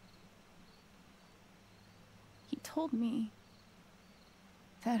 He told me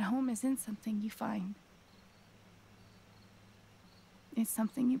that home isn't something you find. It's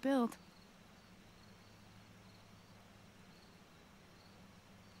something you build.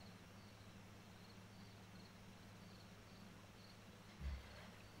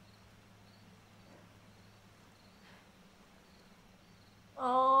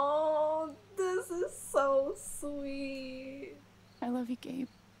 Oh, this is so sweet. I love you, Gabe.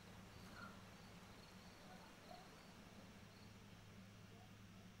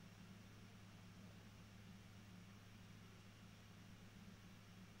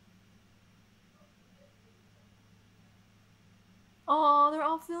 Oh, they're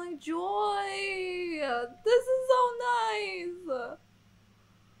all feeling joy. This is so nice.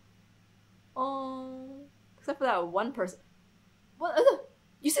 Oh, except for that one person. What?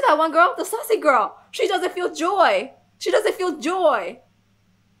 You see that one girl? The sassy girl. She doesn't feel joy. She doesn't feel joy.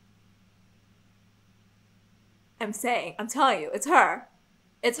 I'm telling you, it's her.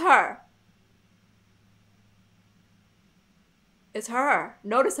 It's her. It's her.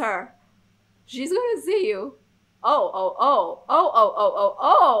 Notice her. She's gonna see you. Oh.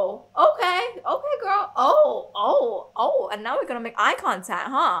 Okay, girl. Oh. And now we're gonna make eye contact,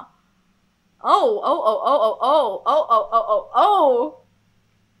 huh? Oh.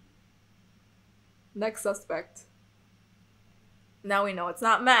 Next suspect. Now we know it's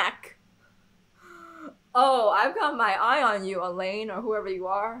not Mac. Oh, I've got my eye on you, Elaine, or whoever you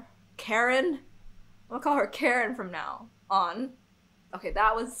are. Karen? I'm gonna call her Karen from now on. Okay,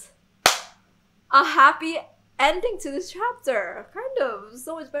 that was a happy ending to this chapter. Kind of.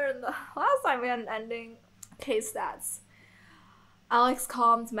 So much better than the last time we had an ending. Case stats. Alex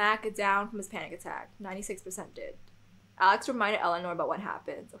calmed Mac down from his panic attack. 96% did. Alex reminded Eleanor about what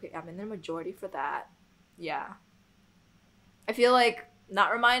happened. Okay, I'm in the majority for that. Yeah. I feel like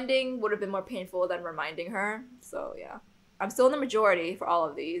not reminding would have been more painful than reminding her. So, yeah. I'm still in the majority for all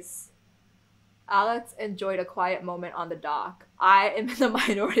of these. Alex enjoyed a quiet moment on the dock. I am in the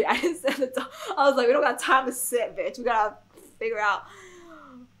minority. I didn't sit at the dock. I was like, we don't got time to sit, bitch. We gotta figure out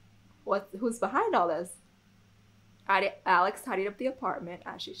who's behind all this. Alex tidied up the apartment,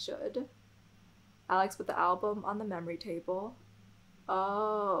 as she should. Alex put the album on the memory table.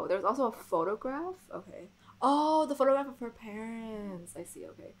 Oh, there's also a photograph? Okay. Oh, the photograph of her parents. I see,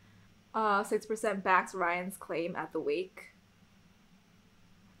 okay. 6% backs Ryan's claim at the wake.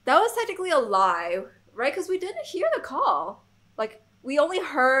 That was technically a lie, right? Because we didn't hear the call. Like, we only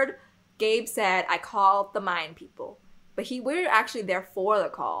heard Gabe said, I called the mine people. But we were actually there for the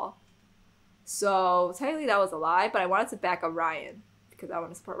call. So, technically that was a lie, but I wanted to back up Ryan. Because I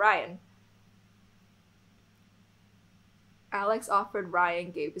want to support Ryan. Alex offered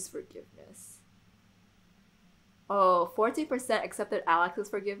Ryan Gabe's forgiveness. Oh, 14% accepted Alex's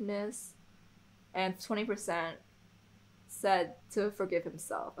forgiveness. And 20% said to forgive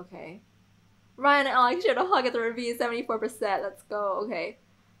himself. Okay. Ryan and Alex shared a hug at the ravine. 74%. Let's go. Okay.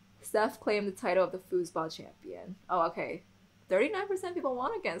 Steph claimed the title of the foosball champion. Oh, okay. 39% people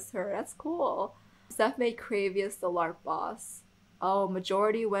won against her. That's cool. Steph made Cravius the LARP boss. Oh,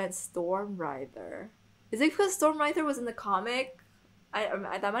 majority went Storm Rider. Is it because Storm Rider was in the comic?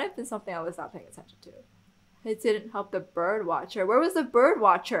 That might have been something I was not paying attention to. It didn't help the bird watcher. Where was the bird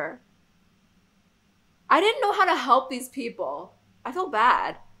watcher? I didn't know how to help these people. I feel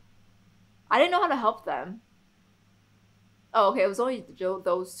bad. I didn't know how to help them. Oh, okay, it was only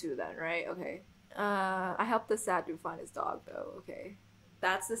those two then, right? Okay. I helped the sad dude find his dog, though. Okay.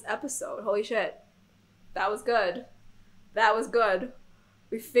 That's this episode. Holy shit. That was good. That was good.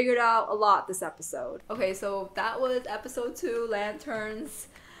 We figured out a lot this episode. Okay, so that was episode 2, Lanterns.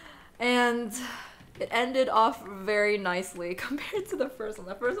 And it ended off very nicely compared to the first one.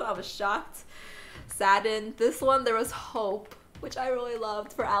 The first one I was shocked, saddened. This one there was hope, which I really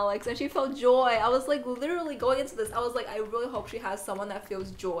loved for Alex, and she felt joy. I was like literally going into this, I was like, I really hope she has someone that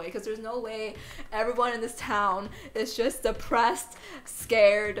feels joy, because there's no way everyone in this town is just depressed,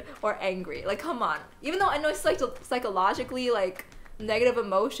 scared, or angry. Like, come on. Even though I know psychologically, like, negative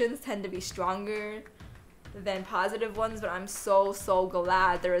emotions tend to be stronger than positive ones, but I'm so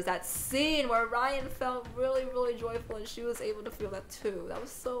glad there was that scene where Ryan felt really joyful and she was able to feel that too. That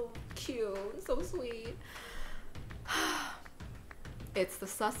was so cute, so sweet. It's the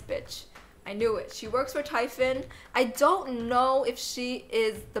sus bitch. I knew it. She works for Typhon. I don't know if she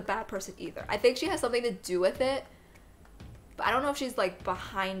is the bad person either. I think she has something to do with it, but I don't know if she's like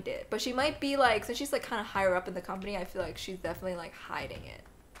behind it. But she might be like, since she's like kind of higher up in the company, I feel like she's definitely like hiding it.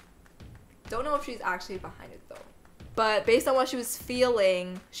 Don't know if she's actually behind it though. But based on what she was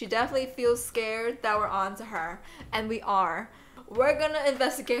feeling, she definitely feels scared that we're on to her. And we are. We're gonna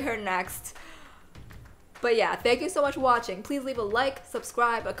investigate her next. But yeah, thank you so much for watching. Please leave a like,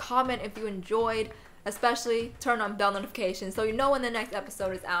 subscribe, a comment if you enjoyed. Especially turn on bell notifications so you know when the next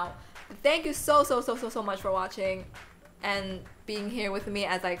episode is out. Thank you so much for watching and being here with me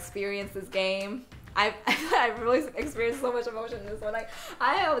as I experience this game. I really experienced so much emotion in this one. Like,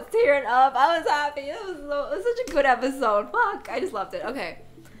 I was tearing up. I was happy. It was such a good episode. Fuck, I just loved it. Okay.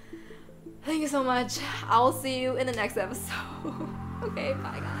 Thank you so much. I will see you in the next episode. Okay,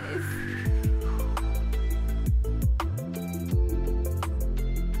 bye guys.